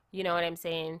 You know what I'm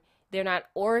saying? They're not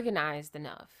organized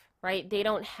enough, right? They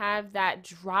don't have that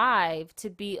drive to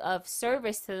be of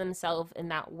service to themselves in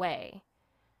that way.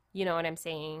 You know what I'm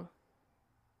saying?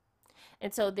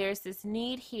 And so there's this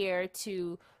need here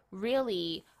to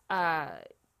really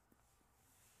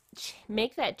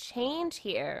make that change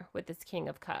here with this King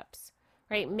of Cups,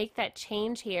 right? Make that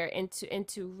change here and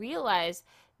to realize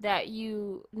that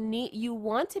you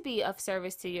want to be of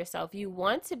service to yourself. You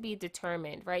want to be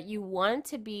determined, right? You want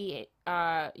to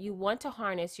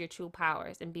harness your true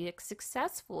powers and be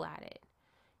successful at it,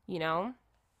 you know?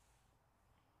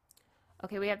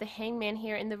 Okay, we have the Hangman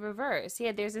here in the reverse.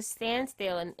 Yeah, there's a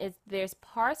standstill, and there's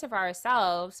parts of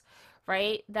ourselves,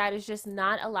 right, that is just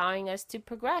not allowing us to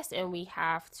progress, and we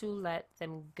have to let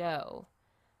them go,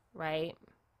 right?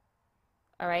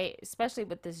 All right, especially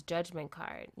with this Judgment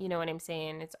card. You know what I'm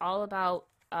saying? It's all about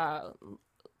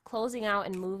closing out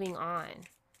and moving on,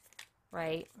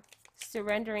 right?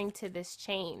 Surrendering to this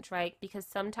change, right? Because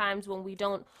sometimes when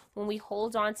we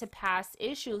hold on to past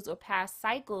issues or past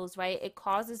cycles, right, it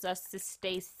causes us to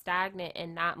stay stagnant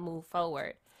and not move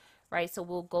forward, right? So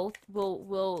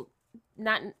we'll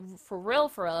not for real,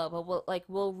 but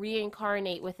we'll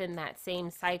reincarnate within that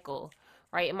same cycle,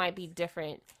 right? It might be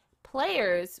different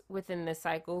players within the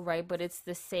cycle, right? But it's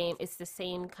the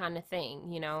same kind of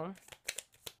thing, you know?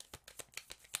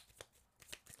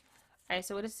 All right,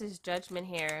 so what is this Judgment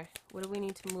here? What do we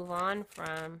need to move on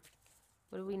from?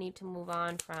 What do we need to move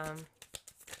on from?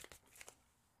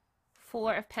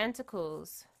 Four of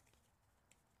Pentacles.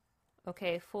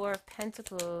 Okay, Four of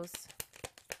Pentacles.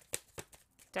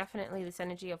 Definitely this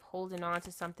energy of holding on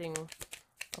to something.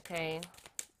 Okay,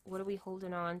 what are we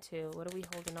holding on to? What are we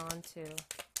holding on to?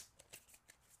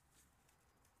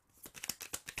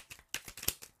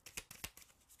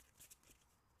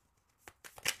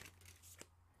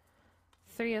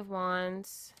 Three of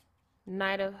Wands.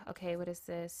 Knight of... Okay, what is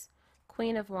this?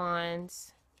 Queen of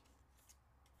Wands.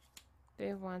 Three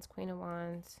of Wands, Queen of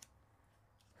Wands.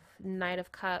 Knight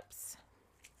of Cups.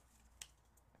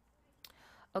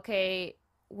 Okay,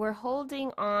 we're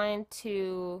holding on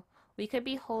to... We could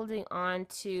be holding on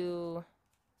to...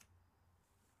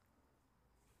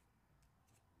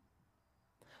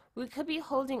 We could be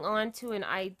holding on to an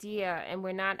idea, and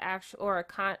we're not actually, or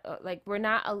a like we're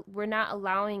not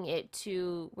allowing it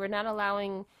to,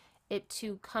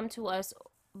 come to us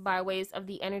by ways of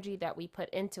the energy that we put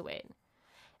into it.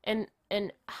 And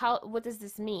how, what does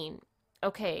this mean?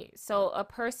 Okay, so a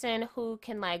person who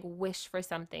can like wish for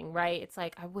something, right? It's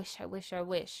like, I wish, I wish, I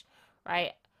wish,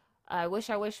 right? I wish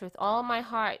with all my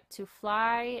heart to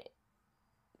fly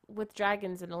with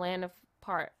dragons in a land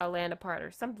apart,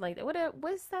 or something like that.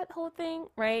 What's that whole thing,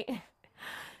 right?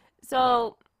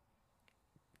 So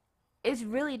it's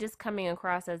really just coming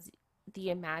across as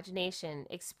the imagination,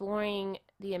 exploring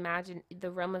the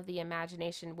realm of the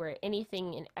imagination, where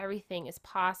anything and everything is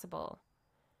possible,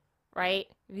 right?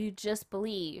 If you just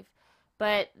believe.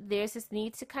 But there's this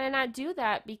need to kind of not do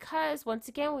that, because once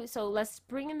again, so let's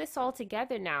bring this all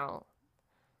together now.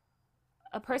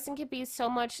 A person can be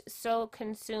so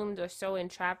consumed or so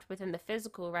entrapped within the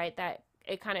physical, right, that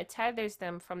it kind of tethers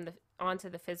them from the onto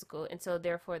the physical, and so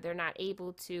therefore they're not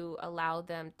able to allow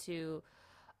them to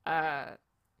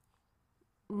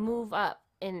move up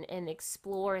and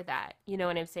explore that. You know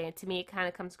what I'm saying? To me, it kind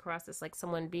of comes across as like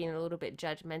someone being a little bit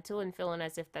judgmental and feeling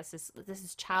as if this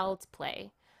is child's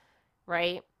play,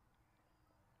 right?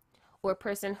 Or a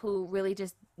person who really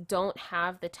just don't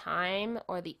have the time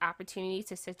or the opportunity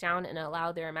to sit down and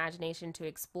allow their imagination to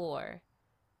explore,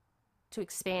 to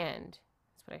expand.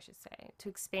 That's what I should say. To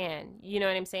expand. You know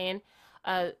what I'm saying?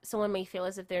 Someone may feel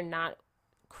as if they're not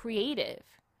creative,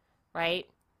 right?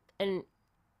 And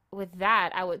with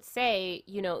that, I would say,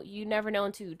 you never know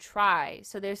until you try.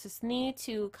 So there's this need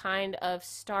to kind of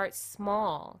start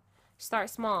small. Start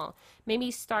small.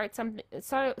 Maybe start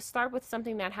with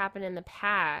something that happened in the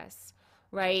past,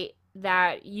 right?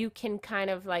 That you can kind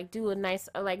of like do a nice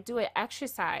like do an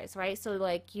exercise, right? So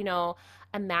like,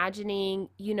 imagining,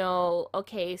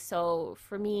 okay, so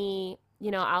for me,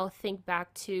 I'll think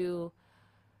back to,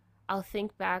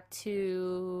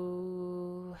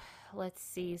 let's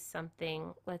see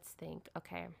something. Let's think.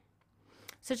 Okay.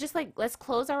 So just like, let's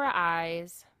close our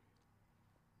eyes,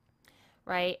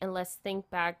 right? And let's think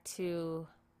back to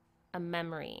a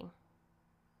memory,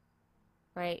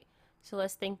 right? So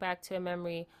let's think back to a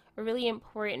memory, a really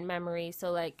important memory.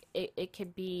 So, like, it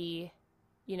could be,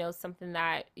 something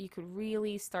that you could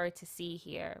really start to see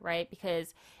here, right?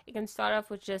 Because it can start off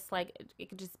with just like, it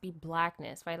could just be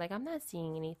blackness, right? Like, I'm not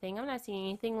seeing anything. I'm not seeing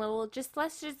anything. Well,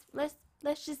 let's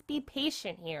just be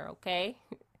patient here, okay?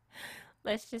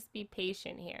 Let's just be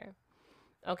patient here.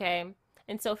 Okay.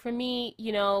 And so for me,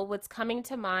 what's coming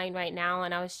to mind right now,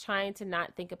 and I was trying to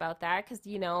not think about that because,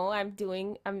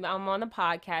 I'm on the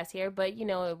podcast here, but,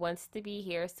 it wants to be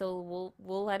here. So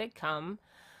we'll let it come.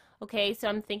 Okay. So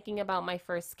I'm thinking about my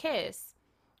first kiss,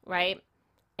 right?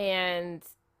 And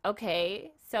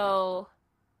okay. So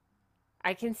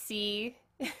I can see,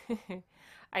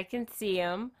 I can see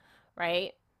him,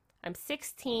 right? I'm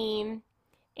 16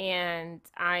 and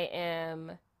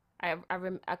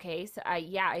okay, so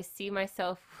I see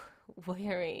myself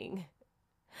wearing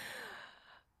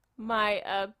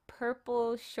my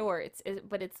purple shorts,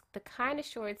 but it's the kind of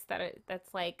shorts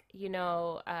that's like,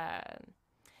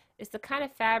 it's the kind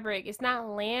of fabric, it's not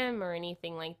lamb or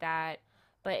anything like that,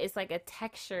 but it's like a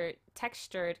textured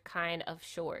kind of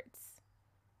shorts,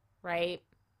 right?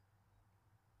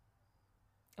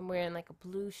 I'm wearing like a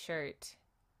blue shirt.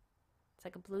 It's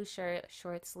like a blue shirt,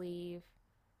 short sleeve.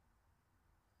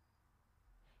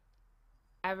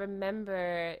 I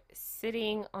remember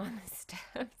sitting on the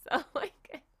steps. Oh my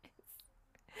god.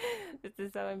 This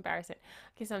is so embarrassing.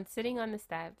 Okay, so I'm sitting on the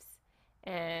steps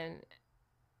and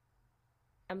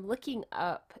I'm looking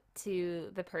up to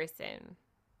the person.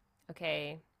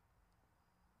 Okay.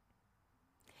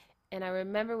 And I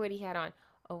remember what he had on: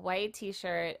 a white t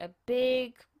shirt, a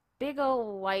big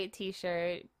old white t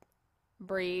shirt,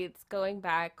 braids going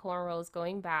back, cornrows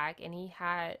going back, and he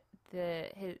had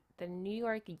the New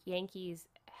York Yankees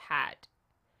hat.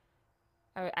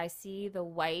 I see the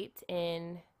white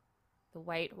in the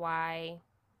white Y,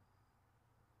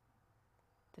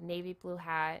 the navy blue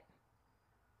hat.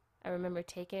 I remember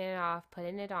taking it off,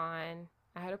 putting it on.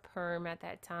 I had a perm at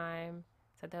that time,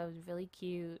 so that was really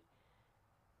cute.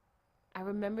 I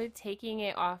remember taking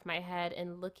it off my head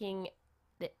and looking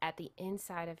at the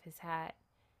inside of his hat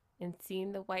and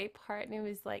seeing the white part, and it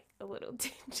was like a little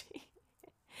dingy.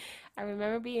 I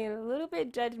remember being a little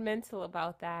bit judgmental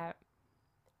about that.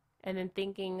 And then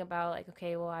thinking about, like,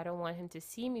 okay, well, I don't want him to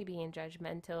see me being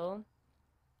judgmental.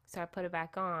 So I put it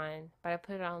back on, but I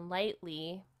put it on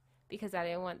lightly because I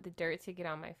didn't want the dirt to get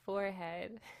on my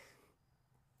forehead.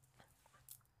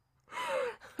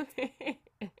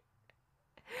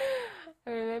 I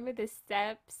remember the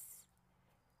steps.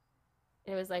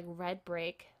 It was like red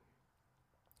brick.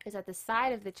 It was at the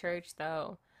side of the church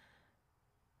though,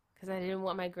 because I didn't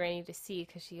want my granny to see,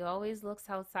 because she always looks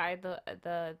outside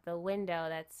the window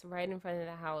that's right in front of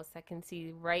the house. I can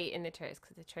see right in the church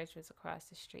because the church was across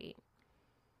the street.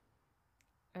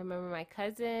 I remember my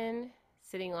cousin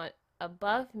sitting on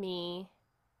above me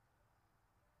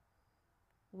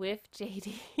with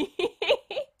JD.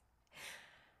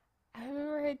 I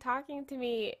remember her talking to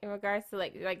me in regards to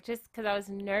like just because I was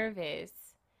nervous,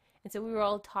 and so we were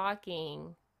all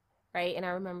talking, right? And I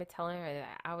remember telling her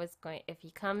that I was going, if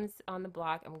he comes on the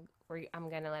block, I'm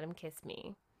gonna let him kiss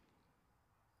me.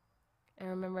 I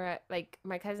remember like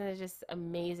my cousin is just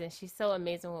amazing. She's so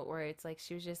amazing with words. Like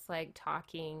she was just like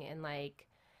talking and like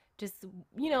just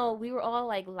we were all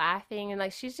like laughing, and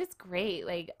like she's just great.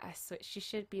 Like she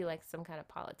should be like some kind of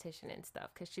politician and stuff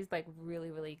because she's like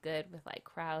really good with like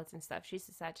crowds and stuff. She's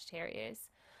a Sagittarius.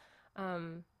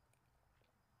 Um,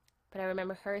 but I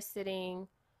remember her sitting.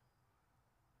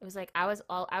 It was like I was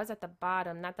at the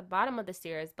bottom, not the bottom of the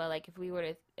stairs, but like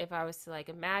if I was to like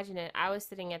imagine it, I was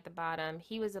sitting at the bottom.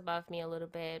 He was above me a little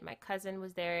bit. My cousin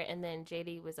was there, and then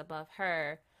JD was above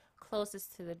her,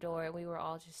 closest to the door, and we were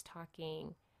all just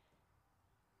talking.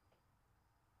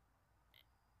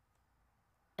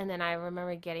 And then I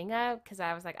remember getting up because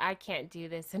I was like, I can't do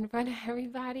this in front of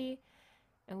everybody.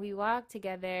 And we walked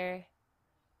together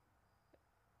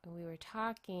and we were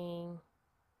talking.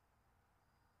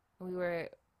 We were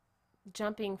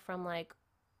jumping from like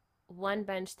one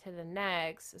bench to the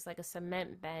next. It's like a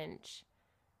cement bench.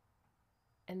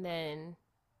 And then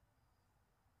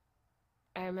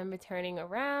I remember turning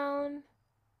around.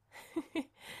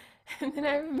 And then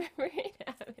I remember it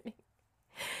happening.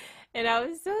 And I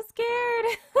was so scared.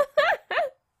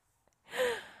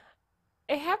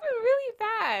 It happened really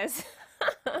fast.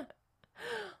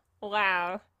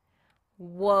 Wow.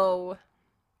 Whoa.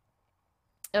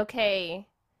 Okay.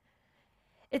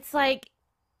 It's like,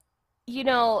 you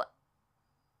know,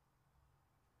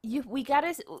 we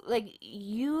gotta, like,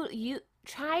 you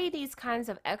try these kinds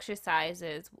of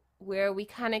exercises where we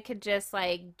kind of could just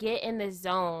like get in the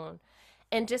zone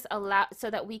and just allow so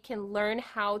that we can learn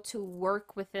how to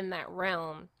work within that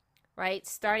realm, right?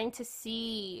 Starting to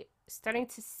see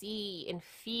and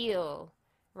feel,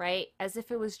 right? As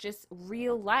if it was just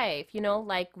real life,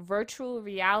 like virtual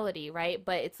reality, right?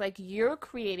 But it's like you're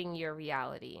creating your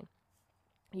reality.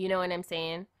 You know what I'm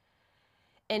saying?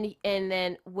 And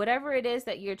then whatever it is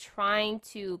that you're trying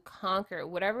to conquer,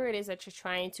 whatever it is that you're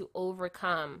trying to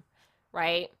overcome,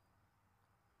 right?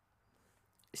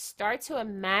 Start to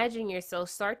imagine yourself,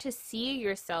 start to see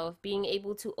yourself being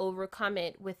able to overcome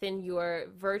it within your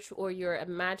virtual or your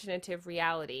imaginative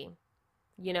reality,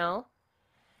 you know?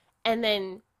 And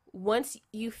then once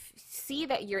you see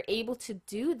that you're able to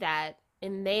do that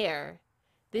in there,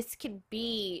 this could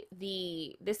be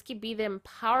the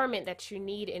empowerment that you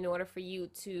need in order for you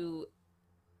to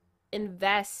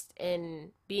invest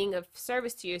in being of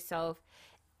service to yourself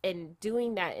and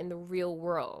doing that in the real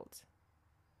world.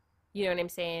 You know what I'm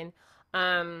saying?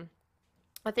 Um,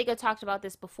 I think I talked about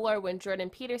this before when Jordan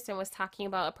Peterson was talking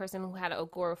about a person who had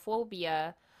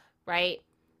agoraphobia, right?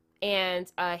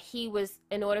 And he was,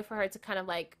 in order for her to kind of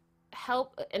like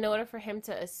help, in order for him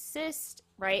to assist,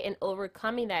 right, in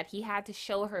overcoming that, he had to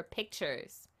show her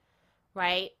pictures,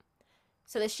 right?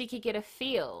 So that she could get a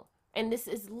feel. And this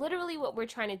is literally what we're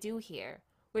trying to do here.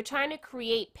 We're trying to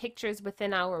create pictures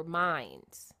within our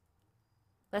minds.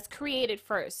 Let's create it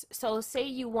first. So, say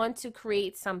you want to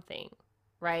create something,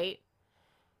 right?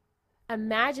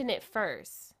 Imagine it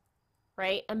first,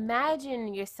 right?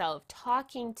 Imagine yourself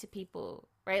talking to people,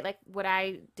 right? Like what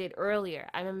I did earlier.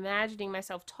 I'm imagining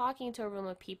myself talking to a room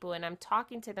of people and I'm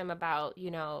talking to them about,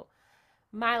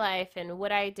 my life and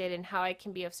what I did and how I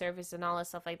can be of service and all that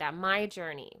stuff like that. My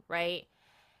journey, right?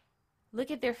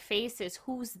 Look at their faces.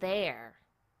 Who's there,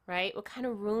 right? What kind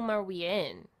of room are we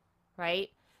in, right?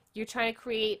 You're trying to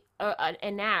create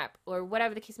an app or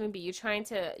whatever the case may be. You're trying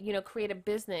to, create a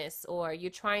business, or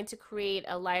you're trying to create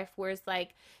a life where it's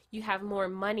like you have more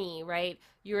money, right?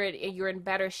 You're in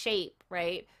better shape,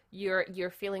 right?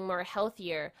 You're feeling more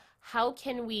healthier. How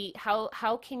can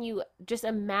you just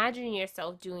imagine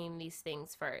yourself doing these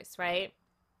things first, right?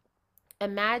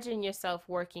 Imagine yourself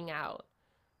working out.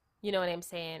 You know what I'm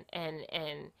saying?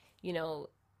 And you know,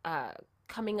 uh,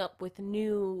 coming up with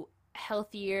new,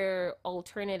 healthier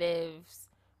alternatives,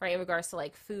 right? In regards to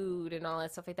like food and all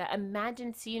that stuff like that.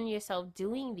 Imagine seeing yourself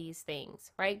doing these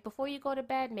things, right? Before you go to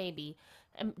bed, maybe,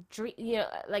 and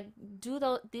like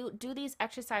do these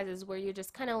exercises where you're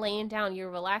just kind of laying down,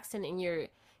 you're relaxing, and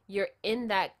you're in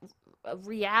that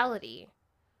reality,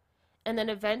 and then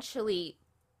eventually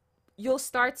you'll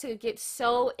start to get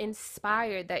so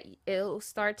inspired that it'll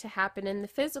start to happen in the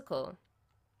physical,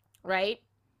 right?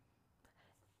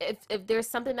 If there's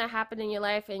something that happened in your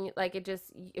life and like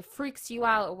it freaks you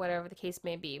out or whatever the case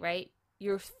may be, right?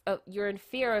 You're in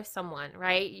fear of someone,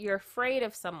 right? You're afraid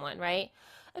of someone, right?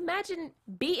 Imagine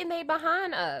beating their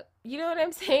behind up. You know what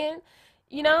I'm saying?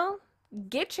 You know,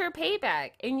 get your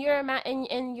payback in your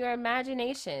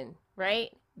imagination,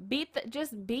 right?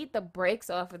 Just beat the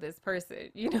brakes off of this person.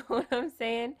 You know what I'm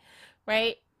saying,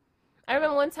 right? I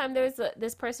remember one time there was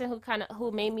this person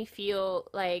who made me feel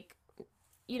like,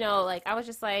 like I was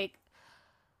just like,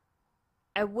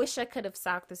 I wish I could have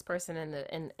socked this person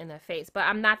in the face, but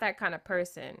I'm not that kind of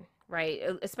person, right?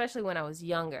 Especially when I was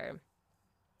younger.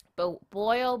 But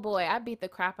boy, oh boy, I beat the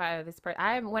crap out of this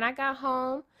person. When I got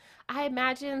home, I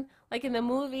imagined like in the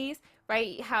movies,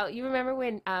 right? How you remember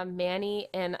when Manny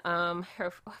and I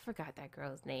forgot that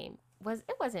girl's name.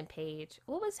 It wasn't Paige.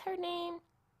 What was her name?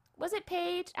 Was it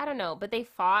Paige? I don't know, but they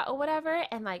fought or whatever,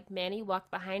 and like Manny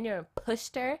walked behind her and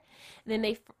pushed her. And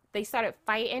then they started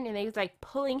fighting, and they was like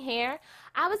pulling hair.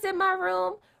 I was in my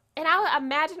room, and I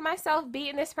imagined myself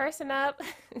beating this person up.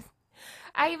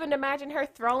 I even imagined her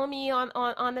throwing me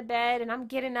on the bed, and I'm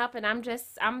getting up, and I'm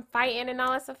fighting and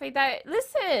all that stuff like that.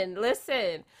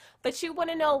 Listen. But you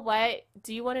want to know what?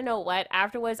 Do you want to know what?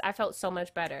 Afterwards, I felt so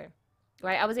much better.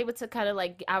 Right? I was able to kind of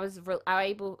like was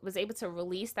able to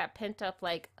release that pent up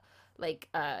like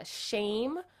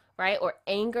shame, right? Or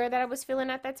anger that I was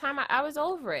feeling at that time, I was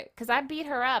over it because I beat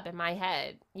her up in my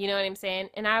head. You know what I'm saying?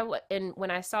 And when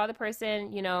I saw the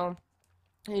person,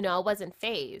 I wasn't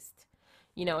phased.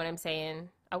 You know what I'm saying?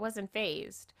 I wasn't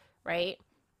phased, right?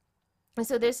 And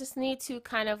so there's this need to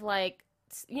kind of like,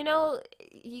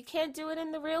 you can't do it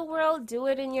in the real world, do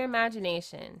it in your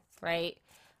imagination, right?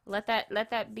 Let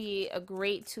that be a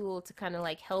great tool to kind of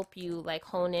like help you like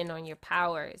hone in on your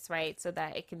powers, right? So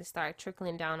that it can start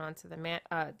trickling down onto the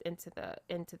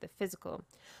into the physical.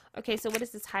 Okay, so what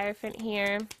is this Hierophant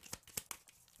here?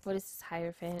 What is this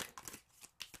Hierophant?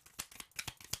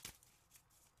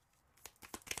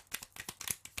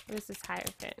 What is this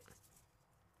Hierophant?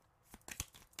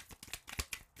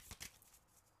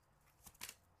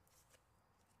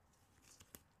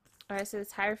 All right, so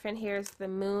this Hierophant here is the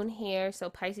moon here, so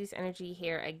Pisces energy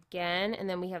here again, and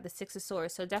then we have the Six of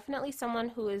Swords. So definitely someone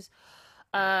who is,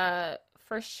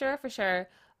 for sure,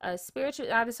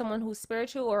 spiritual, either someone who's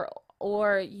spiritual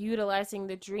or utilizing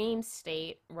the dream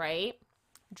state, right?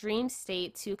 Dream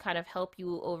state to kind of help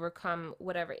you overcome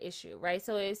whatever issue, right?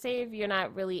 So say if you're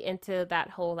not really into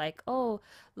that whole like, oh,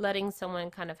 letting someone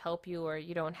kind of help you, or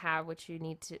you don't have what you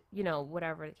need to,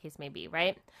 whatever the case may be,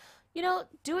 right?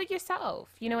 Do it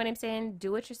yourself. You know what I'm saying?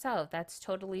 Do it yourself. That's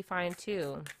totally fine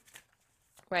too,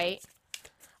 right?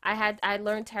 I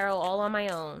learned tarot all on my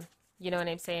own. You know what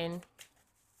I'm saying?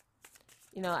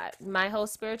 My whole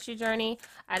spiritual journey,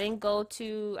 I didn't go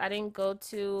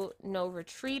to no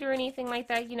retreat or anything like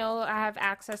that. I have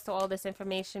access to all this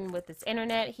information with this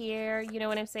internet here, you know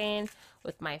what I'm saying,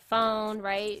 with my phone,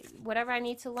 right? Whatever I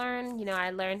need to learn,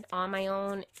 I learned on my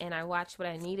own, and I watched what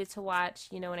I needed to watch,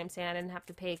 you know what I'm saying? I didn't have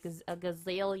to pay a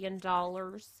gazillion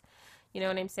dollars, you know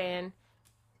what I'm saying?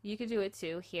 You could do it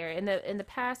too here. In the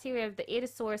past here, we have the Eight of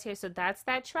Swords here, so that's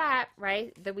that trap,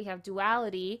 right? That we have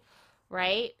duality,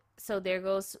 right? So there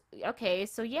goes, okay,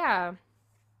 so yeah.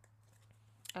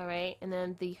 All right, and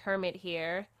then the Hermit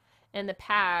here. In the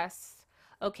past,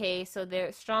 okay, so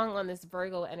they're strong on this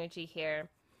Virgo energy here.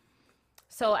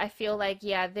 So I feel like,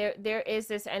 yeah, there is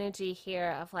this energy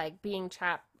here of like being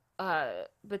trapped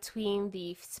between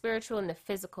the spiritual and the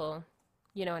physical.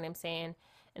 You know what I'm saying?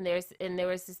 And there's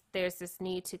this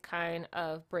need to kind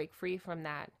of break free from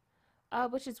that,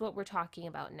 which is what we're talking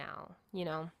about now.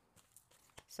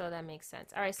 So that makes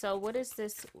sense. All right, so what is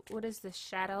this? What is the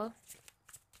shadow?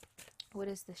 What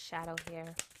is the shadow here?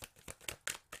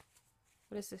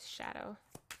 What is this shadow?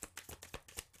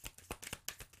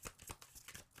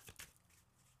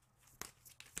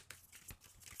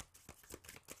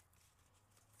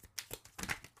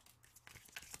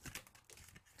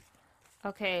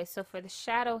 Okay, so for the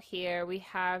shadow here, we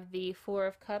have the Four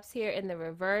of Cups here in the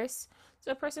reverse.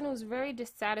 So a person who's very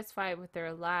dissatisfied with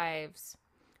their lives,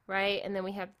 right? And then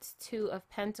we have Two of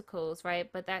Pentacles, right?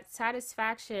 But that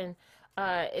satisfaction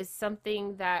is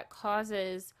something that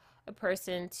causes a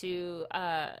person to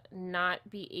not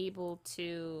be able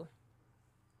to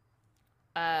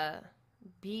uh,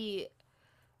 be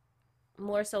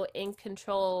more so in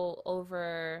control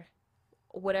over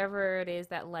whatever it is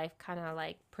that life kind of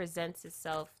like presents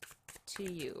itself to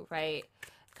you, right?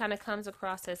 Kind of comes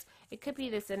across as, it could be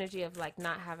this energy of like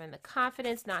not having the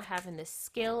confidence, not having the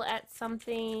skill at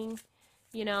something,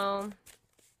 you know,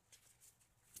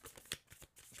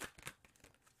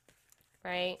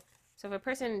 right? So if a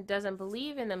person doesn't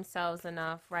believe in themselves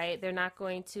enough, right, they're not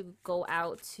going to go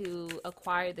out to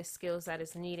acquire the skills that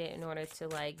is needed in order to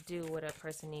like do what a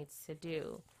person needs to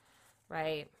do,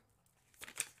 right?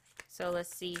 So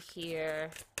let's see here.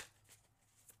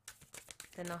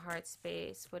 Then the heart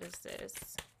space. What is this?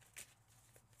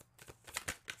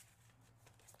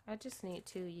 I just need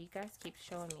two. You guys keep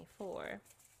showing me four.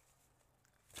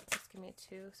 Just give me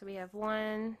two. So we have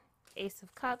one Ace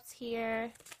of Cups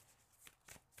here.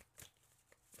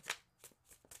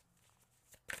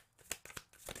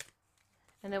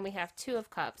 And then we have Two of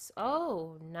Cups.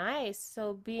 Oh, nice.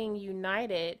 So being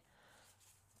united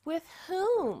with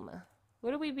whom?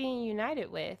 What are we being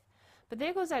united with? But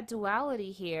there goes that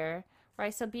duality here,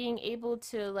 right? So being able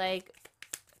to like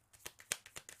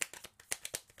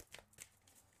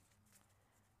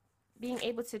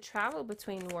travel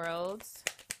between worlds,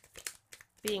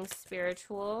 being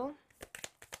spiritual.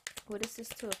 What is this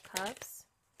Two of Cups?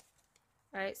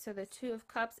 All right, so the Two of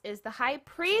Cups is the High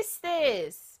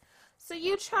Priestess. So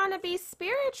you trying to be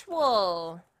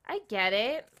spiritual. I get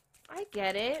it. I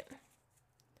get it.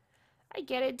 I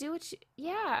get it. Do what you...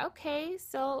 Yeah, okay.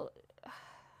 So,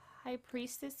 High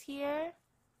Priestess here.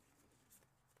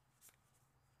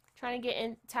 Trying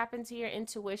to tap into your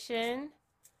intuition.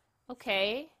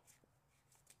 Okay.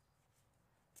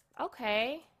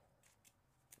 Okay.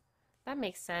 That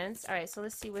makes sense. All right, so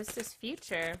let's see. What's this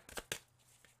future?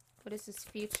 What is this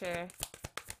future?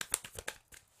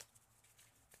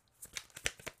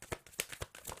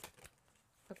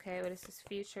 Okay, what is this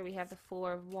future? We have the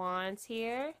Four of Wands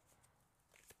here.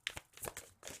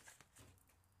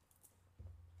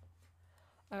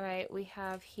 All right, we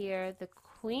have here the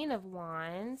Queen of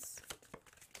Wands.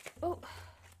 Oh,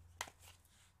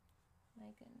 my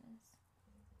goodness.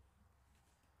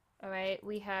 All right,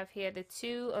 we have here the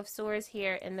Two of Swords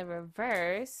here in the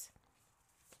reverse.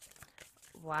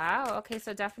 Wow. Okay,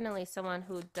 so definitely someone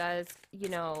who does, you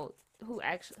know, who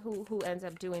actually who ends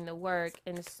up doing the work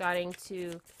and starting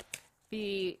to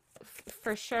be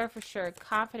for sure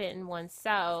confident in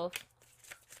oneself.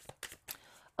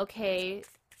 Okay,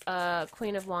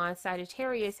 Queen of Wands,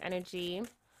 Sagittarius energy.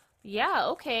 Yeah,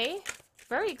 okay.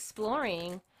 Very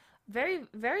exploring.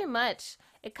 Very much.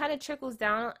 It kind of trickles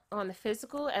down on the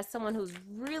physical as someone who's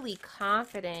really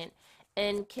confident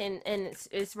and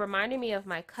it's reminding me of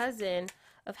my cousin,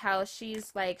 of how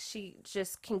she's like, she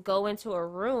just can go into a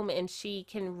room and she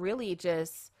can really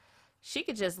just, she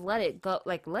could just let it go,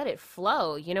 like let it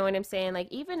flow. You know what I'm saying? Like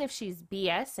even if she's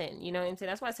BSing, you know what I'm saying?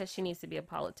 That's why I said she needs to be a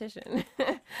politician,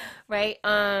 right?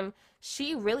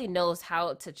 She really knows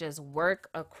how to just work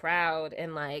a crowd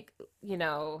and like,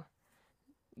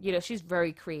 she's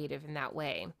very creative in that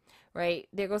way, right?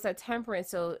 There goes that temperance,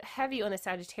 so heavy on the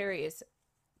Sagittarius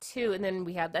too, and then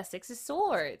we have that Six of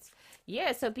Swords.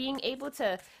 Yeah, so being able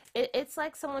to, it's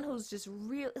like someone who's just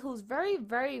real, who's very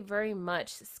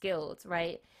much skilled,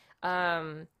 right?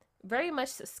 Um, Very much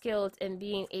skilled in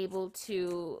being able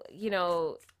to,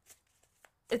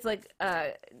 it's like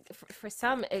for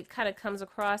some it kind of comes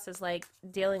across as like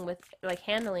dealing with, like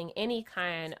handling any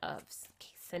kind of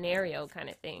scenario kind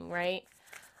of thing, right?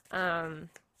 Um,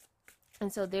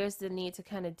 and so there's the need to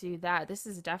kind of do that. This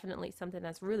is definitely something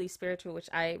that's really spiritual, which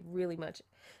I really much,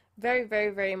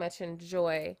 very much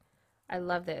enjoy. I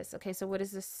love this. Okay, so what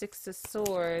is the Six of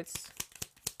Swords?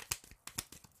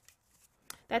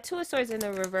 That Two of Swords in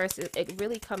the reverse, it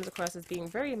really comes across as being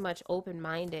very much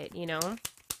open-minded,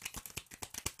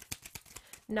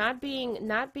 not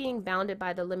being bounded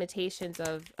by the limitations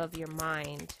of your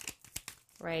mind,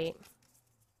 right?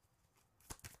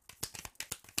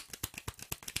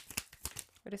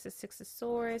 What is the Six of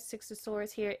Swords? Six of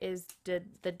Swords here is the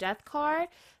Death card.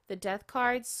 The Death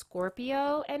card,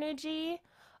 Scorpio energy.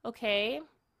 Okay.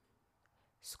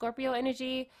 Scorpio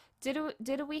energy.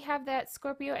 Did we have that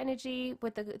Scorpio energy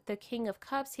with the King of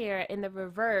Cups here in the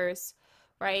reverse,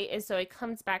 right? And so it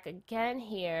comes back again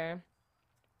here,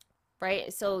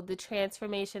 right? So the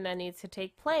transformation that needs to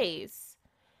take place.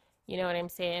 You know what I'm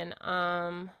saying?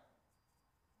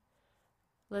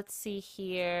 Let's see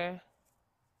here.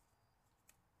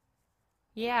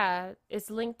 Yeah, it's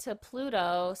linked to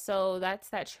Pluto, so that's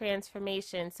that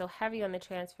transformation. So heavy on the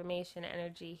transformation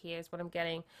energy here is what I'm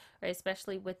getting, right?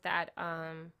 Especially with that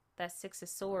Six of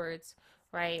Swords,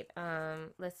 right?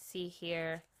 Let's see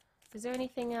here. Is there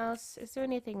anything else? Is there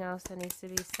anything else that needs to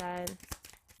be said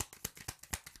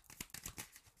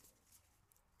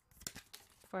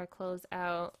before I close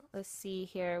out? Let's see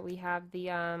here. We have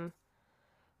the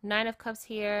Nine of Cups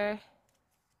here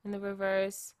in the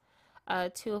reverse.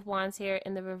 Two of Wands here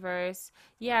in the reverse.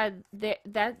 Yeah,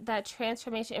 that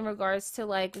transformation in regards to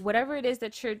like whatever it is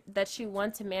that you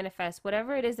want to manifest,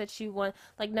 whatever it is that you want.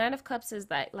 Like Nine of Cups is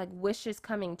that like wishes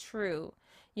coming true.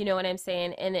 You know what I'm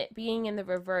saying? And it being in the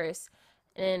reverse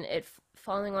and it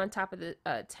falling on top of the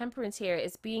Temperance here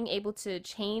is being able to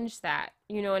change that.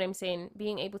 You know what I'm saying?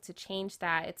 Being able to change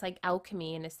that. It's like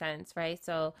alchemy in a sense, right?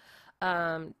 So,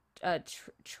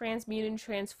 transmuting,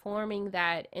 transforming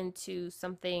that into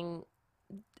something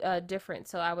different.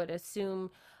 So I would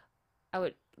assume, I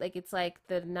would like, it's like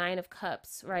the Nine of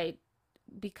Cups, right?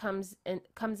 Becomes and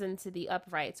comes into the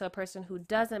upright. So a person who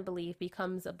doesn't believe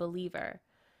becomes a believer.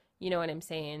 You know what I'm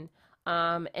saying?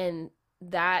 And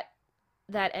that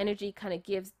energy kind of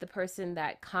gives the person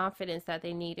that confidence that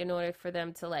they need in order for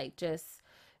them to like just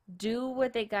do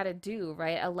what they got to do,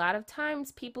 right? A lot of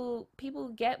times people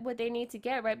get what they need to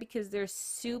get, right? Because they're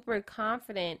super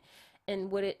confident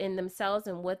in in themselves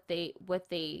and what they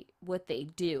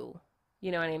do.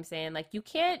 You know what I'm saying? Like you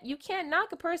can't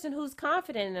knock a person who's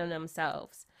confident in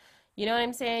themselves. You know what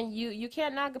I'm saying? You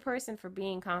can't knock a person for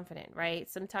being confident, right?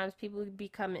 Sometimes people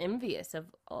become envious of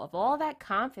all that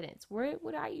confidence. Why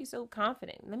are you so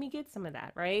confident? Let me get some of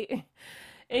that, right?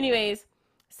 Anyways,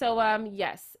 so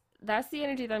yes, that's the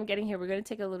energy that I'm getting here. We're going to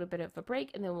take a little bit of a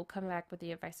break and then we'll come back with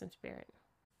the advice from Spirit.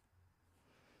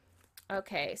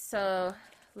 Okay, so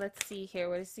let's see here.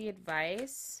 What is the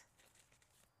advice?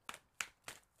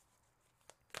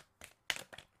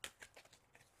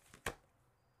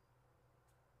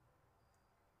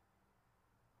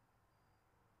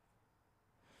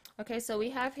 Okay, so we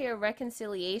have here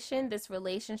reconciliation. This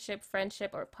relationship,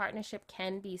 friendship, or partnership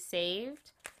can be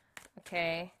saved.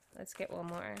 Okay, let's get one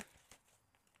more.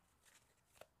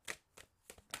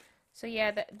 So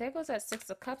yeah, there goes that Six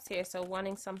of Cups here. So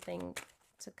wanting something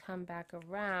to come back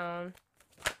around.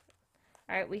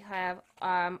 All right, we have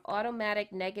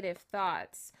automatic negative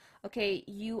thoughts. Okay,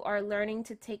 you are learning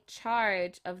to take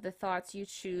charge of the thoughts you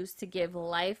choose to give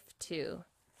life to.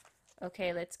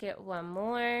 Okay, let's get one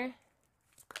more.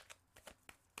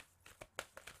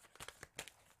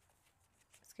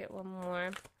 Let's get one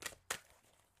more.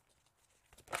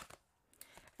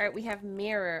 All right, we have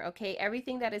mirror. Okay,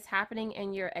 everything that is happening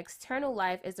in your external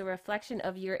life is a reflection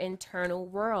of your internal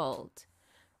world,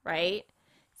 right?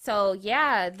 So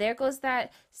yeah, there goes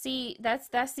that. See, that's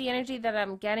the energy that I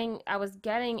was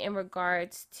getting in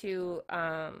regards to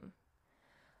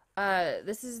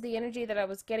this is the energy that I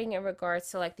was getting in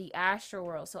regards to like the astral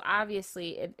world. So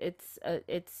obviously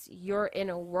it's your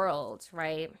inner world,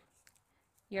 right?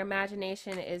 Your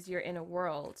imagination is your inner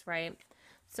world, right?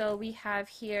 So we have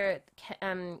here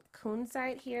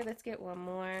kunzite here. Let's get one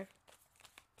more.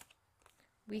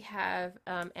 We have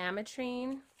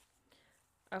ametrine.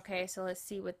 Okay, so let's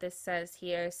see what this says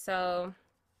here. So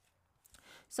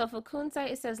for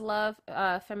kunzite, it says love,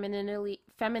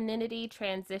 femininity,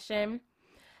 transition.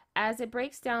 As it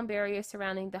breaks down barriers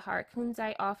surrounding the heart,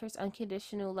 kunzite offers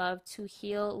unconditional love to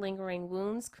heal lingering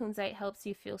wounds. Kunzite helps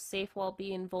you feel safe while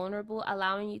being vulnerable,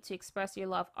 allowing you to express your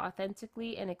love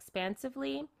authentically and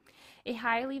expansively. A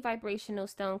highly vibrational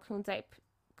stone,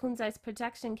 kunzite's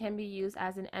protection can be used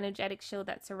as an energetic shield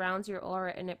that surrounds your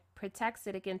aura, and it protects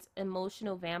it against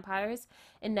emotional vampires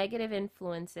and negative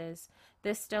influences.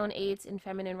 This stone aids in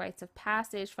feminine rites of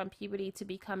passage from puberty to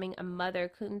becoming a mother.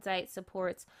 Kunzite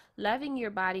supports loving your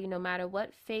body no matter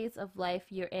what phase of life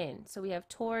you're in. So we have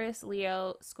Taurus,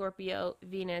 Leo, Scorpio,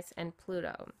 Venus, and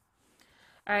Pluto.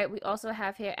 All right, we also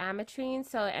have here ametrine,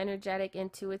 so energetic,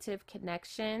 intuitive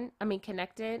connection.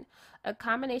 Connected. A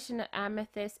combination of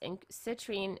amethyst and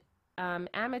citrine.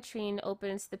 Ametrine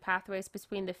opens the pathways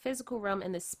between the physical realm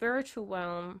and the spiritual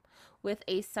realm with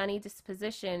a sunny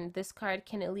disposition. This card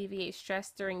can alleviate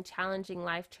stress during challenging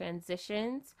life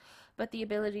transitions, but the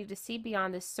ability to see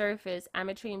beyond the surface.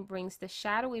 Ametrine brings the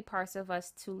shadowy parts of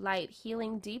us to light,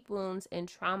 healing deep wounds and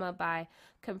trauma by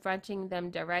confronting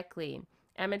them directly.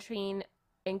 Ametrine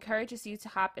encourages you to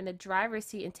hop in the driver's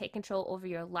seat and take control over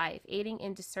your life, aiding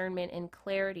in discernment and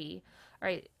clarity. All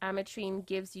right, ametrine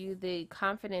gives you the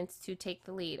confidence to take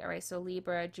the lead. All right, so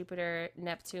Libra, Jupiter,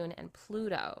 Neptune, and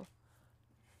Pluto.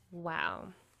 Wow.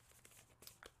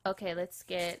 Okay, let's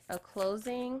get a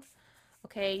closing.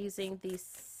 Okay, using these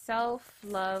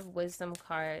self-love wisdom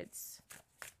cards.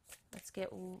 Let's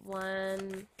get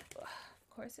one. Of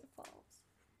course it falls.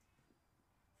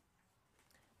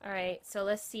 All right, so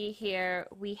let's see here.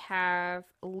 We have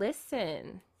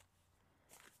listen.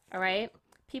 All right,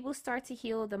 people start to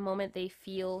heal the moment they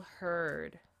feel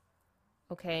heard.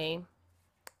 Okay,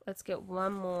 let's get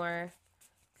one more,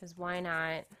 because why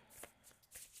not?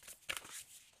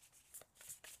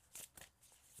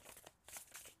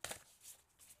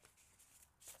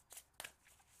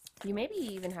 You maybe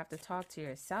even have to talk to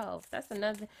yourself. That's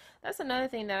another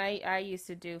thing that I used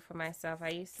to do for myself. I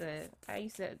used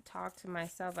to talk to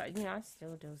myself. I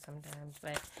still do sometimes,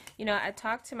 but I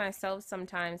talk to myself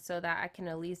sometimes so that I can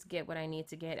at least get what I need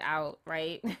to get out,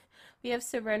 right? We have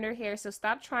surrender here. So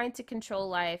stop trying to control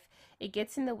life. It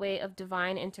gets in the way of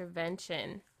divine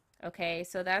intervention. Okay,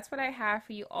 so that's what I have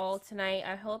for you all tonight.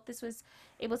 I hope this was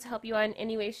able to help you out in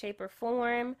any way, shape, or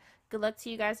form. Good luck to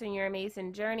you guys on your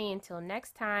amazing journey. Until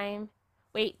next time.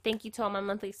 Wait, thank you to all my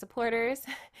monthly supporters.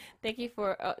 Thank you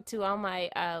to all my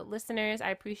listeners. I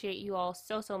appreciate you all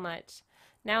so, so much.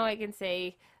 Now I can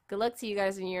say good luck to you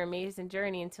guys on your amazing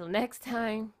journey. Until next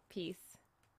time, peace.